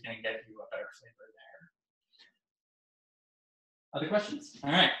fridge is going to get you a better flavor there. Other questions?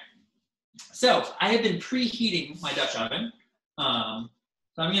 All right. So I have been preheating my Dutch oven.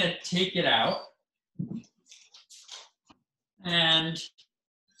 So I'm going to take it out. And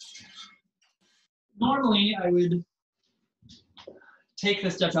normally I would take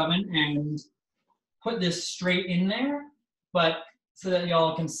this Dutch oven and put this straight in there, but so that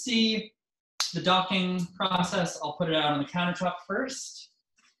y'all can see the docking process, I'll put it out on the countertop first.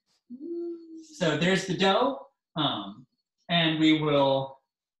 So there's the dough, and we will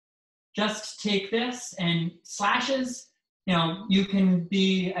just take this and slashes. You know, you can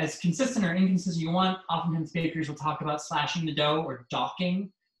be as consistent or inconsistent as you want. Oftentimes bakers will talk about slashing the dough or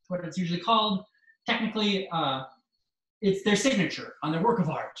docking, what it's usually called. Technically, it's their signature on their work of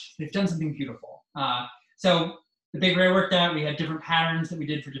art. They've done something beautiful. So the bakery I worked at, we had different patterns that we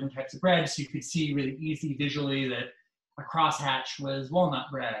did for different types of bread, so you could see really easy visually that a crosshatch was walnut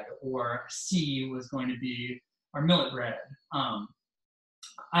bread, or a C was going to be our millet bread.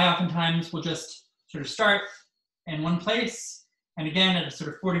 I oftentimes will just sort of start in one place, and again at a sort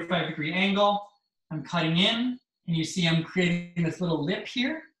of 45-degree angle, I'm cutting in, and you see I'm creating this little lip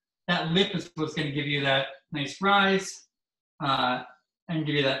here. That lip is what's going to give you that nice rise and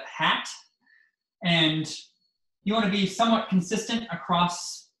give you that hat. And you want to be somewhat consistent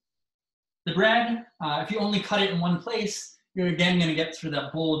across the bread. If you only cut it in one place, you're again going to get sort of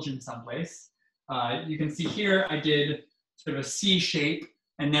that bulge in some place. You can see here I did sort of a C shape,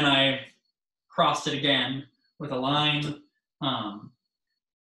 and then I crossed it again with a line.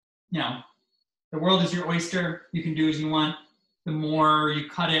 You know, the world is your oyster. You can do as you want. The more you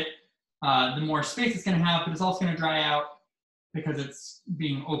cut it, the more space it's going to have, but it's also going to dry out because it's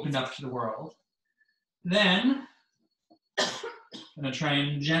being opened up to the world. Then I'm going to try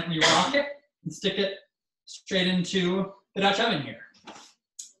and gently rock it and stick it straight into the Dutch oven here.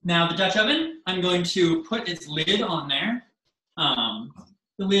 Now the Dutch oven, I'm going to put its lid on there.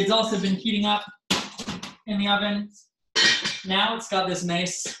 The lid's also been heating up in the oven. Now it's got this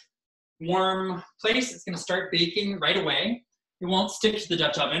nice warm place. It's going to start baking right away. It won't stick to the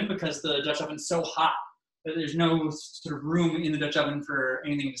Dutch oven because the Dutch oven's so hot that there's no sort of room in the Dutch oven for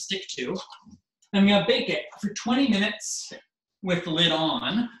anything to stick to. I'm gonna bake it for 20 minutes with the lid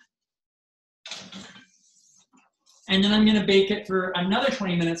on. And then I'm gonna bake it for another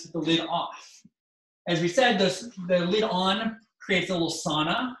 20 minutes with the lid off. As we said, the lid on creates a little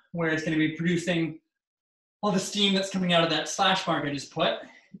sauna where it's gonna be producing all the steam that's coming out of that slash mark I just put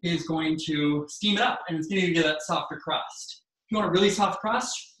is going to steam it up, and it's gonna give that softer crust. If you want a really soft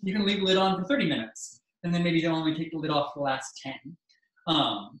crust, you can leave the lid on for 30 minutes, and then maybe you'll only take the lid off for the last 10.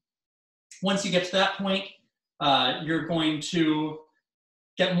 Once you get to that point, you're going to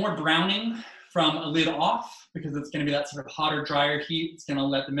get more browning from a lid off because it's gonna be that sort of hotter, drier heat. It's gonna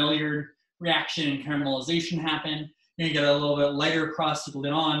let the Maillard reaction and caramelization happen. You're gonna get a little bit lighter crust with the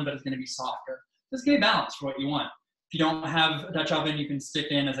lid on, but it's gonna be softer. It's gonna be balanced for what you want. If you don't have a Dutch oven, you can stick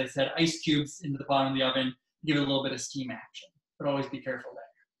in, as I said, ice cubes into the bottom of the oven, give it a little bit of steam action, but always be careful there.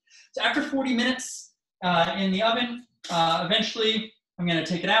 So after 40 minutes in the oven, eventually I'm gonna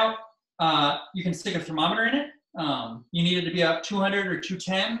take it out. You can stick a thermometer in it. You need it to be up 200 or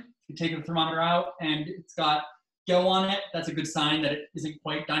 210. You take the thermometer out and it's got dough on it. That's a good sign that it isn't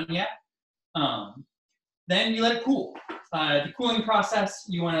quite done yet. Then you let it cool. The cooling process,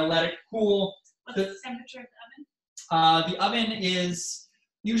 you wanna let it cool. What's the temperature of the oven? The oven is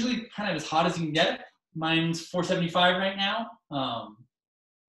usually kind of as hot as you can get it. Mine's 475 right now.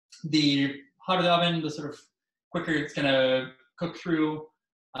 The hotter the oven, the sort of quicker it's gonna cook through,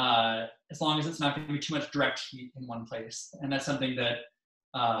 as long as it's not gonna be too much direct heat in one place. And that's something that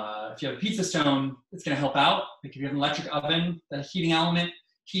if you have a pizza stone, it's gonna help out. Like if you have an electric oven, the heating element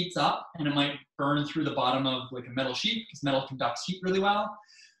heats up and it might burn through the bottom of like a metal sheet because metal conducts heat really well.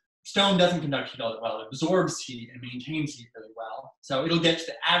 Stone doesn't conduct heat all that well. It absorbs heat and maintains heat really well. So it'll get to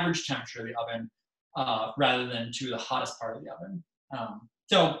the average temperature of the oven rather than to the hottest part of the oven.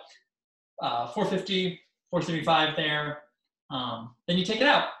 450, 475 there. Then you take it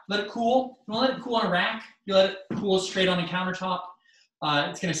out, let it cool. You want to let it cool on a rack. You let it cool straight on a countertop.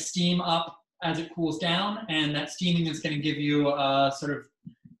 It's going to steam up as it cools down, and that steaming is going to give you a sort of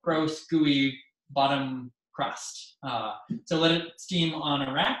gross, gooey bottom crust. So let it steam on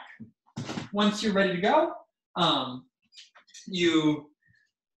a rack. Once you're ready to go, I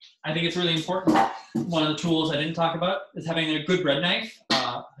think it's really important. One of the tools I didn't talk about is having a good bread knife,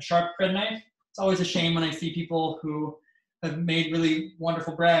 a sharp bread knife. It's always a shame when I see people who have made really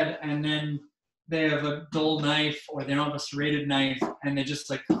wonderful bread and then they have a dull knife or they don't have a serrated knife and they just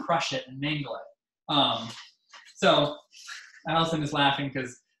like crush it and mangle it. So Allison is laughing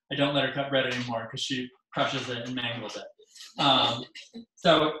because I don't let her cut bread anymore because she crushes it and mangles it.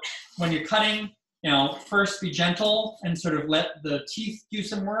 So when you're cutting, first be gentle and sort of let the teeth do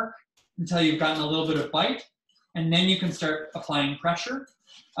some work until you've gotten a little bit of bite, and then you can start applying pressure.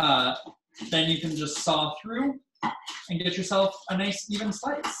 Then you can just saw through and get yourself a nice even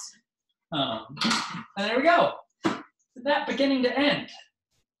slice. And there we go. So that beginning to end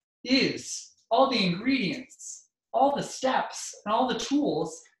is all the ingredients, all the steps, and all the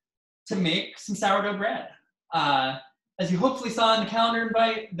tools to make some sourdough bread. As you hopefully saw in the calendar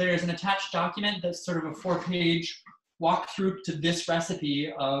invite, there's an attached document that's sort of a 4-page walkthrough to this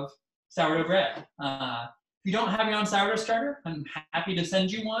recipe of sourdough bread. If you don't have your own sourdough starter, I'm happy to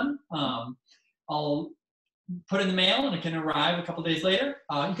send you one. I'll put it in the mail and it can arrive a couple days later.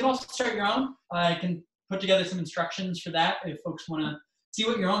 You can also start your own. I can put together some instructions for that if folks want to see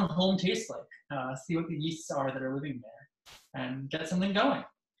what your own home tastes like, see what the yeasts are that are living there, and get something going.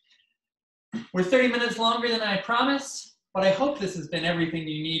 We're 30 minutes longer than I promised, but I hope this has been everything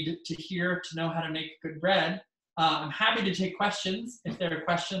you need to hear to know how to make good bread. I'm happy to take questions if there are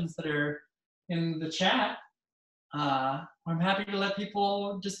questions that are in the chat. I'm happy to let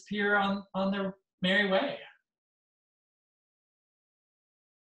people disappear on their merry way.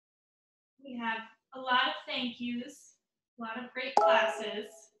 We have a lot of thank yous, a lot of great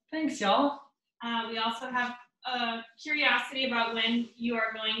classes. Thanks, y'all. We also have a curiosity about when you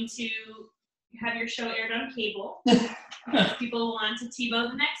are going to have your show aired on cable. People want to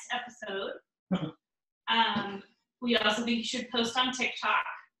TiVo the next episode. We also think you should post on TikTok.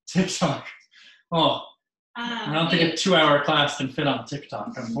 TikTok. Oh, I don't think a 2-hour class can fit on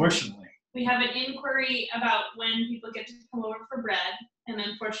TikTok, unfortunately. We have an inquiry about when people get to come over for bread, and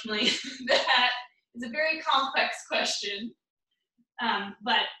unfortunately, that is a very complex question.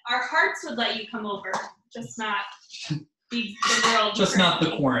 But our hearts would let you come over, just not the world. Just not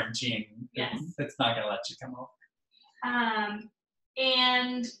the quarantine. Yes. It's not going to let you come over.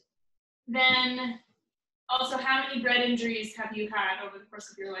 And then also, how many bread injuries have you had over the course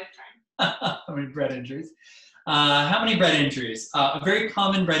of your lifetime? How many bread injuries? A very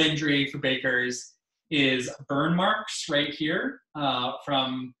common bread injury for bakers is burn marks right here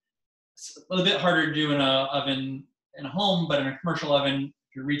from, it's a little bit harder to do in a oven in a home, but in a commercial oven,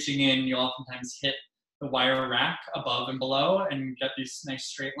 if you're reaching in, you'll oftentimes hit the wire rack above and below and get these nice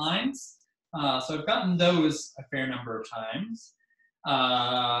straight lines. So I've gotten those a fair number of times.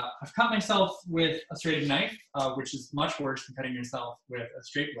 I've cut myself with a serrated knife, which is much worse than cutting yourself with a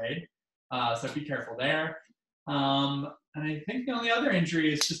straight blade. So be careful there. And I think the only other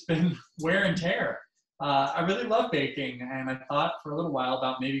injury has just been wear and tear. I really love baking, and I thought for a little while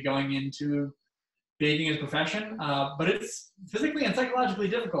about maybe going into baking as a profession, but it's physically and psychologically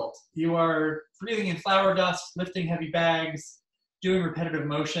difficult. You are breathing in flour dust, lifting heavy bags, doing repetitive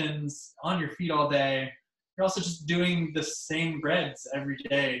motions, on your feet all day. You're also just doing the same breads every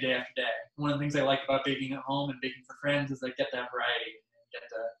day, day after day. One of the things I like about baking at home and baking for friends is I get that variety. I get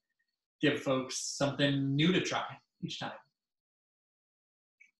to give folks something new to try each time.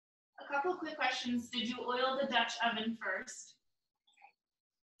 A couple quick questions. Did you oil the Dutch oven first?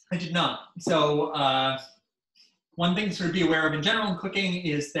 I did not. So one thing to sort of be aware of in general in cooking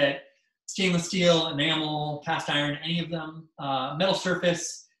is that stainless steel, enamel, cast iron, any of them, metal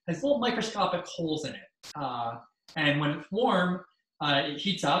surface has little microscopic holes in it. And when it's warm, it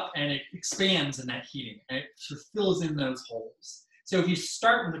heats up and it expands in that heating, and it sort of fills in those holes. So if you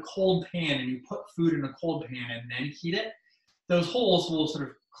start with a cold pan and you put food in a cold pan and then heat it, those holes will sort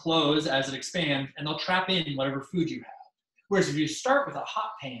of close as it expands, and they'll trap in whatever food you have. Whereas if you start with a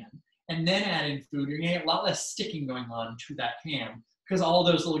hot pan and then add in food, you're gonna get a lot less sticking going on to that pan because all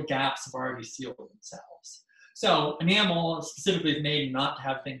those little gaps have already sealed themselves. So enamel specifically is made not to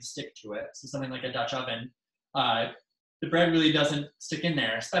have things stick to it. So something like a Dutch oven, the bread really doesn't stick in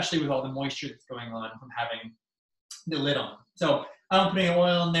there, especially with all the moisture that's going on from having the lid on. So I don't put any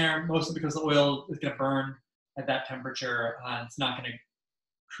oil in there, mostly because the oil is gonna burn at that temperature. It's not gonna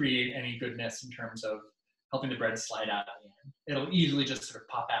create any goodness in terms of helping the bread slide out at the end. It'll easily just sort of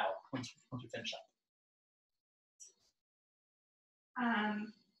pop out once you finish up.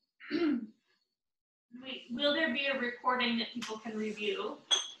 Will there be a recording that people can review?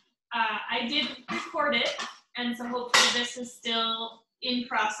 I did record it, and so hopefully this is still in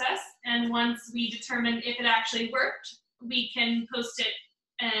process. And once we determine if it actually worked, we can post it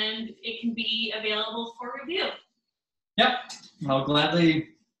and it can be available for review. Yep, I'll gladly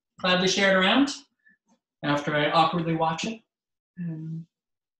share it around after I awkwardly watch it and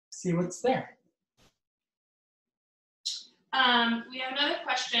see what's there. We have another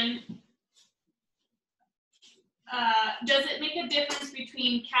question. Does it make a difference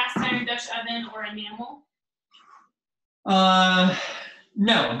between cast iron, Dutch oven, or enamel?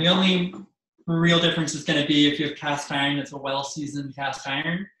 No, the only real difference is going to be if you have cast iron, it's a well-seasoned cast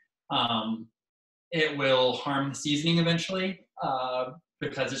iron. It will harm the seasoning eventually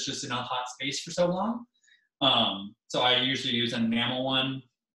because it's just in a hot space for so long. So I usually use an enamel one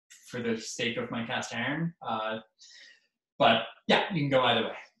for the sake of my cast iron. But yeah, you can go either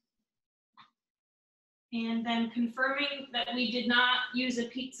way. And then confirming that we did not use a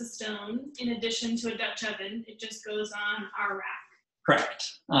pizza stone in addition to a Dutch oven. It just goes on our rack.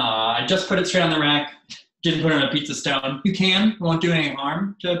 Correct. I just put it straight on the rack. Didn't put it on a pizza stone. You can. It won't do any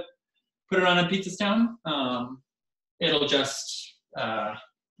harm to put it on a pizza stone. It'll just,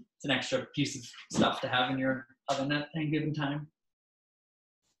 it's an extra piece of stuff to have in your oven at any given time.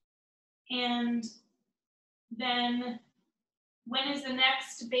 And then when is the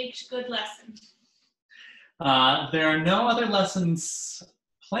next baked good lesson? There are no other lessons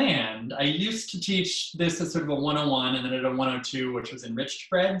planned. I used to teach this as sort of a 101 and then at a 102, which was enriched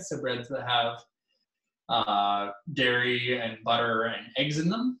bread. So breads that have dairy and butter and eggs in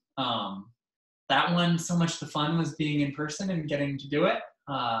them. That one, so much the fun was being in person and getting to do it.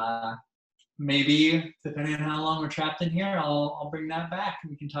 Maybe, depending on how long we're trapped in here, I'll bring that back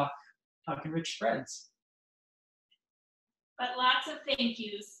and we can talk enriched breads. But lots of thank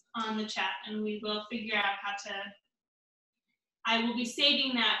yous on the chat, and we will figure out how to. I will be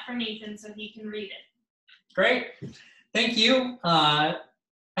saving that for Nathan so he can read it. Great, thank you. As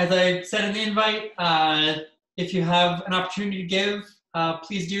I said in the invite, if you have an opportunity to give,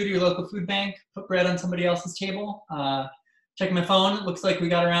 please do to your local food bank. Put bread on somebody else's table. Checking my phone, it looks like we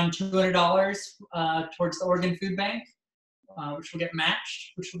got around $200 towards the Oregon Food Bank, which will get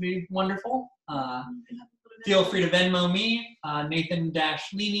matched, which will be wonderful. Feel free to Venmo me,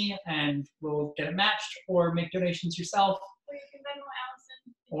 Nathan-Leamy, and we'll get it matched, or make donations yourself. Or you can Venmo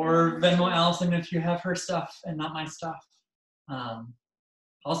Allison. Or Venmo Allison if you have her stuff and not my stuff.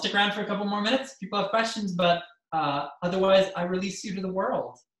 I'll stick around for a couple more minutes if people have questions, but otherwise I release you to the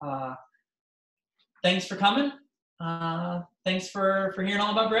world. Thanks for coming. Thanks for hearing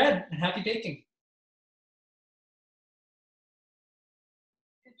all about bread, and happy baking.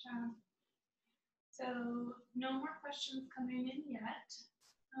 So no more questions coming in yet.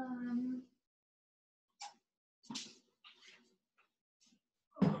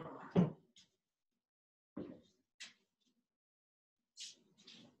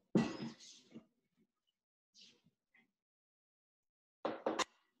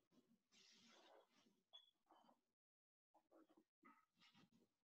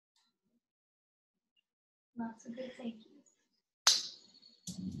 Lots of good thank yous.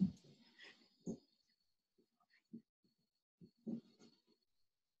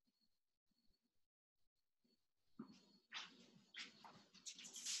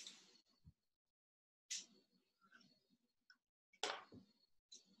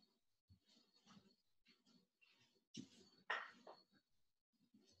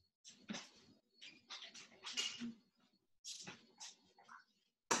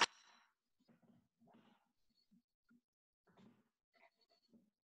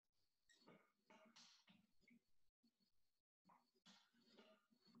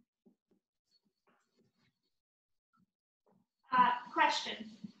 Question.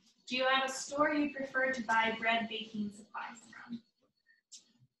 Do you have a store you prefer to buy bread baking supplies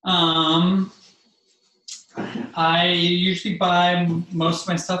from? I usually buy most of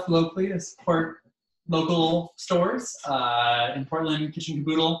my stuff locally to support local stores. In Portland, Kitchen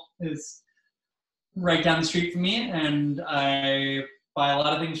Caboodle is right down the street from me, and I buy a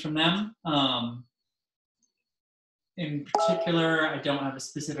lot of things from them. In particular, I don't have a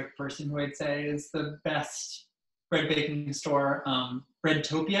specific person who I'd say is the best bread baking store.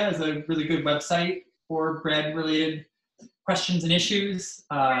 Breadtopia is a really good website for bread-related questions and issues.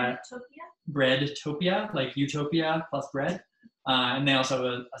 Breadtopia, like utopia plus bread. And they also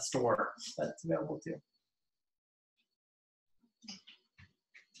have a store that's available too.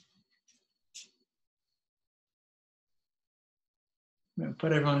 I'm going to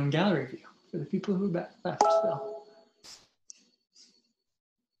put everyone in gallery view for the people who are left still.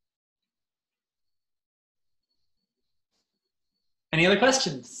 Any other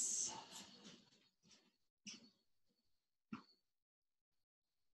questions?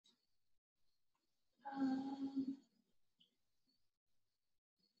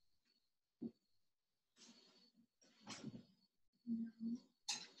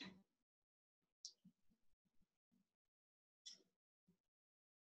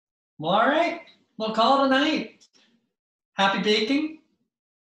 Well, all right. We'll call it a night. Happy baking.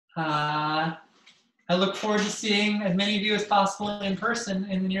 I look forward to seeing as many of you as possible in person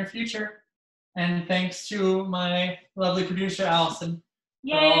in the near future. And thanks to my lovely producer, Allison.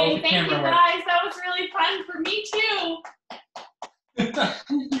 Yay, thank you guys. That was really fun for me too.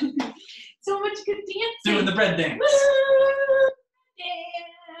 So much good dancing. Doing the bread dance.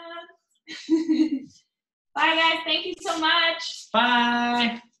 Dance. Bye guys, thank you so much.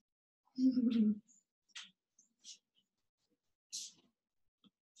 Bye.